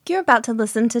You're about to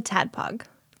listen to Tadpog.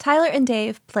 Tyler and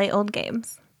Dave play old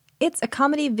games. It's a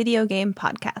comedy video game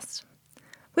podcast.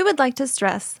 We would like to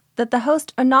stress that the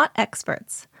hosts are not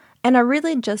experts and are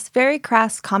really just very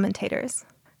crass commentators.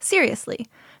 Seriously,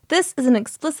 this is an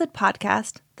explicit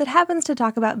podcast that happens to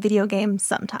talk about video games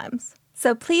sometimes.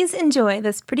 So please enjoy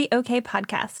this pretty okay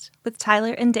podcast with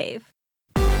Tyler and Dave.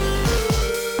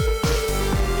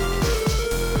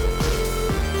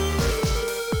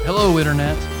 Hello,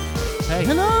 Internet. Hey.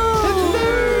 Hello!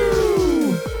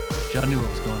 John knew what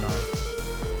was going on.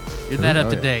 You're that up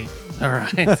to date. All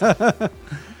right.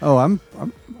 Oh, I'm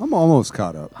almost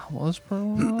caught up. Well, that's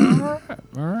all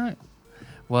right.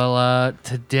 Well,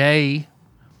 today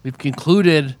we've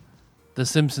concluded the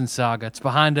Simpsons saga. It's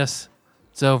behind us.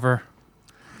 It's over.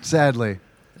 Sadly,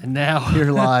 And now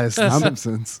here lies the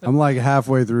Simpsons. I'm like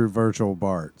halfway through Virtual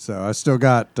Bart, so I still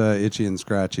got Itchy and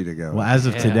Scratchy to go. Well, as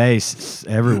of today,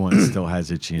 everyone still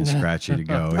has Itchy and Scratchy to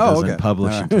go. It doesn't okay.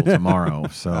 publish until tomorrow.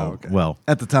 So, well,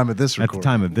 At the time of this at recording. the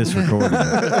time of this recording,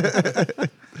 but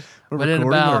in recording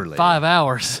about early. 5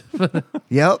 hours.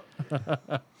 Yep.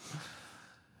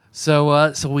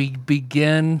 So we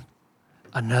begin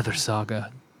another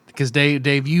saga. Because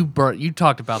Dave, you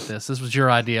talked about this. This was your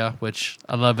idea, which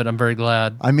I love it. I'm very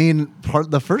glad. I mean,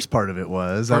 the first part of it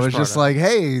was, I First was part just of like,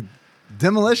 hey,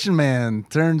 Demolition Man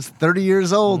turns 30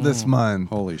 years old this month.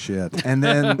 Holy shit. And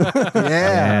then,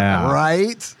 Yeah.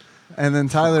 right? And then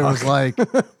Tyler was like,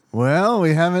 well,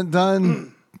 we haven't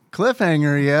done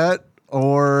Cliffhanger yet.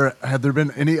 Or have there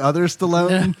been any other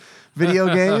Stallone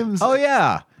video games? oh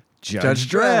yeah, Judge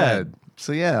Dredd.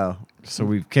 So, yeah. So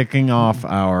we're kicking off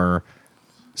our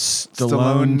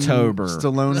Stallone-tober.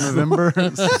 Stallone November.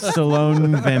 Stallone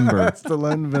November.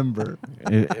 Stallone November.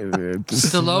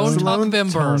 Stallone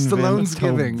November. Stallone's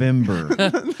Giving. November.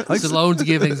 Stallone's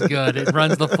Giving's good. It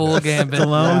runs the full gambit.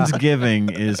 Stallone's Giving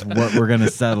is what we're going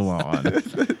to settle on.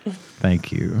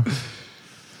 Thank you.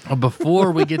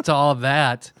 Before we get to all of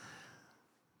that,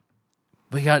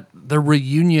 we got the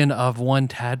reunion of one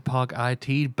Tadpog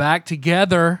IT back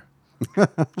together.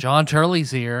 John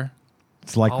Turley's here.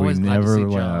 It's like Always we glad to never see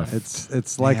John. left.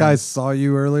 It's like I saw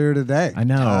you earlier today. I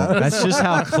know. That's just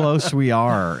how close we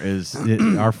are.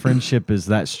 Our friendship is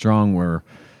that strong where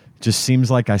it just seems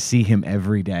like I see him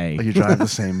every day. You drive the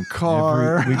same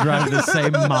car. We drive the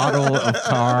same model of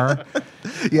car.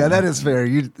 Yeah, that is fair.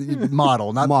 You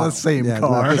model, not the same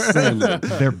car. Not the same.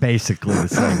 They're basically the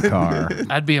same car.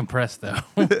 I'd be impressed, though.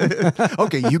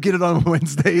 Okay, you get it on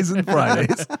Wednesdays and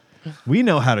Fridays. We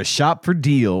know how to shop for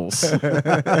deals. We got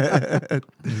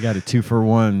a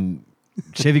 2-for-1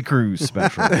 Chevy Cruze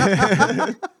special.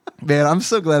 Man, I'm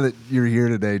so glad that you're here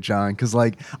today, John, because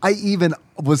like I even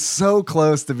was so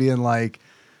close to being like,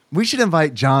 we should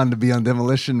invite John to be on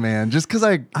Demolition Man, just because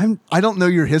I don't know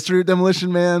your history of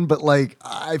Demolition Man, but like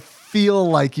I feel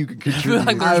like you could I contribute. feel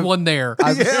like there's one there.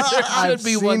 Yeah, there I've should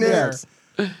be one seen it. there.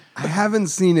 I haven't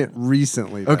seen it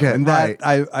recently. Though. Okay, and right.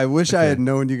 I wish I had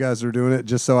known you guys were doing it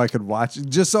just so I could watch it,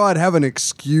 just so I'd have an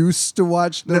excuse to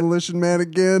watch Demolition Man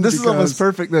again. This is almost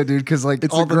perfect though, dude, because like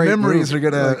It's all a the great memories movie.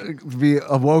 are gonna be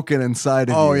awoken inside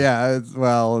of you. Oh yeah,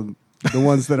 well, the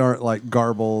ones that aren't like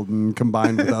garbled and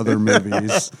combined with other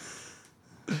movies.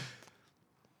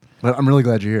 But I'm really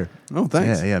glad you're here. Oh,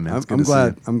 thanks. Yeah, man. It's good I'm to see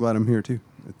glad. you. I'm glad I'm here too.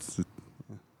 It's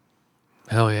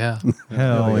Hell yeah.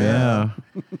 Hell yeah.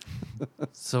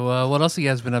 So what else have you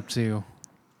guys been up to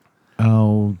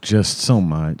Oh, just so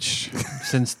much.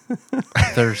 since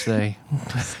Thursday?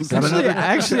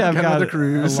 Actually, I've got another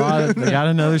Cruze. I got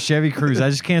another Chevy Cruze. I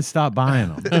just can't stop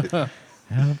buying them.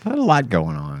 I've had a lot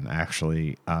going on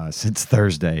actually since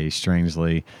Thursday.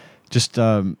 Strangely, just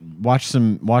watch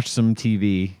some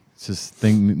TV. It's just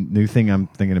new thing I'm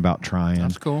thinking about trying.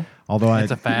 That's cool. Although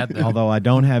It's a fad, though. Although I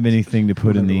don't have anything to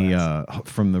put in the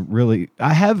from the really,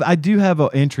 I do have an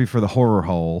entry for the horror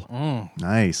hole.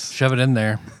 Nice. Shove it in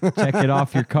there. Check it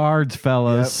off your cards,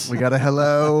 fellas. We got a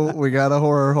hello. We got a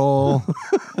horror hole.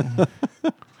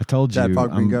 I told you,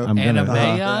 Tadpog bingo. I'm Anna gonna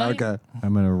May okay.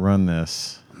 I'm gonna run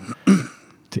this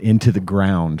into the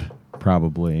ground,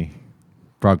 probably.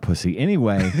 Frog pussy.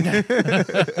 Anyway,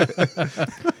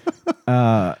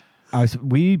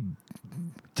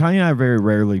 Tanya and I very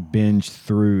rarely binge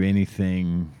through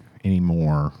anything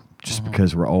anymore, just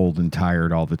because we're old and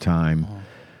tired all the time.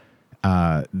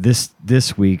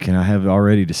 This week, and I have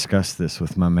already discussed this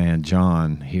with my man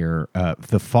John here.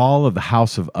 The Fall of the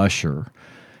House of Usher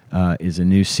is a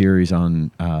new series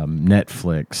on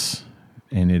Netflix,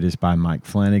 and it is by Mike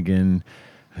Flanagan,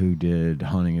 who did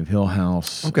Haunting of Hill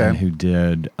House, and who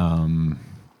did can't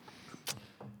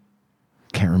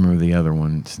remember the other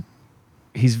ones.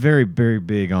 He's very, very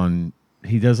big on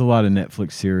he does a lot of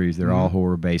Netflix series. They're all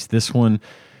horror based. This one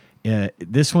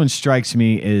strikes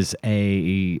me as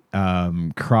a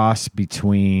cross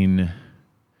between.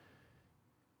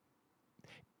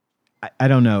 I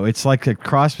don't know. It's like a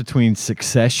cross between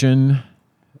Succession,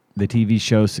 the TV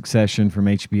show Succession from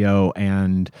HBO,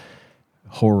 and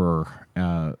horror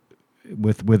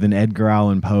with an Edgar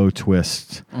Allan Poe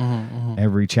twist.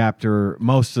 Every chapter,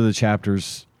 most of the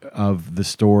chapters of the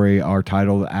story are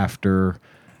titled after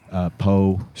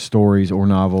Poe stories or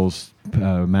novels.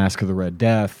 Mask of the Red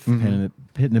Death,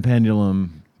 Pit in the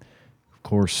Pendulum, of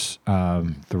course,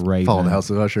 The Raven. Fall of the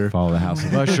House of Usher. Fall of the House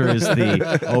of Usher is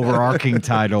the overarching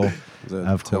title.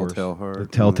 Of course, Telltale Heart. The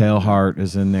Telltale Heart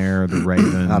is in there. The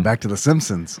Raven. Back to The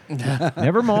Simpsons.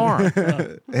 Nevermore.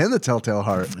 And the Telltale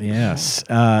Heart. Yes.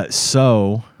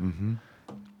 Our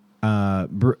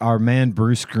man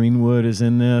Bruce Greenwood is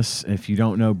in this. If you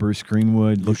don't know Bruce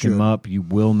Greenwood, look him up. You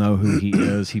will know who he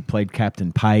is. He played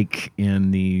Captain Pike in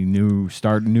the newer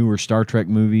Star Trek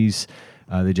movies,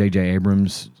 the J.J.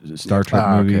 Abrams Star Trek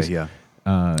movies. Okay,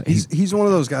 yeah. He's one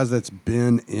of those guys that's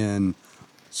been in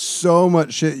so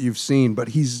much shit you've seen, but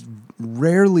he's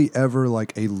rarely ever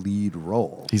like a lead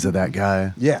role. He's that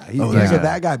guy. Yeah, he's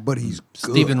that guy, but he's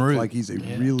good. Stephen Root. Like he's a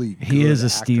really good He is a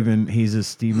actor. He's a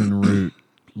Stephen Root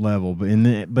level, but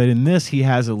in this he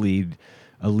has a lead,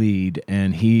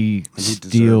 and he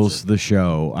steals the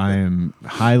show. I am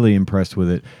highly impressed with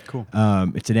it. Cool.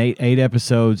 It's an eight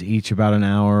episodes, each about an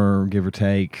hour, give or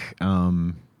take.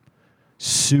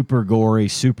 Super gory,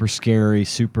 super scary,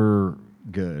 super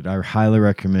good. I highly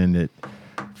recommend it.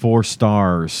 4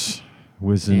 stars.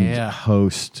 Wizened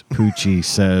host Poochie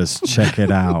says, check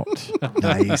it out.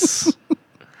 Nice.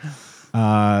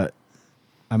 I'm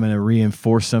going to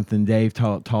reinforce something Dave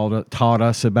taught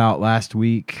us about last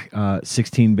week.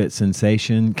 16-Bit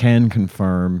Sensation can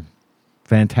confirm.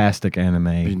 Fantastic anime.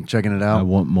 Been checking it out. I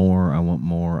want more.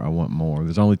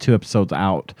 There's only 2 episodes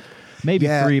out. Maybe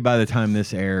 3 by the time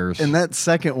this airs. And that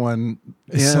second one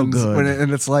It's so ends good.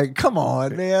 and it's like, come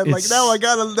on, man. Like, now I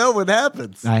got to know what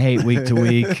happens. I hate week to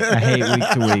week. I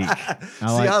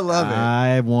love it.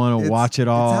 I want to watch it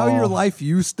all. It's how your life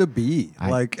used to be.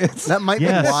 That might be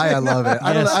why I love it.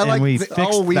 I don't know. I and like we the fixed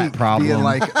whole week that problem. being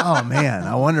like, oh man,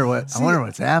 I wonder what's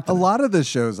a happening. lot of the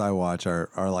shows I watch are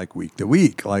like week to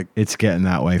week. Like It's getting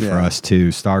that way for Yeah. us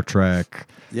too. Star Trek,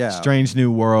 Strange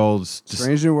New Worlds,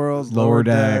 Strange New Worlds, Lower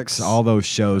Decks, all those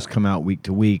shows come out week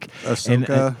to week.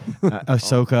 Ahsoka.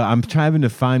 Ahsoka. I'm trying to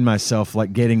find myself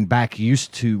like getting back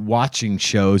used to watching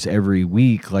shows every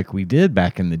week like we did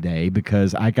back in the day,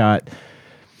 because I got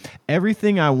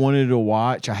everything I wanted to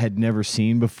watch I had never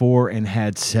seen before and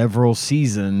had several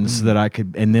seasons that I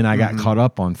could, and then I got caught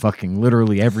up on fucking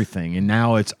literally everything, and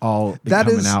now it's all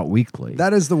coming out weekly.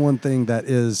 That is the one thing that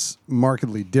is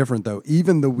markedly different, though.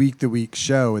 Even the week-to-week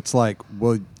show, it's like,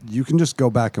 well, you can just go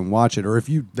back and watch it, or if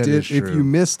you if you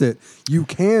missed it, you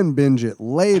can binge it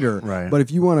later. Right. But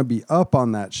if you want to be up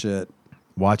on that shit,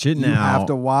 watch it now. you have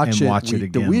to watch it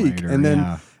week to week, later, and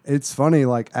then. It's funny,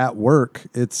 like at work,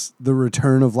 it's the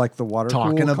return of like the water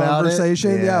Talking cool about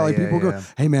conversation. it? Yeah, people go,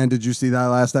 "Hey man, did you see that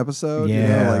last episode?"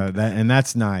 Yeah, and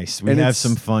that's nice. We and have it's-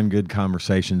 some fun, good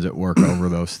conversations at work over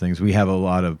those things. We have a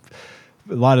lot of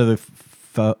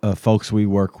the folks we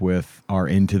work with are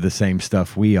into the same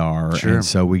stuff we are, Sure. and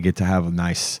so we get to have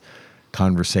nice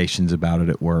conversations about it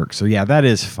at work. So yeah, that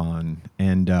is fun.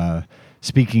 And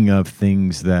speaking of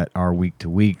things that are week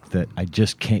to week that I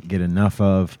just can't get enough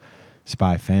of,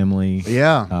 Spy Family,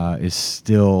 is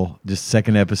still just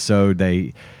second episode.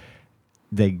 They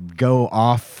go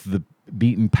off the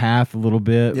beaten path a little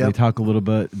bit. Yep. They talk a little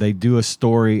bit. They do a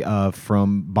story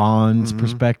from Bond's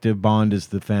perspective. Bond is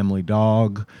the family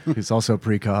dog, He's also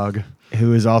precog.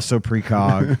 who is also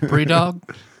precog.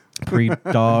 Pre-dog?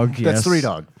 Pre-dog, yes. That's 3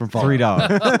 Dog from Fallout. 3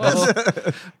 Dog.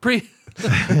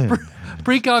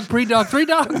 Precog, pre-dog, 3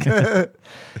 Dog?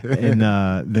 And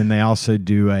then they also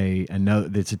do another.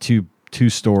 It's two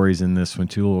stories in this one,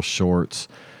 2 little shorts.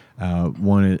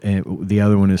 The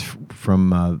other one is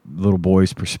from little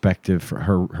boy's perspective,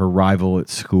 her rival at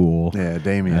school. Yeah,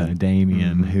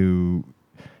 Damien. Who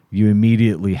you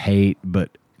immediately hate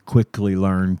but quickly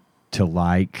learn to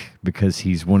like, because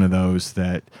he's one of those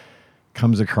that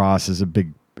comes across as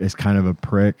kind of a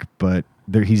prick, but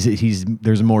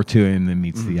there's more to him than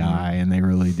meets the eye, and they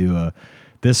really do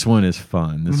this one is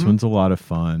fun. This one's a lot of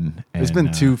fun. It's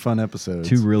been 2 fun episodes.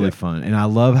 2 really fun. And I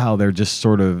love how they're just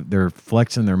they're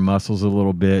flexing their muscles a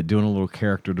little bit, doing a little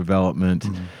character development,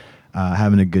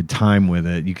 having a good time with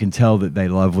it. You can tell that they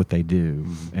love what they do.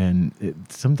 And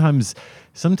sometimes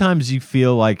you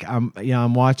feel like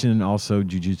I'm watching also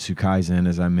Jujutsu Kaisen,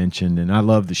 as I mentioned, and I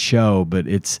love the show, but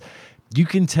you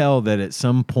can tell that at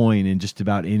some point in just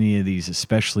about any of these,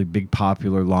 especially big,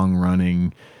 popular,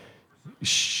 long-running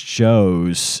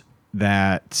shows,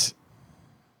 that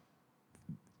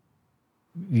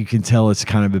you can tell it's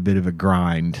kind of a bit of a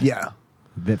grind. Yeah.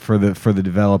 That for the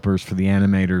developers, for the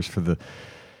animators,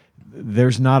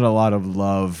 there's not a lot of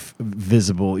love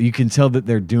visible. You can tell that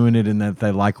they're doing it and that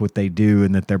they like what they do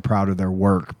and that they're proud of their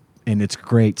work, and it's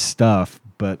great stuff.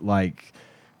 But like,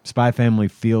 Spy Family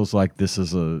feels like this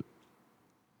is a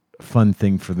fun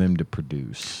thing for them to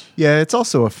produce. Yeah, it's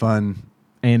also a fun,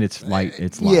 and it's light.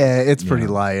 It's light. Yeah, it's pretty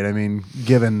light. I mean,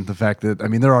 given the fact that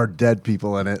there are dead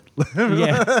people in it.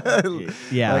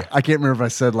 Yeah. Like, I can't remember if I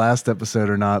said last episode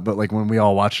or not, but like when we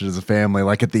all watched it as a family,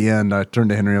 like at the end, I turned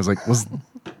to Henry. I was like, "Was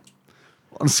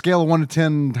on a scale of 1 to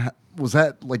 10, was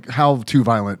that like how too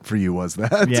violent for you was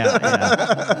that?"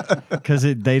 Yeah, because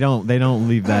they don't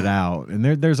leave that out, and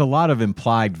there's a lot of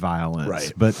implied violence,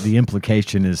 right? But the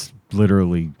implication is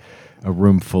literally a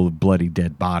room full of bloody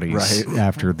dead bodies right.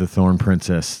 after the Thorn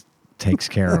Princess takes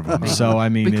care of them. So I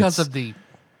mean, because of the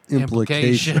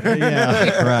implication.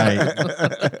 Yeah,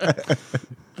 right.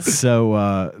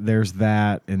 So there's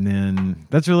that, and then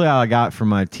that's really all I got from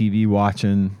my TV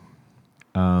watching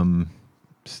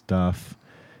stuff.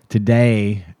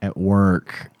 Today at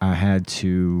work, I had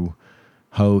to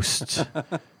host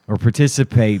or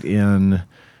participate in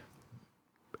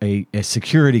a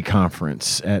security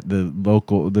conference at the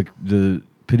local the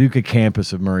Paducah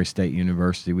campus of Murray State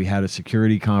University. We had a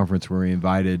security conference where we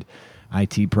invited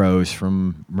IT pros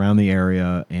from around the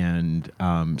area and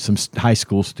some high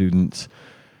school students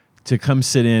to come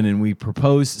sit in, and we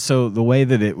proposed. So the way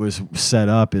that it was set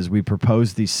up is we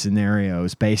proposed these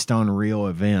scenarios based on real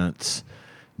events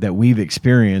that we've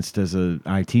experienced as a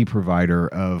IT provider,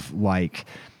 of like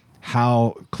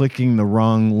how clicking the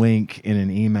wrong link in an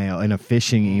email, in a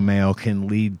phishing email, can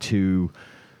lead to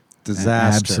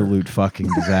disaster, absolute fucking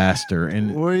disaster.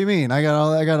 And what do you mean? I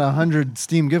got 100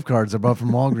 Steam gift cards I bought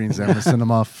from Walgreens. I'm gonna send them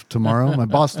off tomorrow. My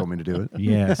boss told me to do it.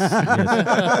 Yes.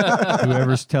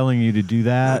 Whoever's telling you to do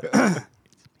that,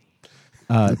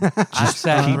 just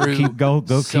keep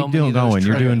going.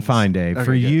 You're doing fine, Dave. Okay,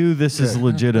 for good. you, this is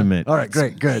legitimate. All right,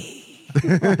 great, good.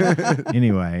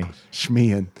 Anyway,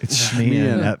 Schmeeing. it's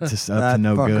schmeeing up to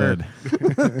no fucker.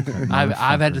 good.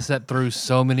 I've had to sit through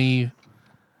so many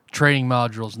training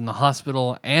modules in the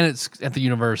hospital and it's at the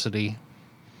university,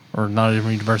 or not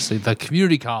even university, the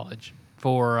community college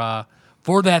for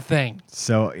that thing.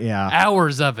 So yeah,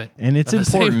 hours of it, and it's of the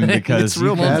same important thing. because It's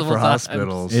real bad multiple for times.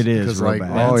 hospitals. It is because real like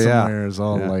bad. Oh, yeah. ransomware is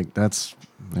all like that's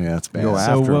bad. Go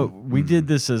So after 'em. we did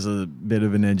this as a bit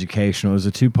of an educational. It was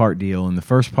a 2-part deal. In the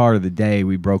first part of the day,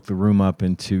 we broke the room up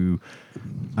into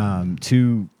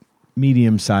 2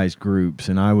 medium-sized groups,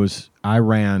 and I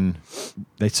ran.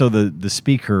 So the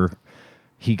speaker,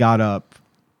 he got up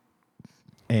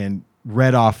and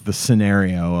read off the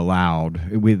scenario aloud.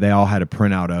 They all had a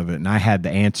printout of it, and I had the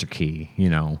answer key.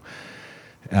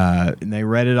 And they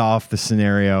read it off the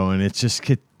scenario, and it's just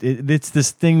it's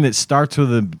this thing that starts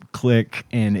with a click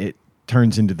and it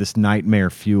turns into this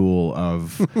nightmare fuel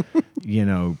of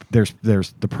there's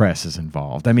the press is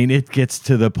involved. I mean, it gets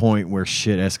to the point where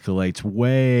shit escalates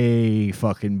way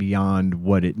fucking beyond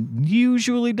what it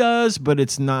usually does, but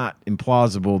it's not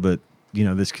implausible that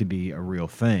this could be a real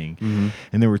thing. Mm-hmm.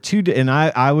 And there were 2, and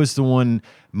I was the one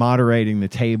moderating the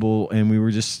table, and we were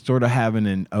just sort of having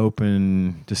an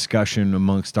open discussion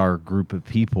amongst our group of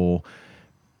people.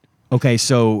 Okay,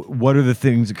 so what are the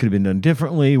things that could have been done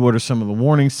differently? What are some of the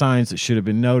warning signs that should have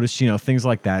been noticed? Things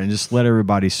like that, and just let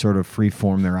everybody sort of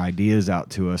freeform their ideas out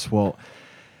to us. Well,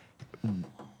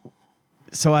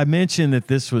 so I mentioned that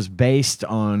this was based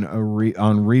on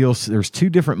real. There's 2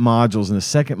 different modules. In the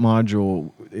second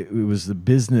module, it was the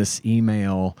business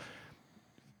email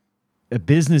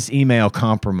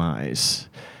compromise,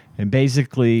 and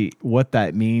basically what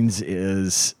that means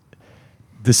is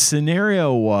the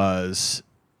scenario was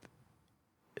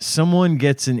someone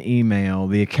gets an email.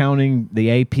 The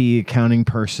AP accounting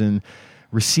person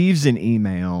receives an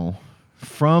email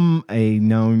from a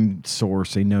known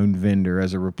source, a known vendor,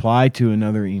 as a reply to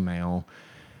another email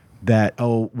that,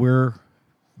 we're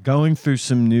going through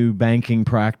some new banking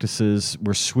practices,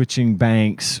 we're switching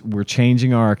banks, we're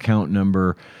changing our account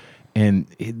number, and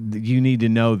you need to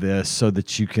know this so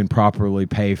that you can properly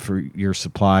pay for your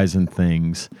supplies and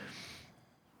things.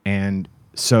 And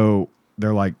so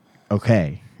they're like,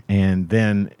 okay. And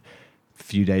then a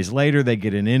few days later, they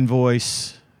get an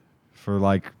invoice for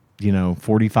like,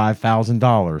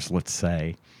 $45,000, let's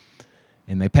say,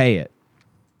 and they pay it.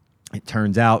 It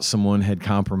turns out someone had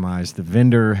compromised the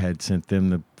vendor, had sent them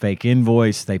the fake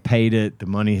invoice. They paid it. The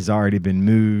money has already been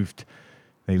moved.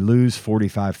 They lose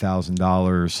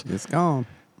 $45,000. It's gone.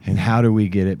 And how do we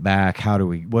get it back?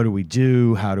 What do we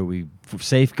do? How do we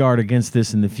safeguard against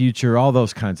this in the future? All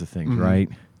those kinds of things, right?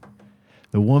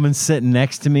 The woman sitting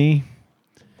next to me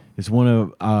is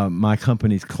one of my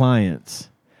company's clients,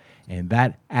 and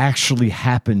that actually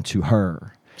happened to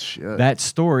her. Shit. That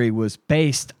story was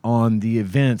based on the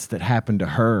events that happened to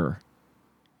her.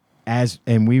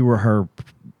 And we were her.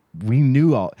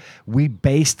 We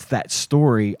based that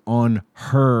story on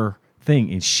her thing,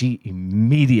 and she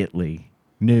immediately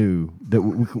knew that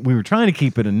we were trying to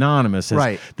keep it anonymous.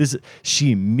 Right.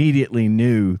 She immediately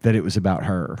knew that it was about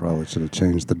her. Probably should have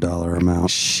changed the dollar amount.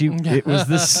 It was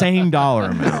the same dollar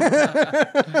amount.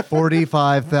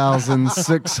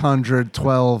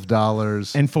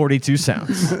 $45,612 and 42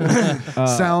 cents.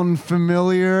 Sound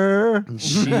familiar,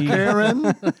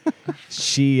 Karen?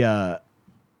 She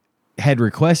had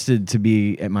requested to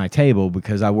be at my table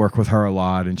because I work with her a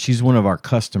lot, and she's one of our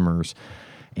customers.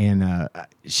 And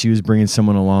she was bringing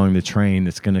someone along the train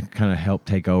that's going to kind of help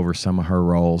take over some of her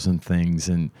roles and things.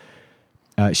 And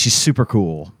she's super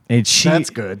cool. And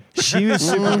that's good. She was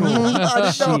super cool.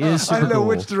 I know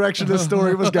which direction the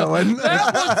story was going.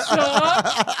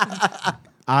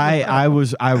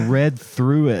 I read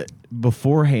through it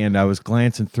beforehand. I was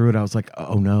glancing through it. I was like,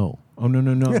 oh no.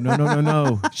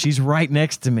 No. She's right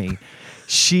next to me.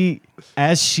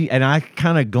 And I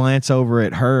kind of glance over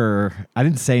at her. I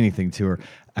didn't say anything to her.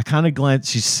 I kind of glance.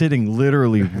 She's sitting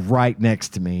literally right next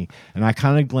to me, and I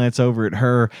kind of glance over at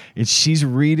her, and she's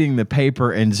reading the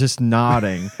paper and just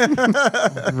nodding,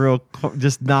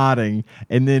 just nodding.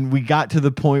 And then we got to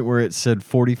the point where it said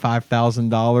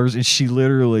 $45,000, and she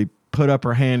literally put up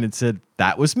her hand and said,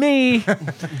 "That was me."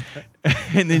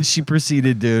 And then she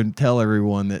proceeded to tell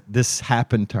everyone that this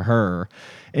happened to her.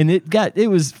 And it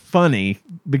was funny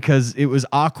because it was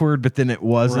awkward, but then it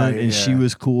wasn't, right, and she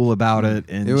was cool about it.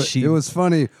 And it was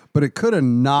funny, but it could have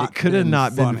not. It could have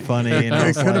not been funny. And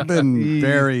it could have been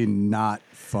very not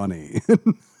funny.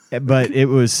 But it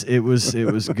was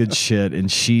good shit, and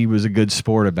she was a good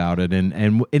sport about it,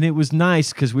 and it was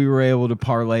nice because we were able to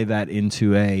parlay that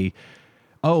into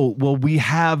we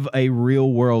have a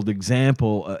real world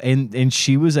example, and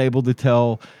she was able to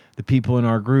tell the people in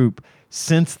our group.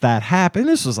 Since that happened,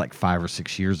 this was like 5 or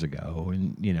 6 years ago,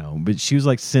 and but she was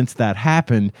like, since that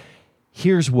happened,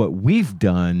 here's what we've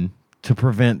done to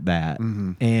prevent that.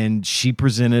 And she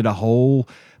presented a whole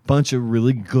bunch of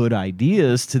really good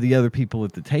ideas to the other people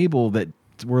at the table that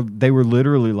they were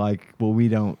literally like, well, we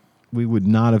would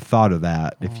not have thought of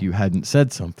that if you hadn't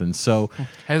said something. So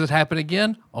has it happened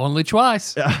again? Only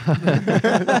twice.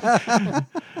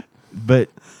 But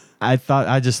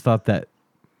I just thought that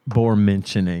bore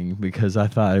mentioning because I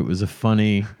thought it was a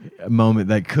funny moment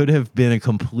that could have been a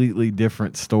completely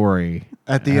different story.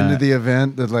 At the end of the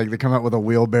event, that they come out with a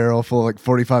wheelbarrow full of like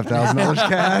 $45,000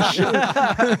 cash.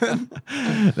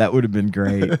 That would have been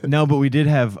great. No, but we did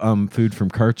have food from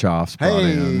Kirchhoff's.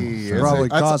 It probably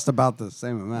cost about the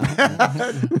same amount.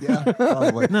 Yeah,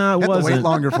 probably. No, it wasn't. Wait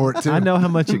longer for it too. I know how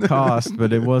much it cost,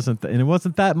 but it wasn't, and it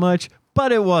wasn't that much.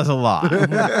 But it was a lot.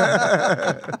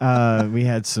 We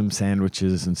had some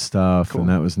sandwiches and stuff, and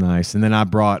that was nice. And then I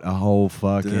brought a whole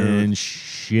fucking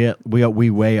shit. We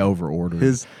way over ordered.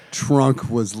 His trunk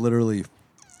was literally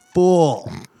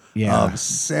full of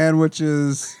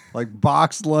sandwiches, like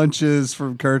boxed lunches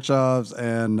from Kirchhoff's,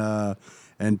 and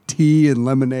tea and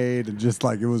lemonade, and just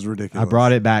like it was ridiculous. I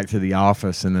brought it back to the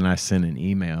office, and then I sent an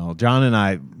email. John and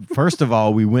I, first of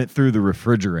all, we went through the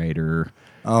refrigerator.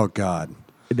 Oh God.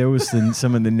 There was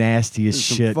some of the nastiest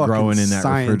shit growing in that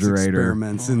refrigerator.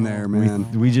 Experiments in there,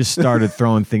 man. We just started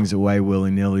throwing things away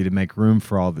willy-nilly to make room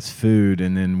for all this food,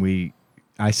 and then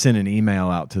I sent an email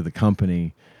out to the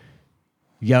company.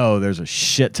 Yo, there's a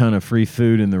shit ton of free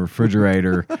food in the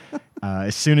refrigerator.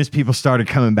 As soon as people started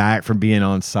coming back from being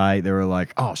on site, they were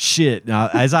like, "Oh shit!" Now,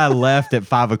 as I left at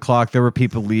 5 o'clock, there were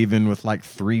people leaving with like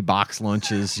 3 box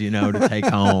lunches, to take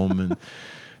home and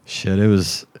shit. It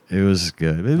was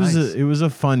good. It was a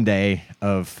fun day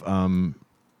of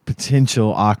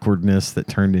potential awkwardness that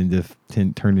turned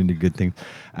into good things.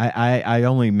 I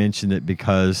only mentioned it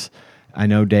because I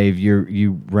know, Dave,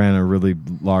 you ran a really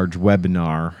large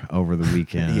webinar over the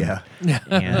weekend. Yeah,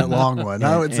 and, a long one.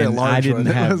 I would say a large one.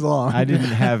 It was long. I didn't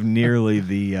have nearly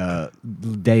the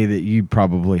day that you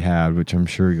probably had, which I'm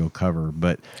sure you'll cover,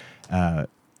 but. I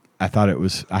thought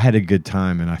I had a good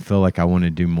time, and I feel like I want to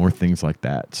do more things like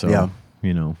that. So,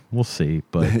 we'll see.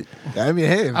 But I mean,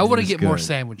 hey, I want to get more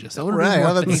sandwiches. I want to right.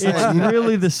 more It's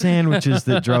really the sandwiches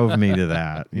that drove me to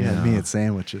that. Me at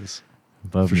sandwiches.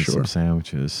 Love me some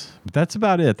sandwiches. But that's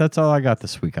about it. That's all I got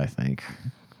this week, I think.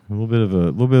 A little bit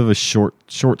of a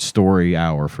short story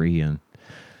hour for Ian.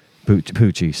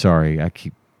 Poochie, sorry, I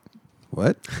keep.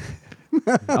 What?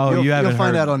 Oh, you haven't You'll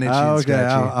find heard. out on Itchy Oh, and okay,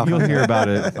 Scratchy. You'll hear about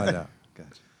I'll it. find out.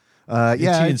 Gotcha.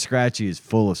 Yeah, Itchy and Scratchy is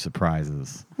full of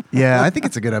surprises. yeah, I think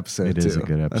it's a good episode. It is too. a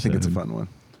good I think it's a episode. fun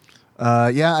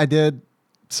one. Yeah, I did.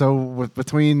 So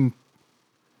between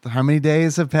how many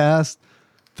days have passed?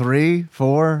 3,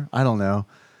 4? I don't know.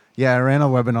 Yeah, I ran a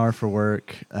webinar for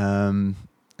work, and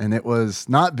it was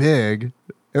not big.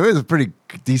 It was a pretty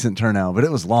decent turnout, but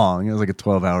it was long. It was like a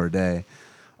 12-hour day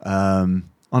on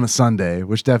a Sunday,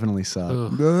 which definitely sucked.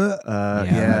 Ugh.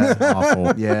 Yeah, that's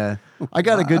awful. yeah. I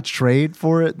got a good trade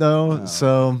for it though.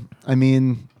 So I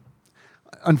mean,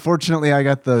 unfortunately, I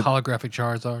got the Holographic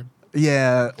Charizard.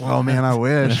 yeah. Well, man, I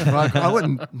wish. Fuck, I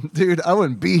wouldn't, dude. I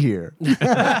wouldn't be here.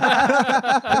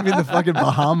 I'm in the fucking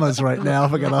Bahamas right now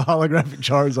if I got a holographic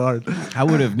Charizard. I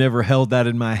would have never held that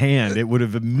in my hand. It would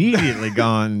have immediately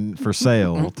gone for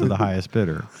sale to the highest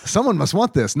bidder. Someone must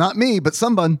want this, not me, but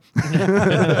someone.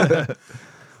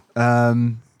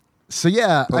 So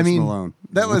yeah, I Post mean, Malone.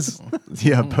 that was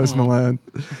Post Malone.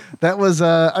 That was.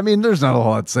 I mean, there's not a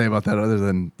whole lot to say about that other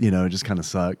than it just kind of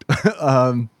sucked.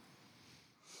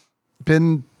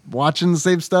 Been watching the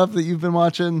same stuff that you've been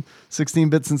watching.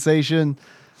 16-Bit Sensation,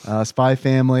 Spy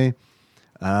Family.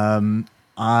 Have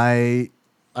you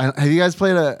guys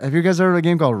have you guys heard of a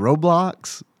game called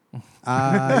Roblox?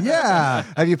 Yeah.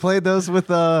 Have you played those with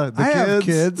the I kids? have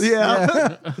kids.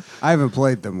 Yeah. I haven't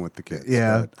played them with the kids.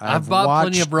 Yeah. but I've bought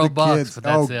plenty of watched the Robux, kids. but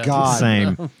that's oh, it. God.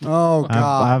 Same. Oh, God.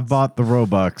 I've bought the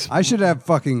Robux. I should have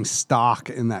fucking stock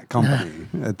in that company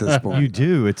at this point. You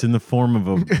do. It's in the form of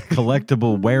a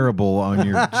collectible wearable on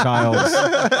your child's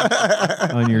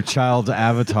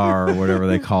avatar or whatever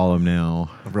they call them now.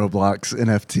 Roblox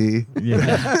NFT.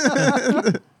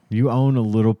 Yeah. You own a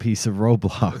little piece of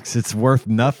Roblox. It's worth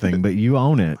nothing, but you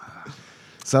own it.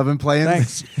 So I've been playing.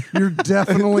 Thanks. You're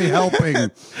definitely helping.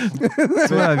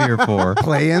 That's what I'm here for.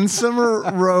 Playing some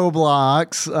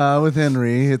Roblox with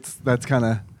Henry. That's kind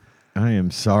of I am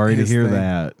sorry to His hear thing.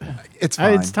 that. it's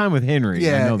fine. It's time with Henry.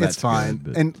 I Yeah, know that's it's fine. good,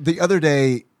 but- And the other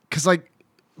day, because like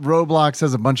Roblox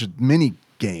has a bunch of mini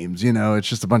games. It's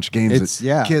just a bunch of games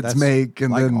that kids that's make,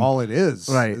 and like then all it is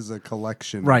Right. a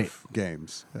collection Right. of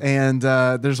games. And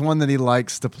there's one that he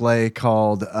likes to play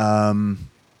called, let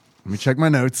me check my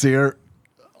notes here,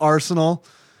 Arsenal,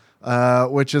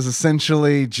 which is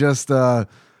essentially just, I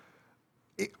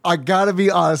gotta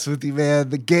be honest with you, man.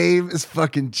 The game is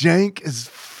fucking jank as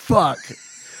fuck.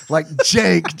 Like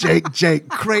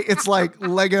jank. It's like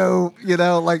Lego,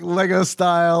 like Lego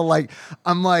style. Like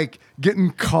I'm like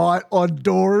getting caught on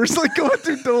doors, like going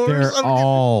through doors. They're I'm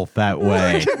all that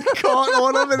way. getting caught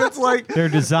on them, and it's like They're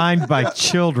designed by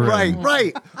children.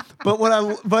 Right.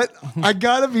 But I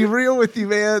gotta be real with you,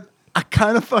 man. I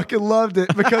kind of fucking loved it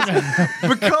because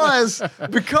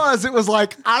it was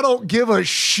like, I don't give a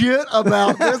shit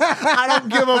about this. I don't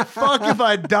give a fuck if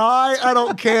I die. I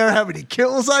don't care how many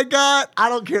kills I got. I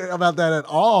don't care about that at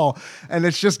all. And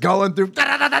it's just going through.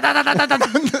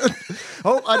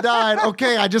 Oh, I died.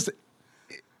 Okay, I just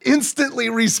instantly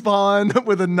respawn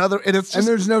with another, and it's just And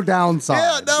there's no downside.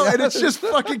 yeah, no, and it's just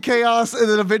fucking chaos, and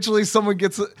then eventually someone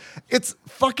gets it's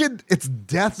deathmatch,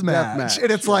 Deathmatch.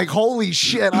 and it's like, holy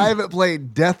shit, I haven't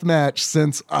played deathmatch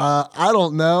since I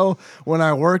don't know, when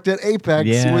I worked at Apex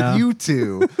Yeah. with you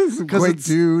two, Great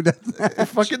dude. it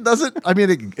fucking doesn't. I mean,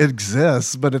 it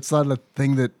exists, but it's not a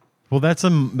thing that. Well, that's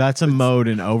a mode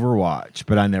in Overwatch,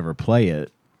 but I never play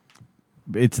it.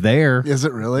 It's there. Is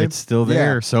it really? It's still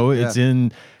there. Yeah. So it's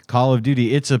in Call of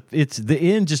Duty. It's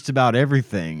in just about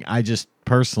everything. I just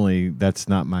personally, that's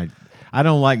not my. I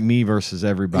don't like me versus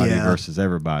everybody Yeah. versus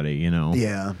everybody.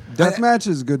 Yeah, Deathmatch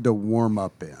is good to warm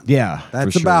up in. Yeah.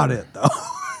 That's for sure. about it, though.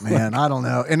 man, I don't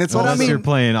know, and it's Unless what I you're mean.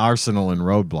 playing Arsenal and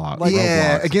Roadblock.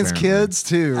 Yeah, Roblox, against apparently. kids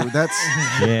too. That's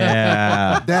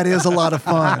Yeah. that is a lot of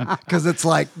fun because it's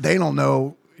like they don't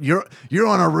know. You're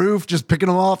on a roof just picking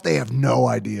them off. They have no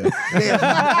idea. They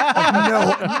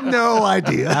have no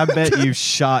idea. I bet you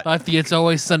shot. Like the It's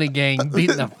Always Sunny gang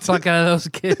beating the fuck out of those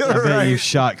kids. I bet you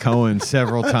shot Cohen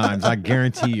several times. I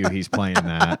guarantee you he's playing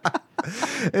that.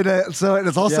 And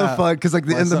it's also Yeah. fun because like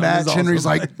the My end of the son match, is also Henry's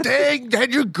playing. like, "Dang,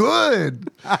 Dad, you're good."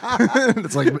 And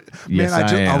it's like, man, Yes,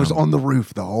 I was am. on the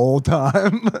roof the whole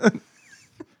time.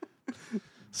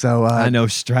 So I know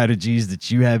strategies that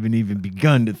you haven't even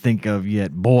begun to think of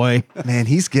yet, boy. man,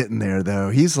 he's getting there though.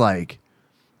 He's like,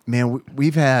 man,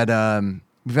 we've had some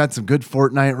good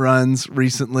Fortnite runs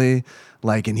recently,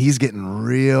 like, and he's getting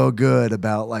real good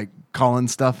about like calling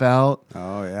stuff out.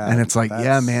 Oh, yeah. And it's like,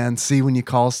 yeah, man. See, when we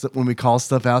call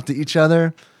stuff out to each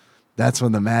other, that's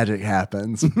when the magic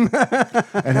happens.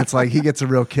 And it's like he gets a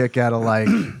real kick out of like,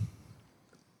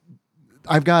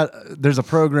 there's a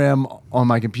program on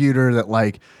my computer that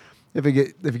like, if you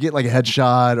get like a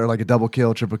headshot or like a double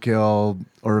kill, triple kill,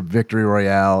 or a victory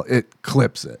royale, it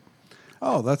clips it.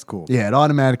 Oh, that's cool. Yeah, it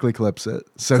automatically clips it.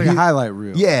 So It's like a highlight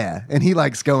reel. Yeah, and he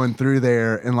likes going through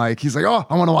there and like he's like, oh,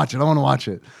 I want to watch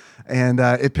it. And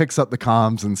it picks up the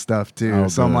comms and stuff too. Oh,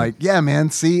 so I'm good. like, yeah, man.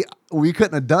 See, we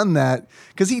couldn't have done that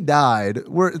because he died.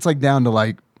 It's like down to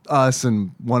like us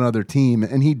and one other team,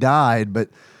 and he died. But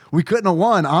we couldn't have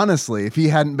won, honestly, if he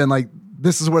hadn't been like,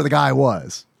 this is where the guy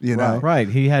was. You know, Right.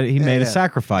 He made a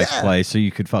sacrifice Yeah. play so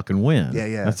you could fucking win.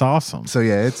 Yeah. That's awesome. So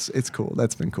yeah, it's cool.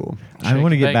 That's been cool. I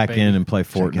want to Shake get and back bake, in baby. and play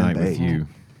Shake and Fortnite with bake. you.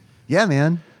 Yeah,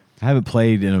 man. I haven't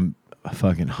played in a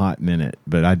fucking hot minute,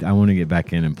 but I want to get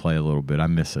back in and play a little bit. I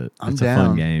miss it. I'm It's down. a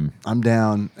fun game. I'm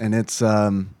down, and it's I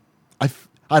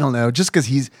don't know, just because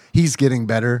he's getting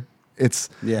better. It's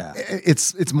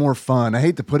more fun. I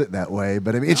hate to put it that way,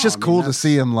 but I mean, it's just cool to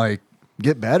see him like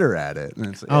get better at it. And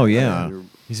it's, Oh yeah,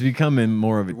 he's becoming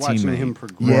more of a watching teammate, him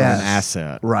progress. more of Yes. an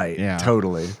asset. Right. Yeah.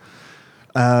 Totally.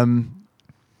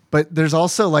 But there's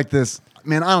also like this,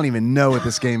 man, I don't even know what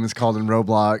this game is called in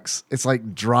Roblox. It's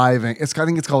like driving. I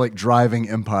think it's called like Driving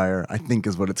Empire, I think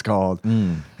is what it's called.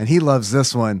 And he loves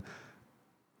this one.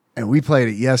 And we played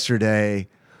it yesterday.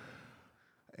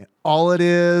 And all it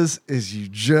is you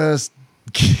just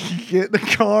get in the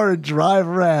car and drive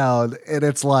around. And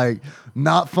it's like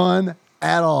not fun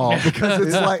at all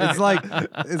because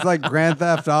It's like Grand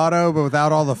Theft Auto, but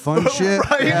without all the fun shit.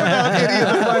 right without any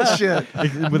of the fun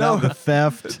shit. Without the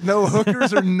theft. No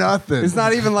hookers or nothing. It's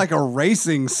not even like a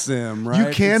racing sim, right?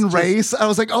 You can It's just- race. I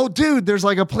was like, oh, dude, there's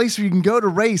like a place where you can go to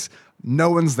race.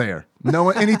 No one's there. No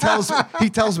one, and he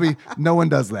tells me no one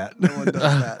does that. No one does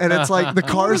that. And it's like the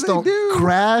cars don't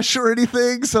crash or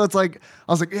anything. So it's like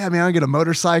I was like, yeah, man, I get a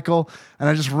motorcycle, and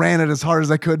I just ran it as hard as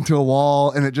I could into a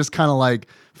wall, and it just kind of like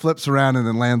flips around and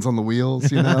then lands on the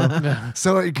wheels, you know.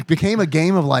 So it became a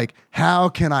game of like, how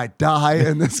can I die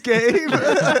in this game?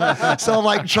 So I'm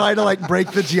like trying to like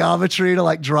break the geometry to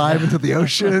like drive into the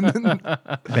ocean.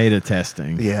 Beta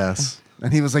testing. Yes.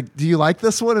 And he was like, do you like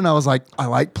this one? And I was like, I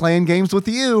like playing games with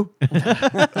you.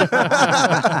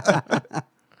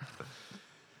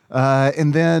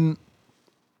 And then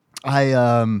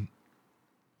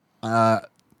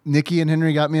Nikki and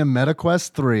Henry got me a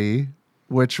MetaQuest 3,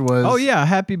 which was... Oh yeah,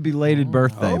 happy belated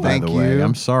birthday, by thank the way. you.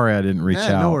 I'm sorry I didn't reach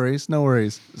out. No worries.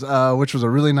 Which was a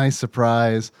really nice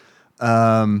surprise.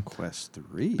 Quest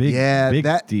 3. Big, big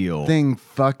that deal. thing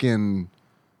fucking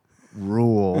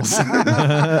rules.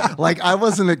 Like I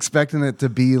wasn't expecting it to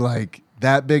be like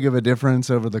that big of a difference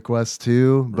over the Quest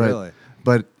 2, but Really?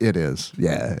 but it is.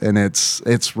 Yeah, and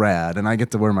it's rad, and I get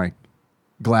to wear my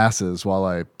glasses while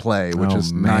I play, which Oh,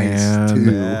 is man. nice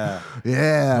too. Yeah.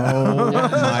 Yeah. Oh my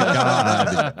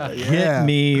god. Hit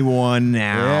me one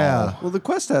now. Yeah. Well, the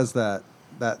Quest has that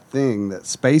thing, that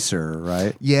spacer,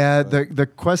 right? Yeah, the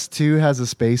Quest 2 has a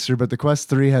spacer, but the Quest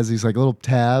 3 has these like little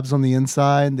tabs on the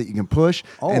inside that you can push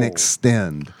and Oh.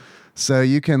 extend. So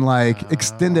you can like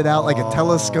extend it out like a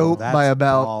telescope that's by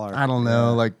about, baller. I don't know,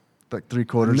 Yeah. like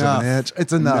 3/4 of Enough. an inch.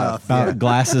 It's enough. About Yeah.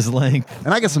 glasses length.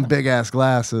 And I got some big ass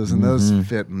glasses and those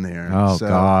fit in there. Oh So,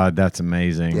 god, that's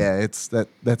amazing. Yeah,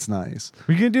 that's nice.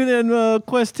 We can do that in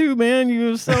Quest 2, man.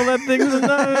 You sell that thing.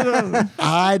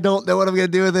 I don't know what I'm gonna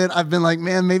do with it. I've been like,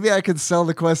 man, maybe I could sell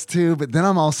the Quest 2, but then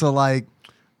I'm also like,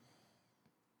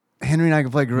 Henry and I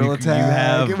can play Gorilla You Tag.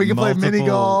 have We can play mini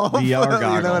golf. multiple VR You know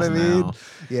what I goggles mean? now.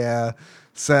 Yeah.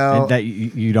 So And that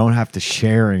you don't have to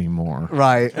share anymore.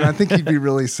 right, and I think he'd be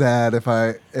really sad if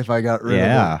I got rid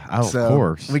Yeah, of it. oh, of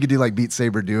course. We could do like Beat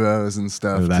Saber duos and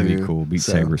stuff. Oh, that'd too. be cool. Beat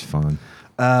So, Saber's fun.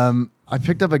 I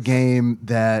picked up a game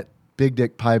that Big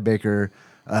Dick Pie Baker,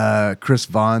 Chris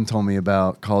Vaughn told me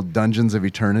about called Dungeons of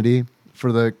Eternity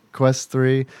for the Quest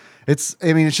 3. It's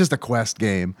just a Quest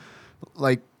game.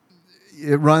 Like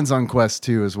it runs on Quest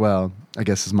 2 as well, I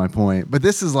guess is my point. But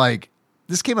this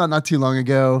came out not too long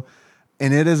ago,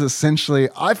 and it is essentially,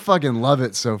 I fucking love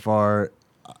it so far.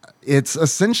 It's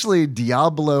essentially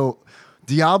Diablo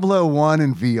 1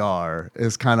 in VR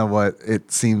is kind of what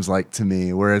it seems like to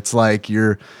me, where it's like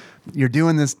you're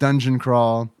doing this dungeon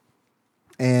crawl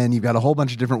and you've got a whole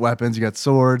bunch of different weapons. You got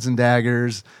swords and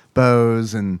daggers,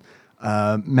 bows and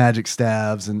magic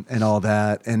staves and all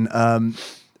that. And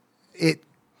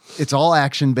it's all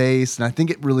action based. And I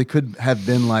think it really could have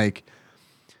been like,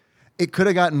 it could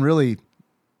have gotten really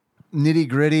nitty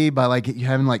gritty by like you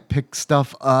having like pick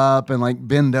stuff up and like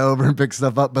bend over and pick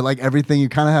stuff up, but like everything you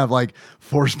kind of have like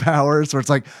force powers, where it's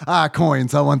like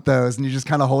coins, I want those, and you just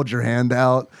kind of hold your hand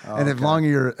out, and as long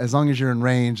as you're in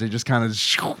range, they just kind of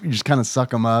suck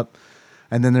them up.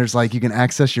 And then there's like you can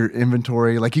access your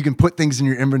inventory, like you can put things in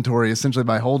your inventory essentially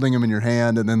by holding them in your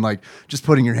hand, and then like just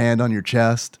putting your hand on your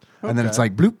chest. And then it's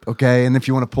like bloop, okay. And if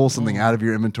you want to pull something out of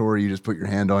your inventory, you just put your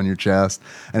hand on your chest,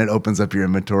 and it opens up your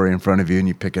inventory in front of you, and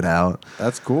you pick it out.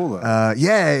 That's cool, though.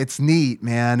 Yeah, it's neat,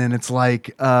 man. And it's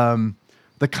like the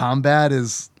combat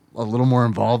is a little more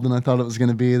involved than I thought it was going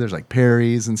to be. There's like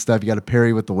parries and stuff. You got to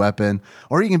parry with the weapon,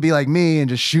 or you can be like me and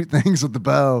just shoot things with the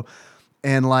bow.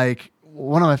 And like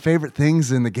one of my favorite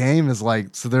things in the game is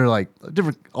like, so they're like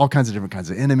all kinds of different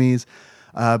kinds of enemies,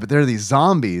 but there are these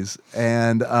zombies,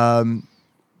 and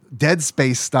Dead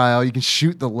Space style, you can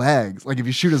shoot the legs. Like if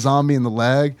you shoot a zombie in the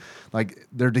leg, like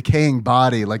their decaying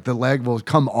body, like the leg will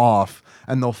come off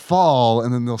and they'll fall,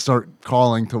 and then they'll start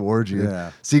crawling towards you.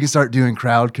 Yeah. So you can start doing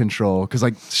crowd control, because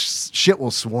like shit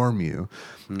will swarm you,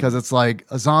 because it's like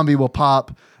a zombie will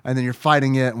pop, and then you're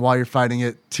fighting it, and while you're fighting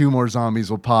it, 2 more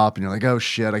zombies will pop, and you're like, oh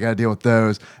shit, I gotta deal with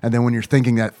those. And then when you're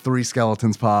thinking that, 3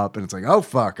 skeletons pop, and it's like, oh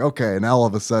fuck, okay. And now all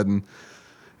of a sudden,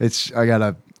 I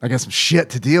got some shit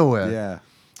to deal with. Yeah.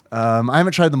 I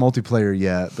haven't tried the multiplayer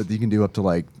yet, but you can do up to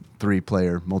like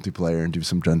 3-player multiplayer and do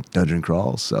some dungeon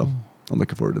crawls. So I'm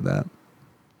looking forward to that.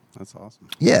 That's awesome.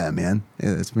 Yeah, man.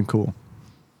 Yeah, it's been cool.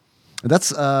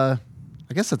 That's, I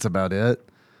guess that's about it.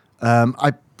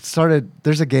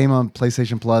 There's a game on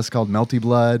PlayStation Plus called Melty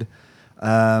Blood,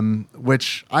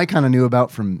 which I kind of knew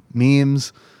about from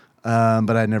memes,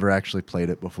 but I'd never actually played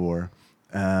it before.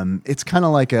 It's kind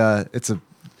of like it's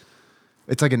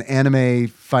like an anime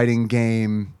fighting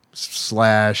game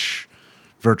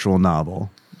 / virtual novel.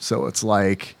 So it's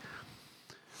like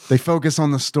they focus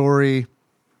on the story,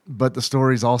 but the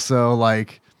story's also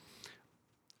like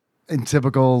in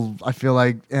typical, I feel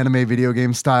like, anime video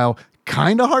game style,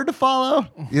 kind of hard to follow.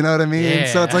 You know what I mean? Yeah.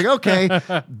 So it's like, okay,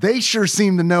 they sure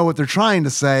seem to know what they're trying to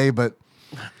say, but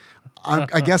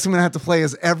I guess I'm gonna have to play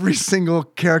as every single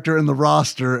character in the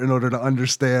roster in order to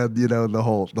understand, the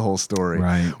whole story.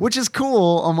 Right. Which is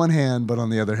cool on one hand, but on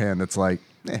the other hand, it's like,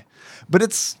 But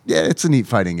it's a neat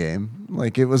fighting game.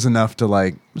 Like it was enough to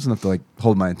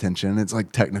hold my attention. It's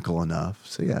like technical enough.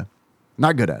 So yeah,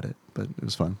 not good at it, but it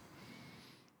was fun.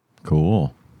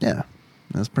 Cool. Yeah,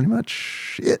 that's pretty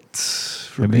much it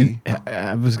for me.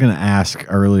 I was going to ask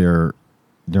earlier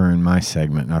during my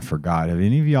segment, and I forgot. Have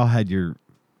any of y'all had your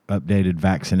updated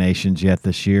vaccinations yet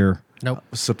this year? Nope. I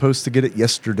was supposed to get it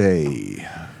yesterday.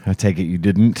 I take it you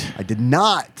didn't? I did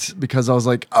not, because I was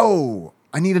like, oh,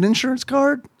 I need an insurance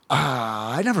card?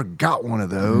 I never got one of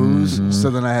those. Mm-hmm. So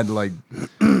then I had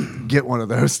to get one of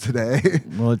those today.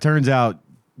 Well, it turns out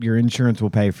your insurance will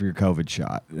pay for your COVID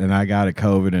shot. And I got a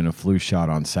COVID and a flu shot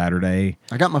on Saturday.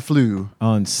 I got my flu.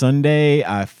 On Sunday,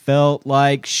 I felt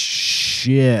like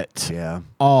shit. Yeah.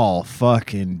 All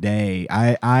fucking day.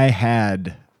 I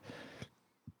had...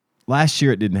 Last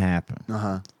year it didn't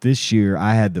happen. This year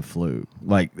I had the flu,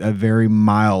 like a very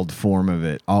mild form of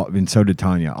it. And so did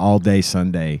Tanya. All day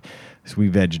Sunday, so we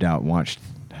vegged out and watched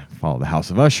Follow the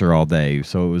House of Usher all day.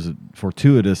 So it was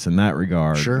fortuitous in that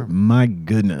regard. Sure. My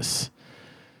goodness,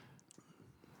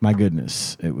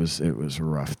 it was a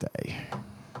rough day.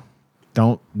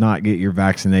 Don't not get your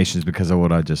vaccinations because of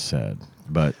what I just said,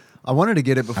 but. I wanted to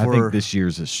get it before. I think this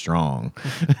year's is strong.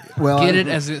 Well, get it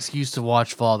as an excuse to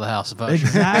watch Fall the House of Usher.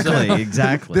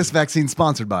 Exactly. This vaccine's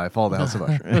sponsored by Fall the House of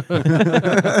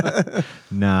Usher.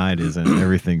 No, it isn't.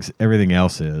 Everything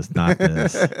else is, not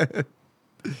this.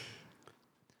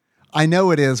 I know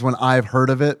it is when I've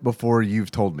heard of it before you've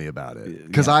told me about it.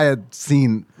 Because I had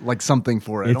seen like something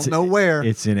for it. I don't know where.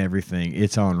 It's in everything.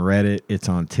 It's on Reddit. It's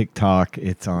on TikTok.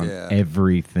 It's on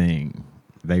everything.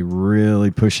 They really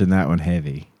pushing that one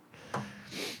heavy.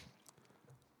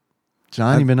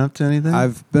 John, you been up to anything?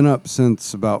 I've been up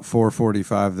since about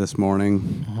 4:45 this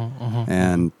morning,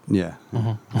 and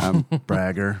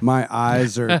bragger. My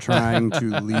eyes are trying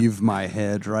to leave my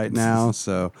head right now.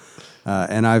 So,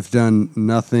 and I've done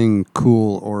nothing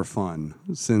cool or fun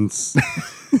since.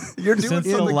 You're doing Since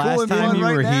the something last cool and time fun you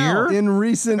right were now. here? In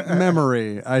recent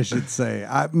memory, I should say.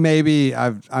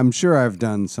 I'm sure I've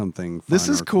done something fun. This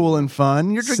is cool and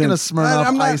fun. You're drinking a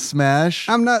Smirnoff Ice Smash.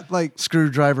 I'm not like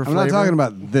screwdriver flavor. I'm not talking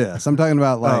about this. I'm talking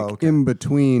about like okay. in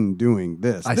between doing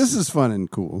this. This is fun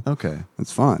and cool. Okay.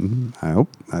 It's fun. I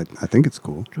think it's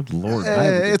cool. Good Lord.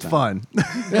 It's fun.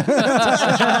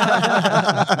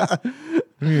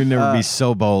 You'd never be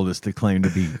so bold as to claim to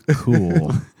be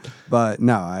cool. But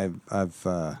no, I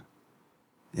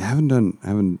haven't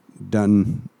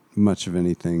done much of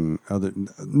anything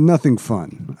nothing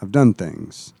fun. I've done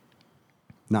things,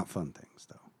 not fun things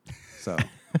though. So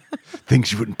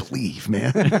Things you wouldn't believe,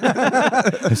 man.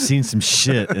 I've seen some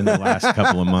shit in the last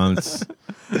couple of months.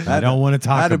 I don't want to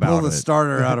talk I had to about pull the it.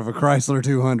 starter out of a Chrysler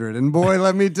 200, and boy,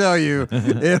 let me tell you,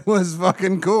 it was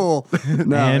fucking cool.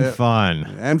 No, And fun.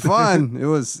 and fun. It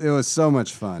was so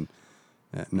much fun.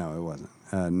 No, it wasn't.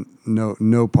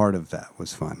 No part of that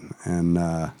was fun. And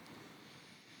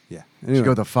yeah, Did you go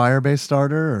with a fire-based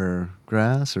starter or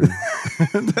grass or? It's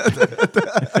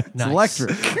electric.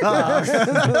 And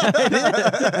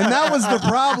that was the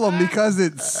problem because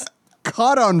it's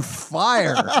caught on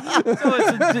fire.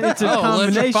 It's a electric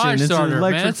combination. fire It's an starter, man.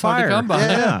 electric It's hard to fire. come by.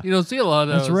 Yeah. You don't see a lot of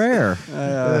those. That's rare.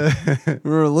 We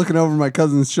were looking over my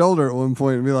cousin's shoulder at one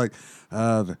point and be like,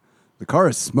 the car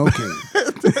is smoking.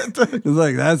 It's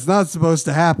like, that's not supposed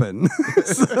to happen.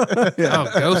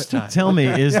 Oh, ghost time. Tell me,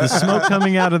 is the smoke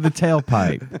coming out of the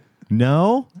tailpipe?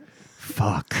 No?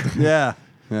 Fuck. Yeah.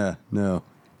 No.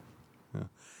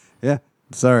 Yeah.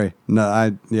 Sorry. No,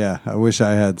 I wish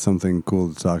I had something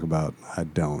cool to talk about. I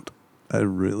don't. I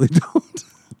really don't.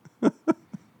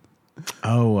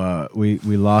 Oh, we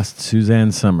lost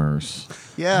Suzanne Summers.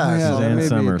 Yeah, Yeah, Suzanne that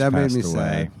Summers made me passed away.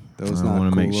 sad. That was I not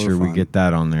want to make cool or sure we fun. get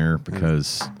that on there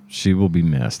because she will be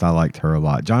missed. I liked her a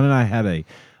lot. John and I had a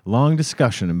long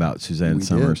discussion about Suzanne We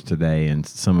Summers did. today and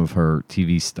some of her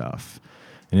TV stuff.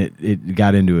 And it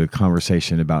got into a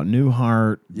conversation about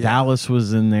Newhart. Yeah. Dallas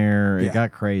was in there. Yeah. It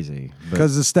got crazy. But-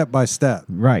 Because of Step by Step.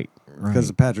 right. Because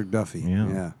of Patrick Duffy.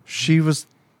 Yeah. she was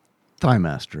Thigh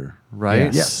Master,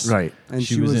 right? Yes. Right. And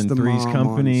she was in the Three's mom on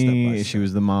Company. Step by She Step.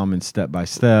 was the mom in Step by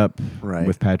Step Right.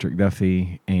 with Patrick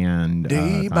Duffy and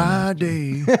Day by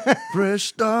day, fresh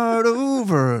start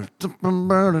over.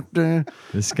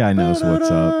 this guy knows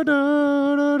what's up.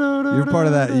 You're part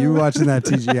of that. You were watching that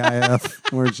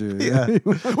TGIF, weren't you? Yeah.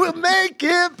 We'll make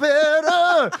it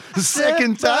better the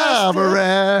second time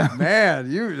around.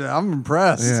 Man, I'm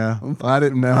impressed. Yeah, I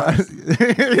didn't know.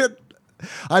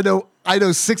 I know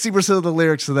 60% of the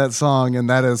lyrics of that song, and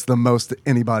that is the most that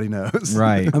anybody knows.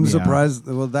 Right. I'm yeah. surprised.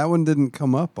 Well, that one didn't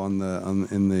come up in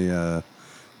the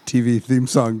TV theme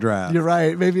song draft. You're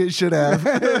right. Maybe it should have.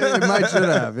 It might should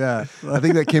have. Yeah. I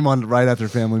think that came on right after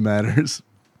Family Matters.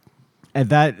 And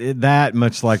that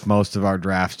much like most of our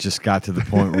drafts just got to the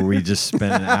point where we just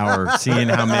spent an hour seeing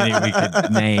how many we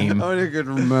could name. Oh, you could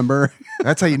remember.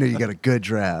 That's how you know you got a good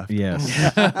draft. Yes.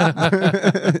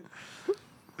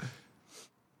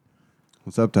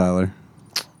 What's up, Tyler?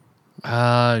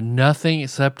 Nothing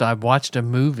except I watched a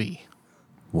movie.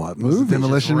 What movie?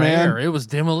 Demolition Rare. Man. It was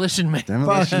Demolition Man.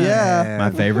 Demolition yeah. Man.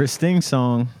 My favorite Sting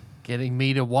song. Getting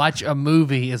me to watch a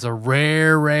movie is a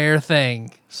rare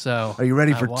thing. So, Are you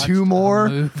ready I for watched 2 a more?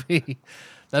 Movie.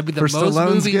 That'd be the For most Stallone's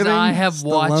movies giving? I have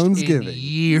watched Stallone's in giving.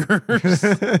 years.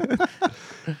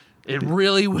 It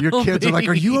really will. Your kids are like,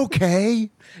 "Are you okay?"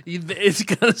 It's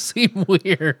gonna seem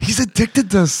weird. He's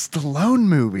addicted to Stallone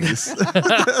movies.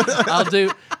 I'll do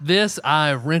this.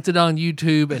 I rented on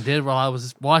YouTube and did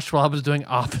watched while I was doing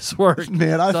office work.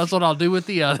 Man, so that's what I'll do with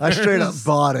the others. I straight up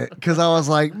bought it because I was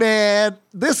like, man,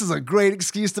 this is a great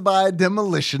excuse to buy a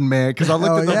Demolition Man. Because I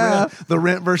looked at the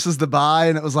rent versus the buy,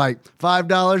 and it was like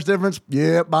 $5 difference.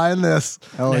 Yeah, buying this.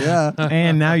 Oh yeah.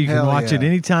 And now you can Hell watch yeah. it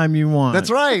anytime you want. That's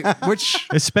right. Which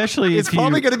Especially it's if you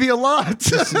probably going to be a lot.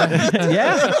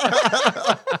 yeah.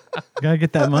 Gotta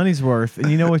get that money's worth.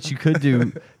 And you know what you could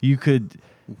do? You could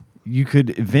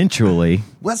eventually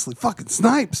Wesley fucking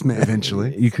Snipes, man.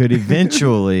 Eventually.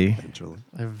 Eventually.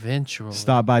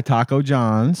 stop by Taco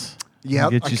John's.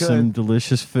 Yep, Get I you could. some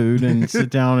delicious food and sit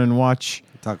down and watch.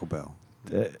 Taco Bell.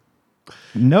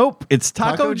 Nope, it's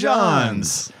Taco, Taco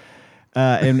John's.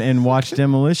 And watch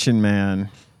Demolition Man.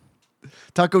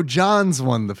 Taco John's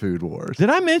won the food wars. Did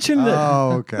I mention that?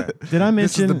 Oh, okay. Did I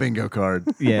This is mention the bingo card.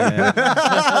 Yeah.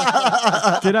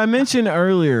 Did I mention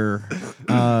earlier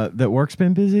that work's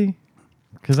been busy?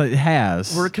 Because it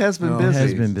has. Work has been No, busy. It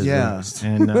has been busy. Yeah.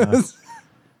 And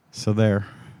so there,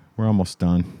 we're almost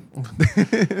done.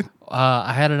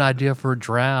 I had an idea for a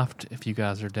draft. If you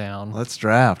guys are down, Let's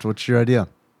draft. What's your idea?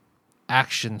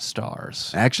 action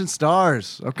stars. Action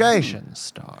stars. Okay. Action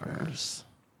stars.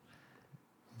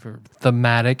 For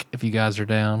thematic, if you guys are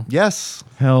down. Yes.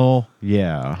 Hell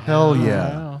yeah. Hell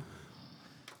yeah. Wow.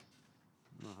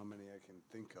 I don't know how many I can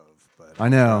think of, but I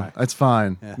know. That's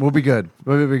fine. Yeah. We'll be good.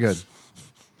 We'll be good.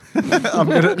 I'm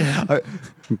gonna.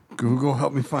 Google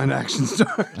help me find action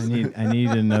stars. I need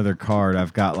another card.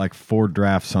 I've got like 4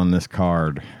 drafts on this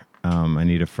card. I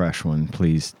need a fresh one,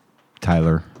 please,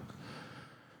 Tyler.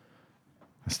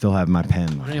 I still have my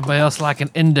pen. Anybody else like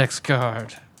an index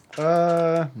card?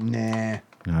 Nah.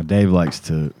 Now Dave likes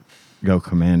to go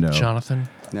commando. Jonathan.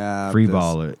 Nah, Free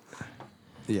ball it.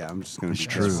 Yeah, I'm just gonna. It's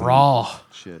true. Raw.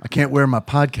 Shit. I can't wear my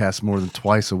podcast more than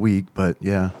twice a week, but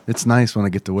yeah, it's nice when I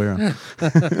get to wear them.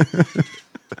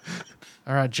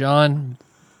 All right, John.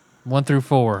 1 through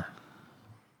 4.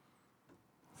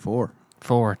 4.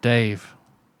 4. Dave.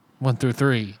 1 through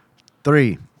 3.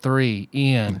 3. 3.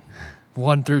 Ian.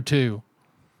 1 through 2.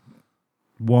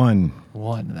 1.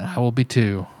 1. I will be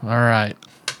 2. All right.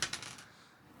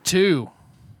 2.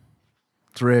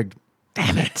 It's rigged.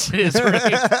 Damn it. It is rigged.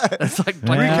 That's like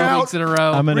 2 Recount. weeks in a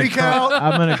row. I'm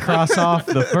gonna cross off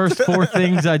the first 4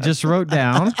 things I just wrote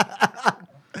down.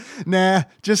 Nah,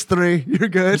 just 3. You're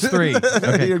good. Just 3.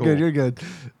 Okay, you're cool. good. You're good.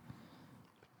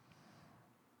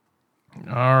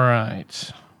 All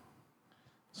right.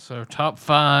 So top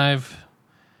 5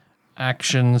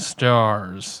 action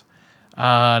stars.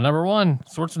 Number 1,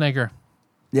 Schwarzenegger.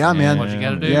 Yeah, man. What you got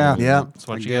to do? Yeah. Yeah. That's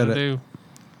what I you get got to it. do.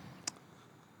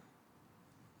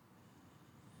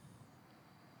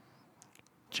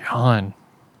 John.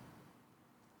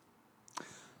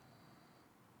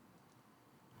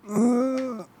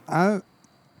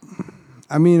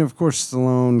 I mean, of course,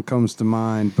 Stallone comes to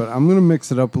mind, but I'm gonna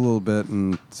mix it up a little bit,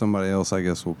 and somebody else, I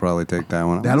guess, will probably take that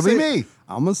one. That'll be me.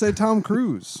 I'm gonna say Tom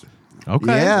Cruise. Okay.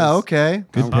 Yeah, okay.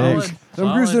 Good Solid. pick.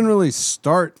 Tom Cruise Solid. didn't really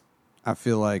start, I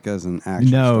feel like, as an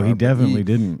action No, star, he but definitely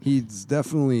didn't. He's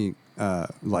definitely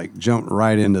like jumped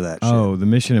right into that shit. Oh, the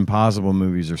Mission Impossible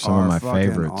movies are some of Are my fucking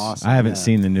favorites. awesome, I haven't yeah.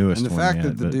 seen the newest And the one fact yet.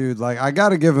 that the but- dude, like, I got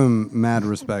to give him mad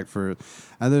respect for.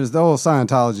 And there's the whole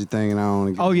Scientology thing, and I don't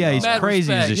want to. Oh yeah, he's Mad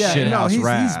crazy as a respect. Yeah, no, shithouse he's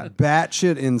rat.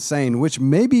 batshit insane, which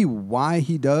may be why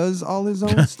he does all his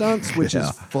own stunts, which is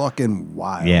fucking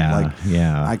wild. Yeah, like,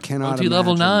 yeah. I cannot. OT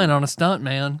level imagine- 9 on a stunt,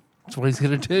 man. That's what he's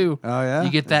going to do. Oh, yeah? You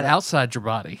get that outside your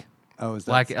body, Oh, is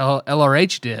that like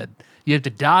LRH did. You have to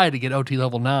die to get OT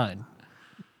level 9.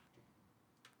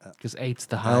 Because 8's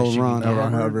the highest you can L.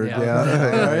 Ron get. Hubbard, Yeah.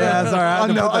 yeah, sorry. I Oh,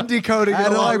 no, I'm decoding I it had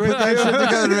to along like with put that you. shit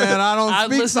together, man. I don't I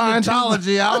speak listened to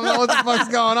Scientology. I don't know what the fuck's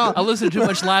going on. I listened to too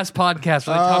much last podcast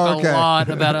where they talk okay. a lot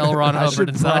about L. Ron I Hubbard should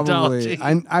and probably.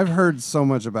 Scientology. I've heard so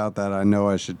much about that. I know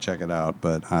I should check it out,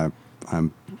 but I'm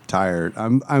tired.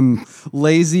 I'm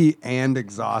lazy and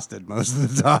exhausted most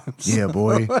of the time. Yeah,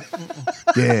 boy.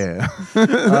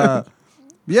 Yeah.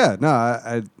 Yeah,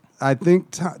 no, I think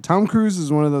Tom Cruise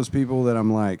is one of those people that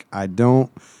I'm like, I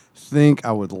don't think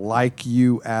I would like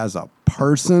you as a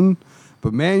person,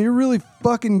 but man, you're really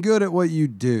fucking good at what you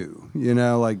do. You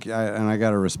know, like, and I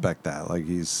gotta respect that. Like,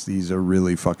 he's a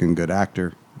really fucking good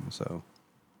actor. So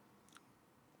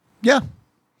Yeah.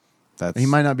 that's He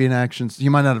might not be an action. He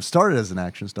might not have started as an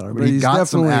action star, but But he he's got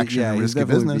some definitely- action yeah, and he's risky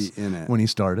definitely business be in it. when he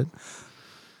started.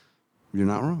 You're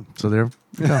not wrong. So there.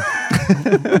 You go.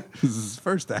 This is his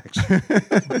first action.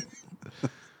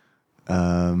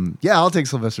 Yeah, I'll take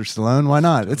Sylvester Stallone. Why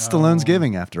not? It's Stallone's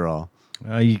giving, after all.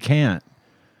 You can't.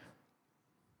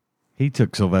 He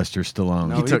took Sylvester Stallone.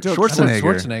 No, He took I took Schwarzenegger.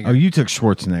 Schwarzenegger. Oh, you took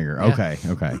Schwarzenegger.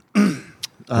 Yeah. Okay.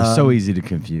 It's so easy to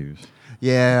confuse.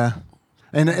 Yeah,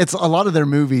 and it's a lot of their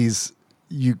movies.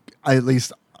 At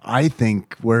least I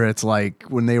think, where it's like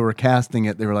when they were casting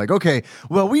it, they were like, okay,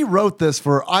 well, we wrote this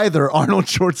for either Arnold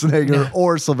Schwarzenegger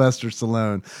or Sylvester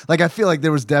Stallone. Like, I feel like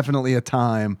there was definitely a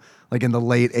time, like in the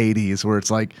late '80s, where it's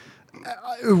like,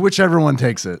 whichever one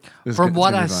takes it. From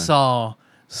what I saw,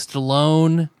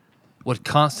 Stallone would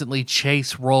constantly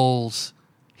chase roles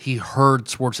he heard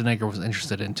Schwarzenegger was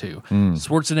interested into.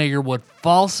 Schwarzenegger would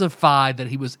falsify that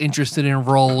he was interested in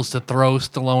roles to throw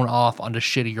Stallone off onto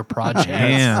shittier projects,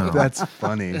 Damn. That's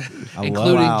funny.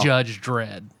 including Wow. Judge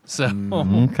Dredd. So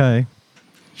Okay.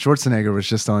 Schwarzenegger was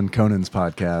just on Conan's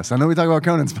podcast. I know we talk about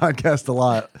Conan's podcast a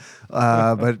lot,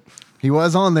 but he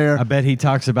was on there. I bet he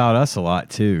talks about us a lot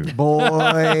too.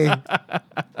 Boy,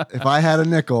 if I had a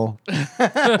nickel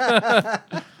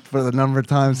for the number of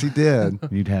times he did,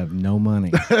 You'd have no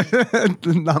money.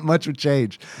 not much would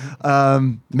change.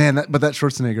 Man, but that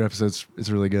Schwarzenegger episode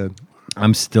is really good.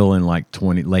 I'm still in like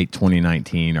late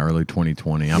 2019, early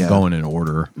 2020. I'm Yeah. going in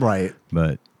order, Right.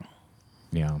 but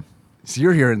yeah. So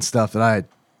you're hearing stuff that I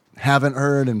haven't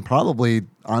heard and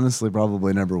honestly,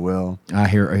 probably never will. I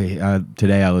hear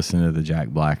today I listened to the Jack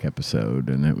Black episode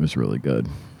and it was really good.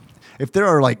 If there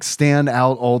are like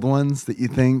standout old ones that you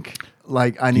think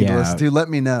like I need to Yeah. listen to, let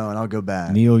me know and I'll go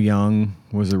back. Neil Young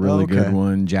was a really Okay. good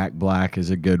one. Jack Black is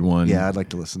a good one. Yeah, I'd like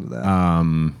to listen to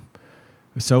that.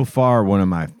 So far, one of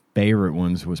my favorite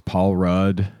ones was Paul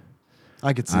Rudd.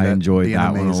 I could see I that enjoyed being that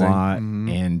amazing. one a lot.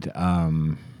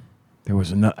 And there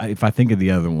was another. If I think of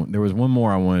the other one, there was one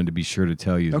more I wanted to be sure to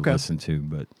tell you to Okay. listen to.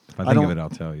 But if I I think of don't- it, I'll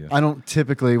tell you. I don't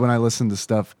typically, when I listen to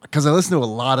stuff, because I listen to a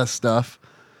lot of stuff,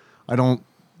 I don't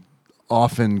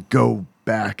often go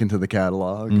back into the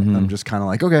catalog. I'm just kind of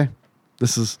like, okay,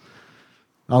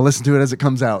 I'll listen to it as it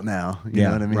comes out now. You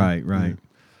know what I mean? Right.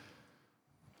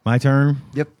 My turn?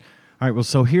 Yep. All right, well,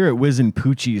 so here at Wiz and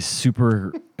Poochie's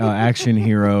Super Action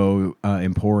Hero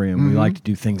Emporium, we like to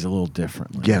do things a little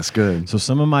differently. Yes, good.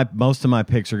 So most of my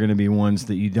picks are going to be ones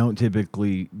that you don't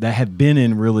typically, that have been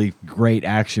in really great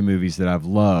action movies that I've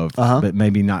loved, but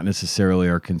maybe not necessarily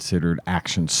are considered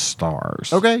action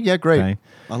stars. Okay, yeah, great. Okay?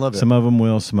 I love it. Some of them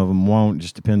will, some of them won't.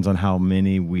 Just depends on how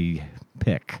many we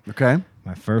pick. Okay.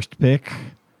 My first pick,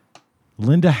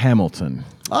 Linda Hamilton.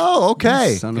 Oh,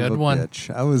 okay. Son Good of a one.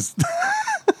 bitch. I was.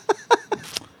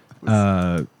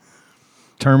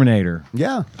 Terminator.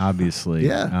 Yeah. Obviously.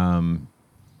 Yeah.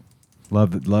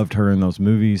 Loved her in those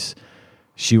movies.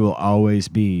 She will always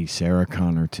be Sarah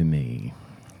Connor to me.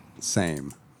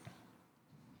 Same.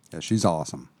 Yeah, she's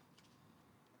awesome.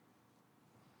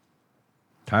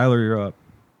 Tyler, you're up.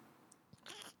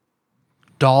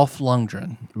 Dolph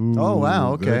Lundgren. Oh,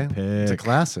 wow. Okay. Good It's a pick.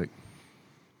 classic.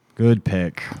 Good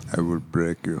pick. I will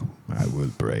break you. I will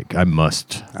break. I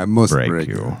must. I must break, break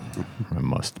you. I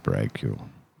must break you.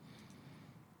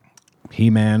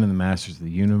 He-Man and the Masters of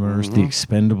the Universe, the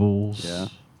Expendables. Yeah.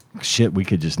 Shit, we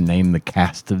could just name the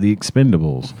cast of the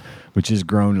Expendables, which has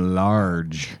grown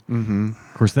large. Of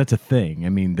course, that's a thing. I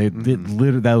mean,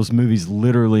 those movies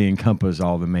literally encompass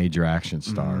all the major action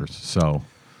stars. So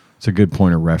it's a good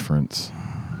point of reference.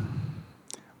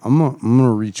 I'm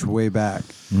gonna reach way back.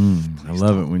 I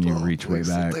love it when you reach way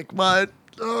back. Like what?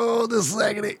 Oh, this is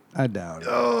agony. I doubt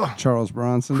it. Charles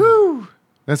Bronson.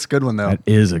 That's a good one, though. That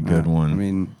is a good one. I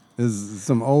mean, this is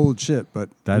some old shit, but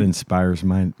That inspires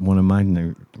one of my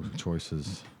new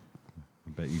choices.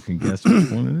 I bet you can guess which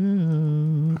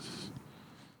one it is.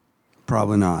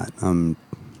 probably not. I'm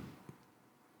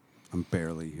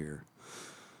barely here.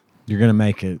 You're gonna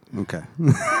make it. Okay.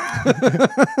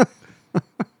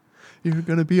 You're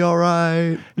going to be all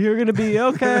right. You're gonna be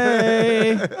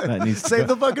okay. That needs to Say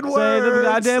go. the fucking words. Say the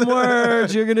goddamn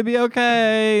words. You're gonna be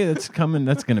okay. That's coming.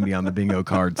 That's gonna be on the bingo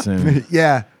card soon.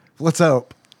 Yeah. Let's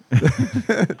hope. It's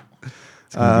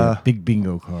gonna be a big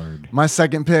bingo card. My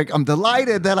second pick, I'm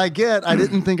delighted that I get. I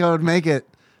didn't think I would make it.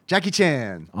 Jackie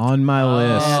Chan. On my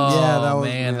list. Yeah, that was-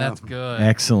 man, yeah. that's good.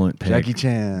 Excellent pick. Jackie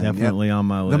Chan. Definitely on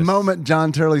my list. The moment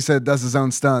John Turley said does his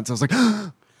own stunts, I was like,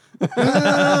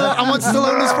 I want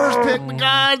Stallone's first pick, but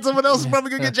God, someone else is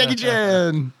probably going to get Jackie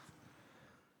Chan.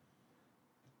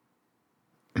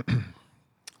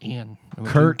 Ian.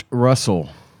 Kurt Russell.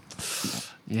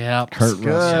 Yeah. Kurt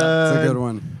Russell. It's a good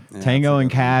one. Yeah, Tango it's a and good one.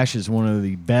 Cash is one of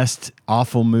the best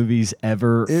awful movies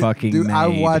ever fucking Dude, made. I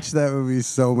watched that movie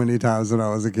so many times when I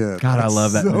was a kid. God, I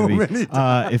love that so movie. Many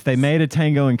times. If they made a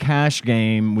Tango and Cash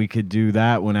game, we could do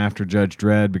that one after Judge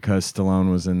Dredd because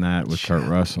Stallone was in that with Kurt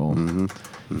Russell.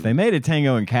 If they made a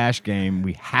Tango and Cash game,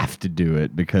 we have to do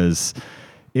it because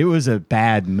it was a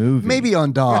bad movie. Maybe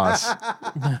on DOS.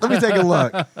 Let me take a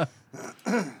look.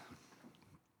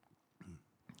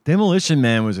 Demolition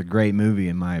Man was a great movie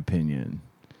in my opinion.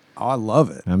 Oh, I love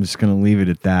it. I'm just going to leave it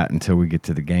at that until we get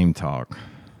to the game talk.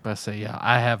 But I say, yeah,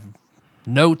 I have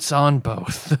notes on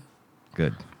both.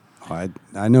 Good. Oh,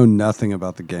 I know nothing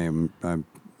about the game. I'm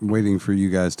waiting for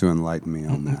you guys to enlighten me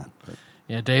on that. But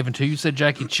Yeah, Dave, until you said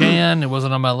Jackie Chan, it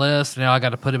wasn't on my list. Now I got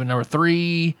to put him at number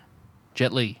 3.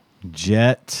 Jet Li.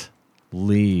 Jet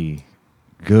Li.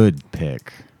 Good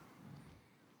pick.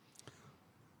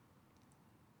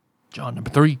 John, number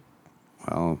 3.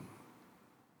 well,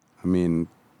 I mean,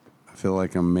 I feel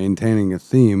like I'm maintaining a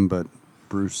theme, but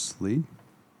Bruce Lee.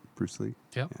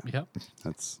 Yep.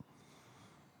 That's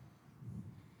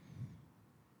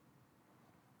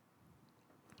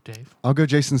Dave. I'll go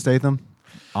Jason Statham.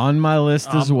 On my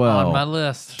list as well. On my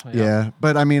list. Yeah.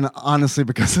 But I mean, honestly,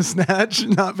 because of Snatch,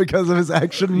 not because of his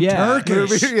action Turkish.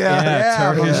 movie. Turkish is the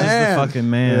man. fucking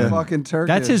man. fucking Turkish.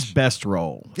 That's his best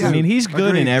role. Yeah, I mean, he's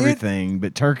good in agreed. everything,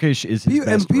 but Turkish is his And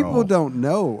best people role. don't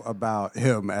know about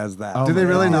him as that. Oh Do they my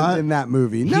really God. in, not? in that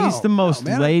movie? No, He's the most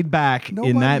no, man. laid back in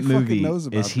Nobody that fucking movie knows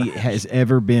about as he that. has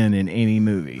ever been in any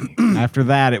movie. After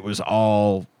that, it was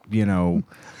all,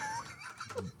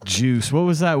 juice. What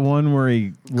was that one where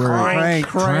he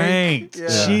cranked?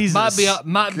 Yeah. Jesus.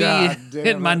 Might be God damn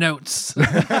in my it. notes.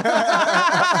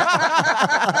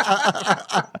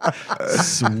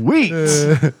 Sweet.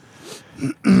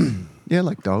 Yeah,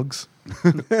 like dogs.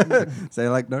 Say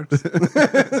like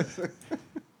nerds.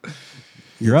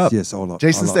 You're up. Yes, all up.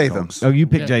 Jason all up Statham. dogs. Oh, you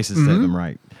picked Yeah. Jason Statham,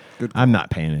 right? Good I'm not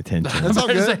paying attention. That's all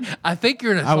good. I think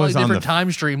you're in a I was slightly on different the-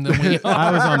 time stream than we are.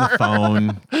 I was on the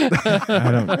phone.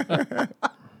 I don't.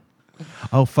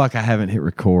 Oh fuck! I haven't hit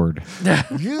record.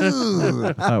 You.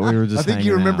 I thought we were just. I think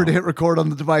you hanging remember out. to hit record on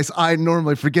the device I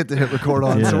normally forget to hit record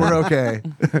on, so Yeah. we're okay.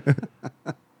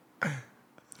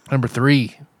 Number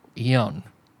 3, Eon.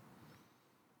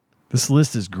 This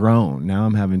list has grown. Now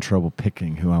I'm having trouble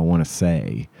picking who I want to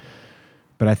say,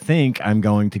 but I think I'm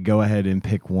going to go ahead and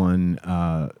pick one.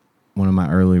 One of my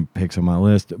early picks on my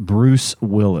list, Bruce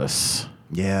Willis.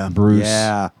 Yeah. Bruce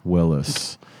Yeah.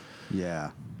 Willis.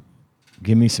 Yeah.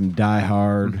 Give me some Die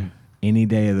Hard any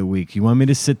day of the week. You want me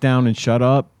to sit down and shut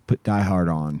up? Put Die Hard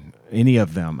on. Any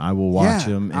of them. I will watch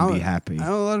them and be happy. I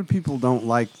know a lot of people don't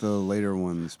like the later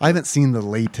ones. I haven't seen the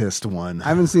latest one. I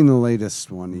haven't seen the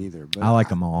latest one either. But I like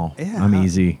them all. Yeah. I'm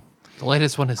easy. The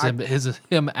latest one is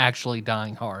him actually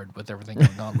dying hard with everything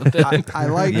going on with it. I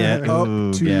like up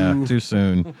to too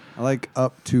soon. I like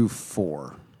up to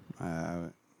 4.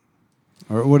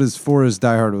 Or what is 4 is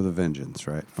Die Hard with a Vengeance,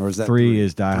 right? Or is that 3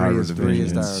 is Die Hard with a Three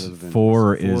is Die Hard Vengeance. with a Vengeance.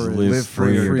 4 is Live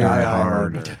Free or Die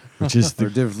Hard. Hard, which is Or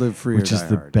the Live Free which or is Die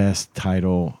the Hard. best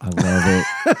title. I love it.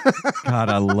 God,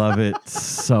 I love it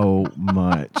so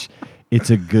much. It's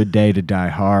a Good Day to Die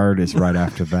Hard is right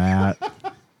after that.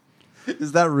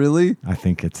 Is that really? I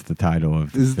think it's the title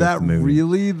of the Is fifth that movie.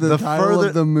 really the title further-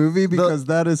 of the movie? Because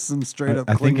that is some straight up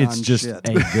I think Klingon it's just shit.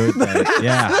 a good day.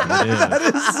 Yeah, it is. That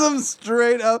is some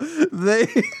straight up.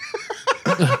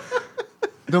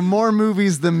 The more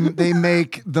movies they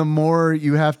make, the more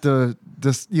you have to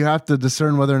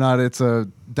discern whether or not it's a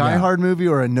Die Yeah. Hard movie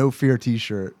or a No Fear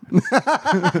T-shirt.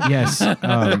 Yes.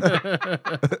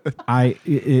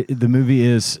 The movie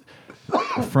is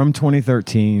from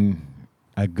 2013,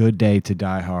 A Good Day to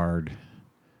Die Hard,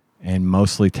 and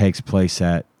mostly takes place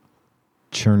at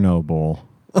Chernobyl.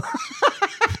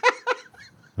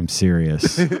 I'm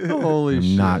serious. Holy I'm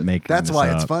shit! not making That's this why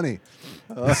up. it's funny.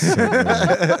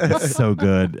 It's so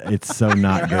good. It's so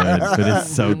not good, but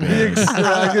it's so good.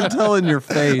 I can tell in your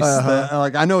face that,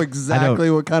 like, I know exactly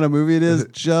what kind of movie it is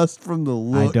just from the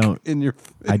look in your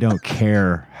face. I don't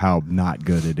care how not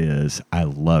good it is. I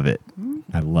love it.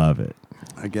 I love it.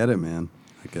 I get it, man.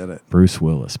 I get it. Bruce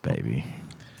Willis, baby.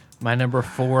 My number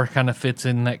 4 kind of fits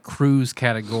in that cruise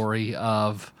category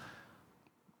of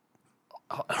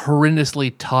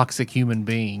horrendously toxic human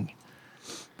being,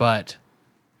 but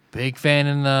big fan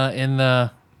in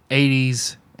the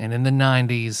 80s and in the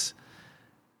 90s.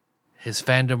 His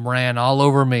fandom ran all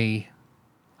over me.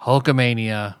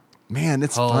 Hulkamania. Man,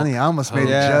 it's Hulk funny. I almost made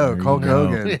a Hogan. joke. Hulk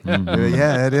There you Hogan. go.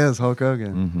 Yeah, it is Hulk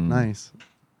Hogan. Nice.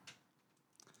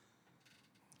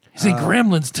 He's in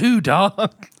Gremlins too,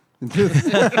 dog.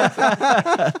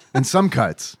 And some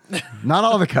cuts, not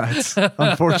all the cuts,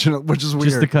 unfortunately, which is weird.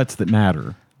 Just the cuts that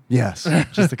matter. Yes,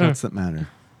 just the cuts that matter.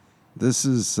 This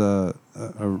is a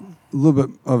little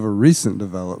bit of a recent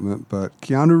development, but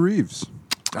Keanu Reeves.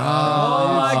 Oh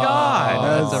my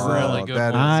God! That's a really good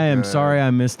that one. is I am good. sorry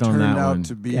I missed on Turned that out one.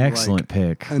 to be Excellent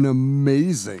like pick. An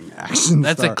amazing action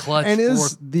That's a star. clutch and is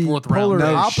fourth- the fourth round polar pick.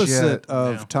 No opposite shit.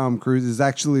 of Yeah. Tom Cruise. Is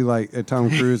actually like Tom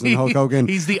Cruise and Hulk Hogan.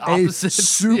 He's the a opposite.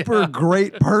 super Yeah.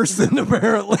 great person,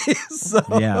 apparently. So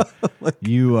Yeah,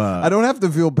 you. I don't have to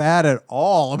feel bad at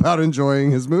all about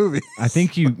enjoying his movie. I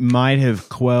think you might have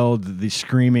quelled the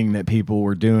screaming that people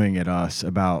were doing at us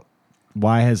about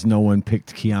why has no one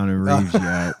picked Keanu Reeves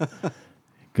yet.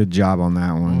 Good job on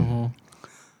that one.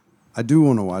 I do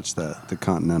want to watch the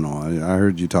Continental. I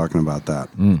heard you talking about that.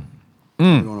 I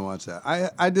do want to watch that.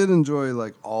 I did enjoy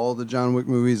like all the John Wick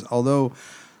movies, although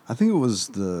I think it was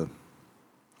the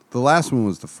last one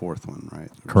was the fourth one, right?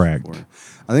 It was Correct. the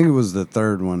fourth. I think it was the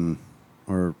third one,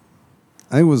 or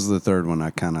I think it was the third one. I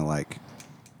kind of like.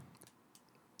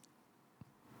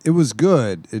 It was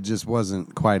good. It just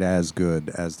wasn't quite as good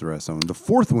as the rest of them. The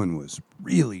fourth one was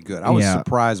really good. I was Yeah.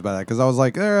 surprised by that because I was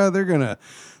like, they're gonna,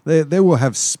 they will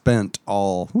have spent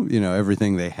all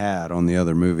everything they had on the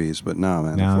other movies, but no,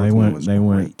 man. Now the they fourth one went. was They great.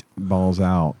 went balls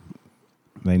out.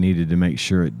 They needed to make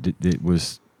sure it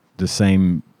was the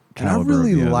same And I caliber.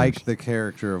 really of the like others. the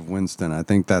character of Winston. I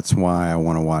think that's why I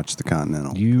want to watch the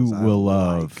Continental. You because I will like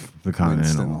love the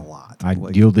Continental Winston a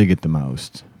lot. You'll dig it the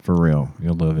most, for real.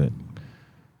 You'll love it.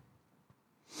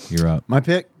 You're up. My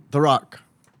pick, The Rock.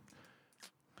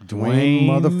 Dwayne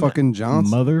motherfucking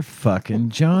Johnson. Motherfucking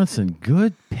Johnson.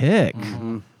 Good pick.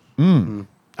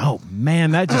 Oh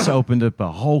man, that just opened up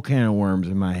a whole can of worms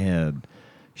in my head.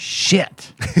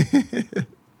 Shit.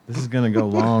 This is gonna go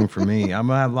long for me. I'm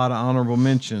gonna have a lot of honorable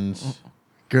mentions.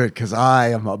 Good, because I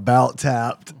am about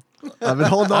tapped. I've been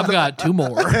holding on. I've got 2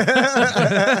 more.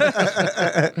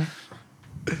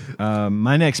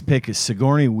 My next pick is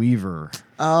Sigourney Weaver.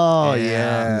 Oh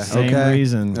yeah. Same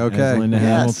reason as Linda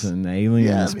Hamilton.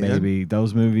 Aliens, Yeah, man. baby.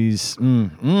 Those movies,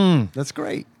 That's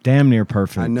great. damn near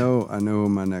perfect. I know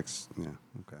my next. Yeah.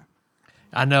 Okay.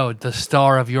 I know the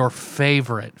star of your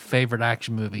favorite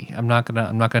action movie. I'm not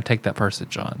gonna take that person,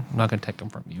 John. I'm not gonna take him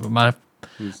from you. My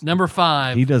number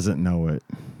 5, He doesn't know it.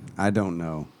 I don't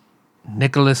know.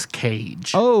 Nicolas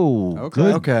Cage. Oh, Okay.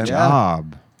 good Okay.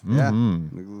 job. Yeah.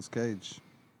 Mhm. Nicolas Cage.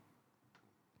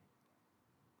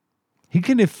 He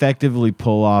can effectively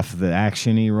pull off the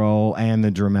action-y role and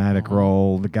the dramatic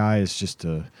role. The guy is just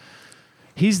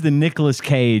he's the Nicolas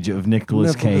Cage of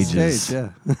Nicolas Cages. Cage,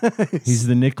 yeah. He's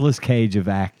the Nicolas Cage of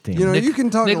acting. You know, you can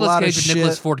talk Nicolas a lot Cage of and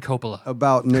Nicholas shit Ford Coppola.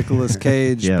 about Nicolas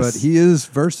Cage, Yes. but he is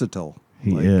versatile.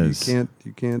 He is. You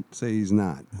can't say he's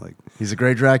not. Like, He's a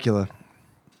great Dracula.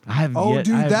 I have oh, yet,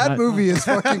 dude, I have that not- movie is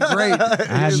fucking great. I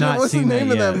have not What's seen the name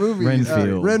that of that yet. movie?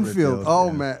 Renfield. Renfield. Oh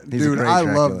yeah. man, He's a dude, great I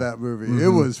Dracula. love that movie. It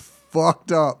was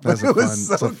fucked up, but That's it was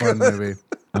so it's a fun good. movie.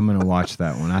 I'm gonna watch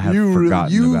that one. I have You really-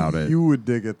 forgotten about it. You would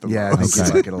dig it the Yeah, I most. think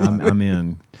you like it a lot. I'm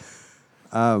in.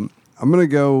 I'm gonna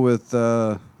go with.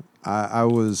 I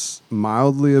was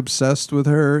mildly obsessed with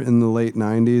her in the late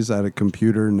 '90s. I had a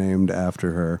computer named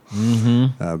after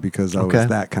her because I Okay. was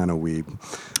that kind of weeb.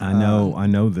 I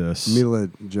know this. Mila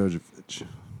Jovovich.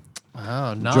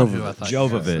 Oh, not who I thought you were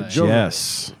gonna Jovovich, say.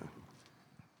 yes.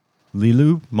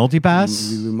 Lilu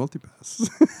Multipass. Lulu Multipass.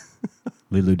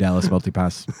 Lilu Dallas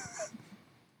Multipass.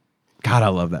 God, I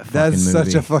love that fucking That's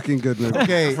movie. such a fucking good movie.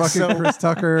 Okay, fucking so- Chris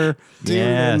Tucker.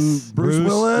 Yes. and Bruce Bruce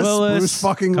Willis. Willis. Bruce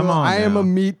fucking Come Willis. on I am now. a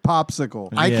meat popsicle.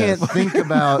 I Yes. can't think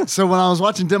about. So when I was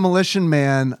watching Demolition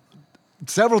Man,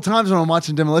 several times when I'm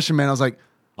watching Demolition Man, I was like,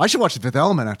 I should watch The Fifth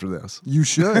Element after this. You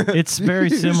should. It's very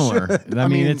You similar. should. I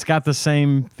mean, mean, it's got the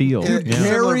same feel. it- yeah.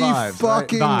 Similar Gary vibes, right?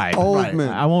 fucking Vibe.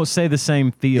 Oldman. I won't say the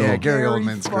same feel. Yeah, Gary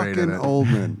Oldman's great in fucking it.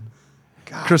 Oldman.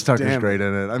 God Chris Tucker's damn it. great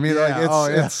in it. I mean, Yeah, like oh,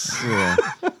 yeah. it's yeah.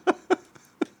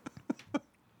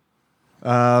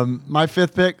 My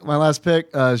fifth pick, my last pick,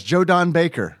 is Joe Don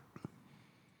Baker.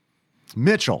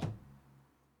 Mitchell.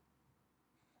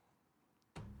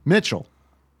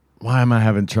 Why am I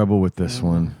having trouble with this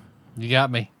one? You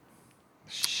got me.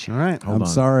 All right. Hold I'm on.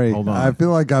 sorry. Hold on. I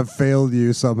feel like I've failed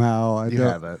you somehow. You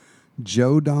have it.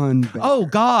 Joe Don Baker. Oh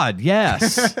God,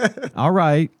 yes. All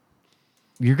right.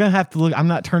 You're gonna have to look. I'm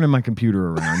not turning my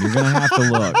computer around. You're gonna have to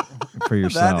look for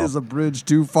yourself. That is a bridge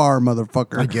too far,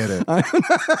 motherfucker. I get it.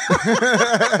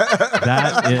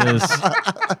 That is.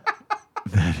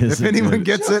 If anyone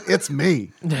gets it, it's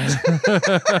me.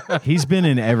 He's been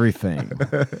in everything.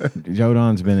 Joe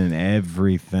Don's been in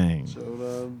everything. Joe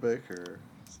Don Baker.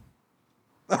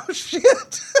 Oh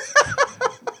shit!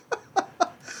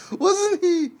 Wasn't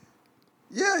he?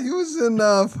 Yeah, he was in.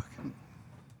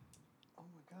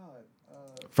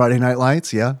 Friday Night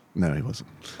Lights, yeah? No, he wasn't.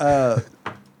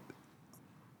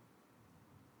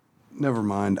 Never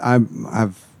mind. I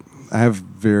have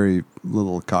very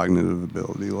little cognitive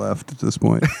ability left at this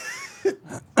point.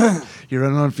 You're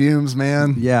running on fumes,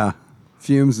 man. Yeah,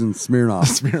 fumes and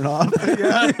Smirnoff. Smirnoff.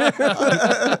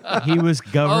 He was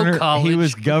governor. college. He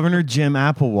was Governor Jim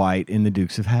Applewhite in The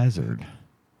Dukes of Hazzard.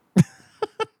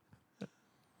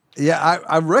 Yeah,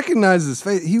 I recognize his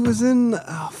face. He was in.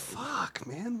 Oh fuck,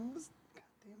 man. What was? God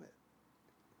damn it.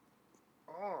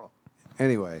 Oh.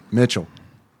 Anyway, Mitchell.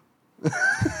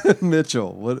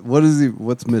 Mitchell. What is he?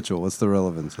 What's Mitchell? What's the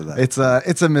relevance of that? It's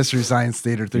a Mystery Science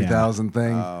Theater 3000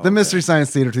 thing. The Mystery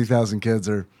Science Theater 3000 kids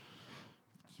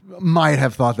might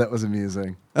have thought that was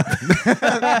amusing.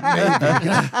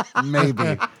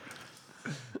 Maybe.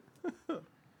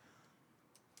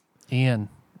 Ian,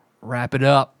 wrap it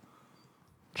up.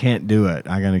 Can't do it.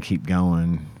 I gotta keep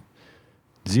going.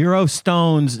 0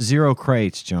 stones, 0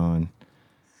 crates, John.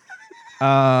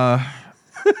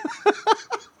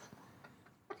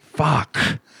 Fuck.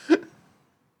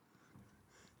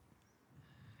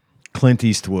 Clint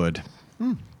Eastwood.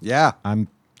 Yeah. I'm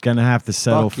gonna have to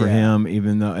settle Fuck for yeah. him,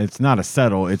 even though it's not a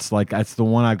settle. It's like that's the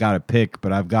one I've got to pick,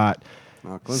 but I've got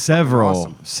Oh, Clint's several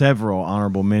awesome. several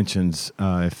honorable mentions.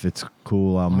 If it's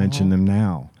cool, I'll mention them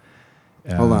now.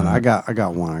 Hold on, I got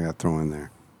one. I got to throw in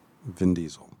there. Vin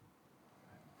Diesel.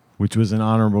 Which was an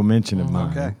honorable mention of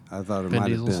mine. Okay, I thought it Vin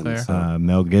might have Diesel's been. fair. So.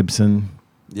 Mel Gibson,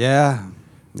 Yeah,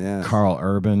 yeah. Carl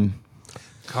Urban,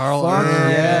 Carl Fuck Urban.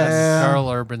 yes. Carl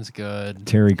Urban's good.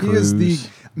 Terry He Crews. is the.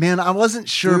 Man, I wasn't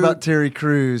sure Dude. about Terry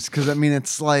Crews because, I mean,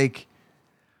 it's like,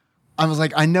 I was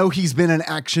like, I know he's been in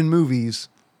action movies,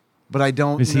 but I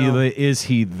don't Is know. is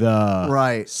he the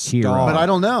right hero? But I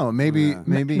don't know. Maybe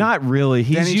Not really.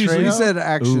 He's Danny usually He said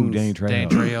action. Ooh, Danny Trejo. Dan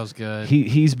Trejo's good.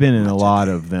 He's been in a lot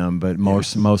of them, but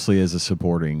mostly as a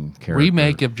supporting character.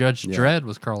 Remake of Judge Dredd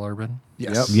was Carl Urban.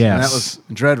 Yes. Yes. And that was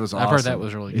Dredd was awesome. I've heard that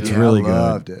was really good. It's Yeah, really I good.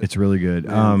 loved it. It's really good.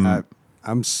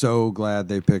 I'm so glad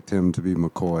they picked him to be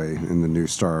McCoy in the new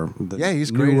Yeah, he's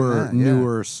great in that, yeah.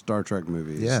 newer Star Trek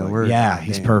movies. Yeah, Like, we're- yeah,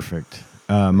 he's Damn. perfect.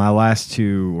 My last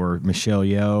two were Michelle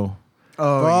Yeoh.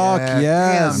 Oh, Fuck yeah.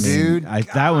 yes. Damn, dude.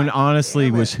 That one honestly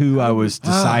was who I was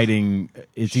deciding.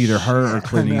 It's either her or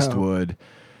Clint I know. Eastwood,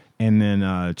 and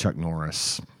then Chuck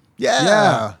Norris.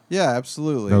 yeah,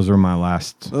 absolutely. Those were my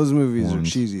last. Those movies ones.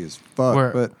 are cheesy as fuck,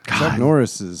 Where- but Chuck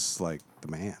Norris is like the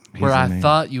man. Where I amazing.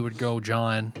 thought you would go,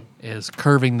 John, is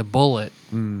Curving the Bullet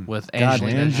with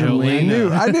Angelina Angelina.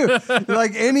 Jolie. I knew.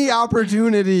 Like any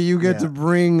opportunity you get to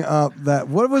bring up that.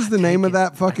 What was the name of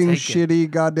that fucking take it. shitty I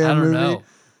goddamn don't movie? know.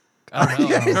 I don't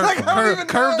know. he's like, I don't even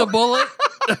Curve the Bullet.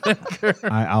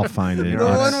 I'll find it. The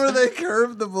one where they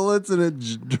curve the bullets and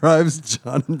it drives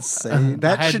John insane.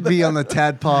 That should be on the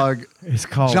Tadpog It's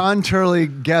called John Turley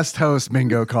guest host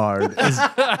bingo card. Is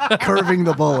curving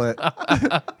the bullet.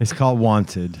 It's called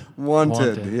Wanted.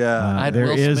 Wanted, yeah. I had there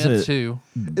Will is Smith a- too.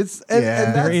 It's Yeah.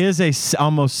 and There that's, is a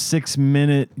almost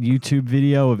 6-minute YouTube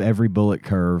video of every bullet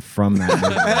curve from that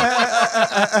movie.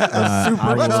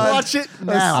 I Let's will- watch it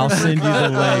now. I'll send you the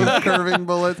link. curving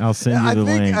bullets. I'll send you the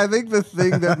link. I think the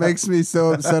thing that makes me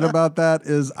so upset about that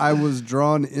is I was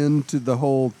drawn into the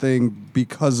whole thing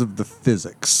because of the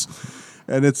physics.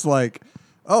 And it's like,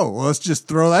 oh, well, let's just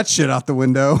throw that shit out the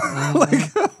window.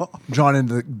 like, Drawn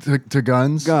into to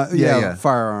guns.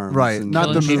 firearms. Right, and- not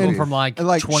Killing the people movie. from like, and,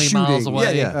 like 20 shooting, miles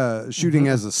away. shooting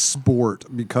as a sport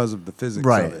because of the physics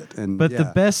Right. of it. And But the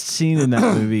best scene in that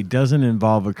movie doesn't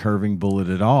involve a curving bullet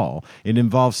at all. It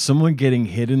involves someone getting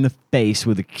hit in the face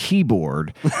with a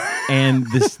keyboard, and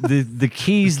the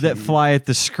keys that fly at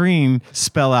the screen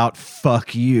spell out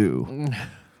 "fuck you."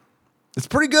 It's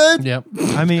pretty good. Yep.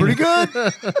 I mean, Pretty good.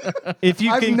 if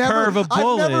you can curve a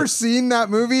bullet, I've never seen that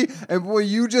movie, and boy,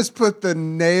 you just put the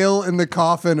nail in the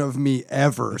coffin of me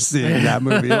ever seeing that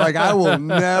movie. Like I will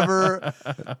never,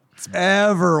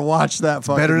 ever watch that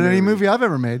fucking Better than any movie I've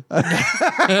ever made.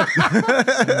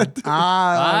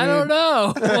 I don't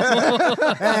know.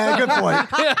 Good point.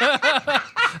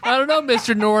 I don't know,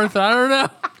 Mr. North. I don't know.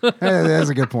 Hey, that's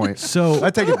a good point. So I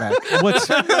take it back.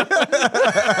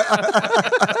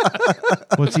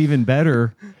 what's even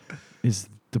better is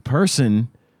the person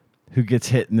who gets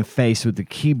hit in the face with the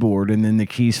keyboard and then the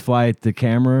keys fly at the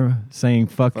camera saying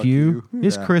 "fuck you"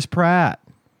 is Yeah. Chris Pratt.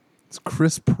 It's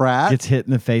Chris Pratt. Gets hit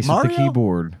in the face with the Mario?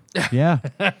 keyboard. Yeah.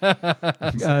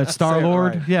 Star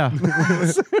Lord. right. Yeah.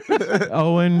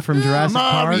 Owen from Jurassic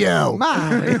Park.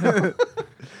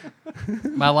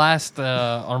 My last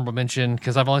honorable mention,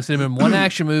 because I've only seen him in one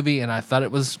action movie, and I thought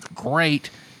it was great.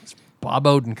 It's Bob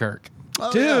Odenkirk.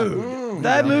 Dude,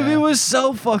 that movie was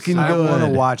so fucking I good. want to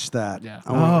watch that. Yeah.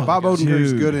 Bob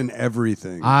Odenkirk's dude. good in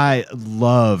everything. I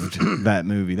loved that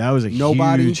movie. That was a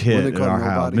Nobody? huge When hit they at called our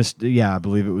Nobody? house. Yeah, I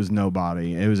believe it was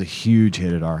Nobody. It was a huge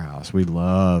hit at our house. We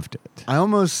loved it. I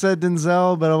almost said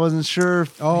Denzel, but I wasn't sure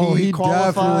if he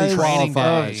qualifies. definitely Training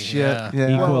qualifies. Day. Shit. Yeah.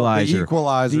 Yeah. Equalizer. the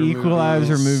Equalizer The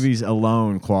Equalizer movies. movies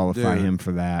alone qualify Dude. him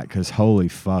for that because holy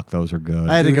fuck, those are good.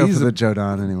 I had to Dude, go he's for a the Joe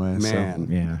Don anyway. Man,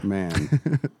 Yeah. man.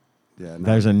 Yeah, no.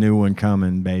 There's a new one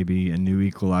coming, baby. A new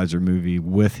Equalizer movie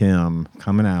with him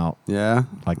coming out yeah,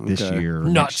 like this Okay. year. or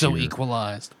Not next so year.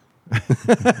 equalized. Well,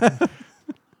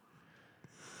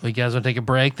 you guys want to take a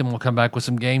break? Then we'll come back with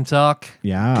some game talk,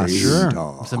 Yeah, Game sure.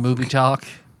 talk. some movie talk.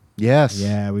 Yes.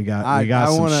 Yeah, we got I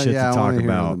some wanna, shit yeah, to I wanna talk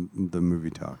hear about. the movie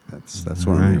talk. That's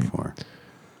what I'm Right. here for.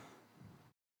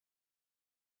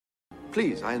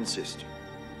 Please, I insist.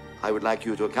 I would like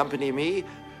you to accompany me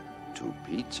to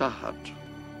Pizza Hut.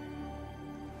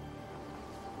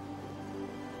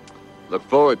 Look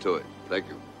forward to it. Thank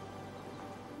you.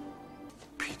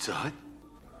 Pizza Hut?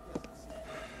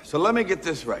 So let me get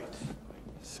this right.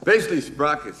 Spacely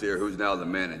Sprocket's here, who's now the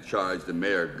man in charge, the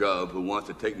mayor Gov, who wants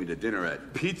to take me to dinner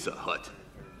at Pizza Hut.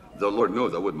 Though Lord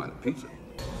knows I wouldn't mind a pizza.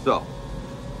 So,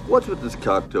 what's with this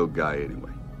cocktail guy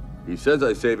anyway? He says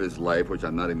I saved his life, which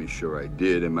I'm not even sure I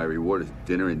did, and my reward is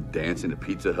dinner and dancing at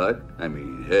Pizza Hut? I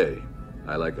mean, hey,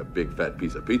 I like a big fat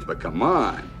piece of pizza, but come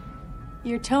on.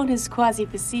 Your tone is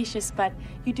quasi-facetious, but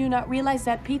you do not realize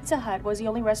that Pizza Hut was the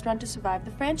only restaurant to survive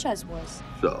the franchise wars.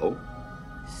 So,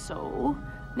 So,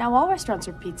 now all restaurants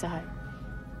are Pizza Hut.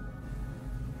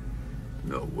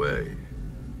 no way.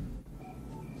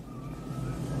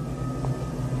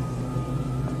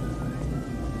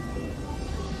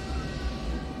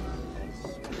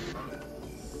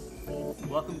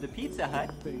 Welcome to Pizza Hut.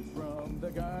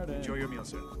 Enjoy your meal,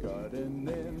 sir. Garden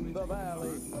in the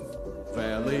valley.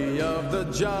 Valley of the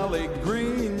Jolly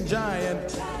Green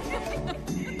Giant.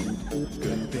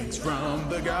 Good things from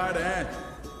the garden.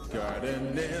 Garden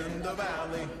in the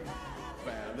valley.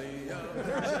 Valley of the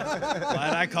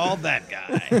Glad I called that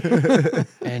guy.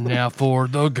 And now for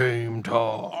the game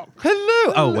talk.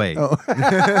 Hello. Oh, wait. Game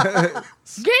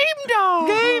talk.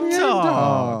 Game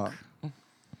talk.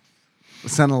 It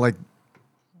sounded like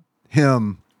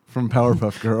him from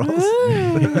Powerpuff Girls.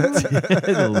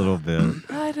 A little bit.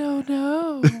 I don't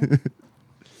know.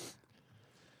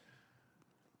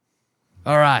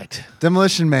 All right.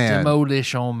 Demolition Man.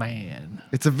 Demolition Man.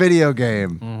 It's a video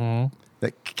game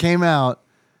that came out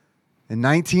in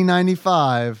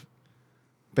 1995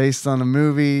 based on a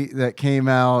movie that came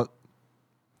out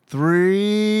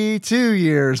 2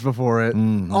 years before it.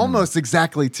 Almost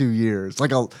exactly 2 years.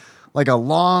 Like a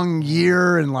long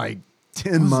year and like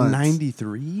 10 months.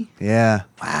 93? Yeah.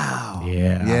 Wow.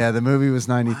 Yeah. Yeah, the movie was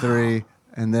 93. Wow.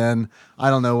 And then I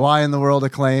don't know why in the world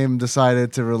Acclaim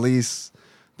decided to release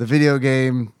the video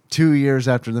game 2 years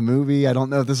after the movie. I don't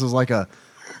know if this was like a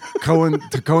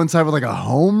to coincide with like a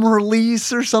home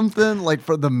release or something, like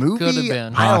for the movie. Could have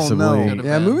been. I don't know.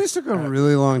 Yeah, movies took a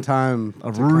really long time.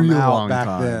 A really long back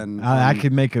time. then. I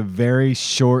could make a very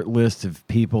short list of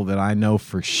people that I know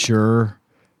for sure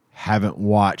haven't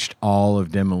watched all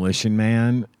of Demolition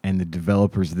Man, and the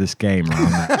developers of this game are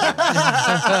on that.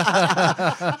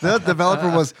 The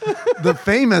developer was the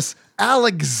famous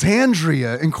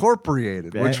Alexandria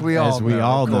Incorporated, which we all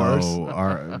know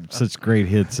are such great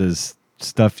hits as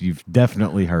stuff you've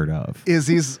definitely heard of.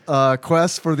 Izzy's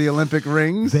quest for the Olympic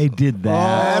rings. They did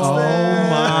that.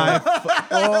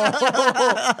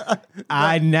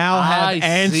 I now have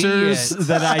answers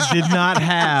that I did not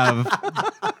have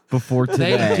before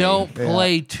today. They don't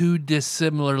play too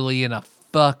dissimilarly in a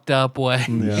fucked up way.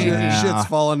 Yeah. Shit's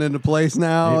falling into place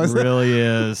now. It really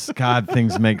is. God,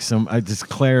 things make some just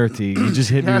clarity. You just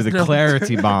hit me with a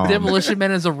clarity bomb. Demolition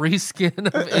Man is a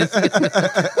reskin of Izzy.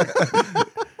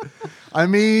 I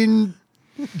mean,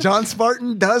 John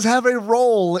Spartan does have a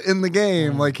role in the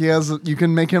game. Like you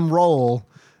can make him roll.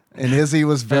 And Izzy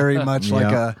was very much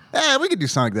like we could do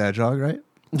Sonic the Hedgehog, right?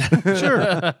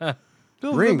 Sure.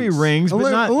 There'll be rings,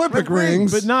 but not Olympic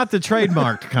rings, but not the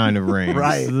trademarked kind of rings.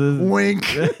 Right. Wink.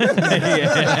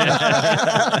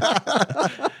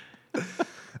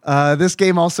 This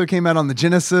game also came out on the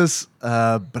Genesis,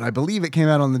 but I believe it came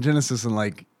out on the Genesis in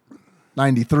like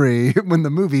 93 when the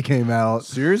movie came out.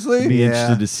 Seriously? Be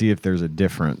interested to see if there's a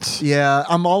difference. Yeah,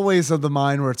 I'm always of the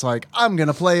mind where it's like I'm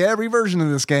gonna play every version of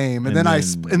this game, and then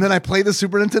I play the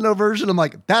Super Nintendo version. I'm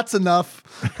like, that's enough.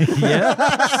 Yeah.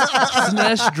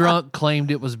 SNES Drunk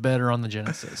claimed it was better on the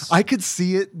Genesis. I could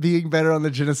see it being better on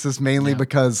the Genesis mainly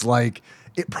because like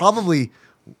it probably,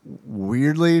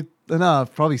 weirdly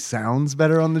enough, probably sounds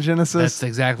better on the Genesis. That's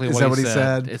exactly what he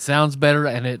said. It sounds better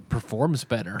and it performs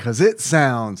better because it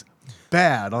sounds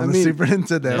bad on the Super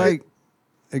Nintendo. Like,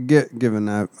 given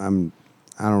I don't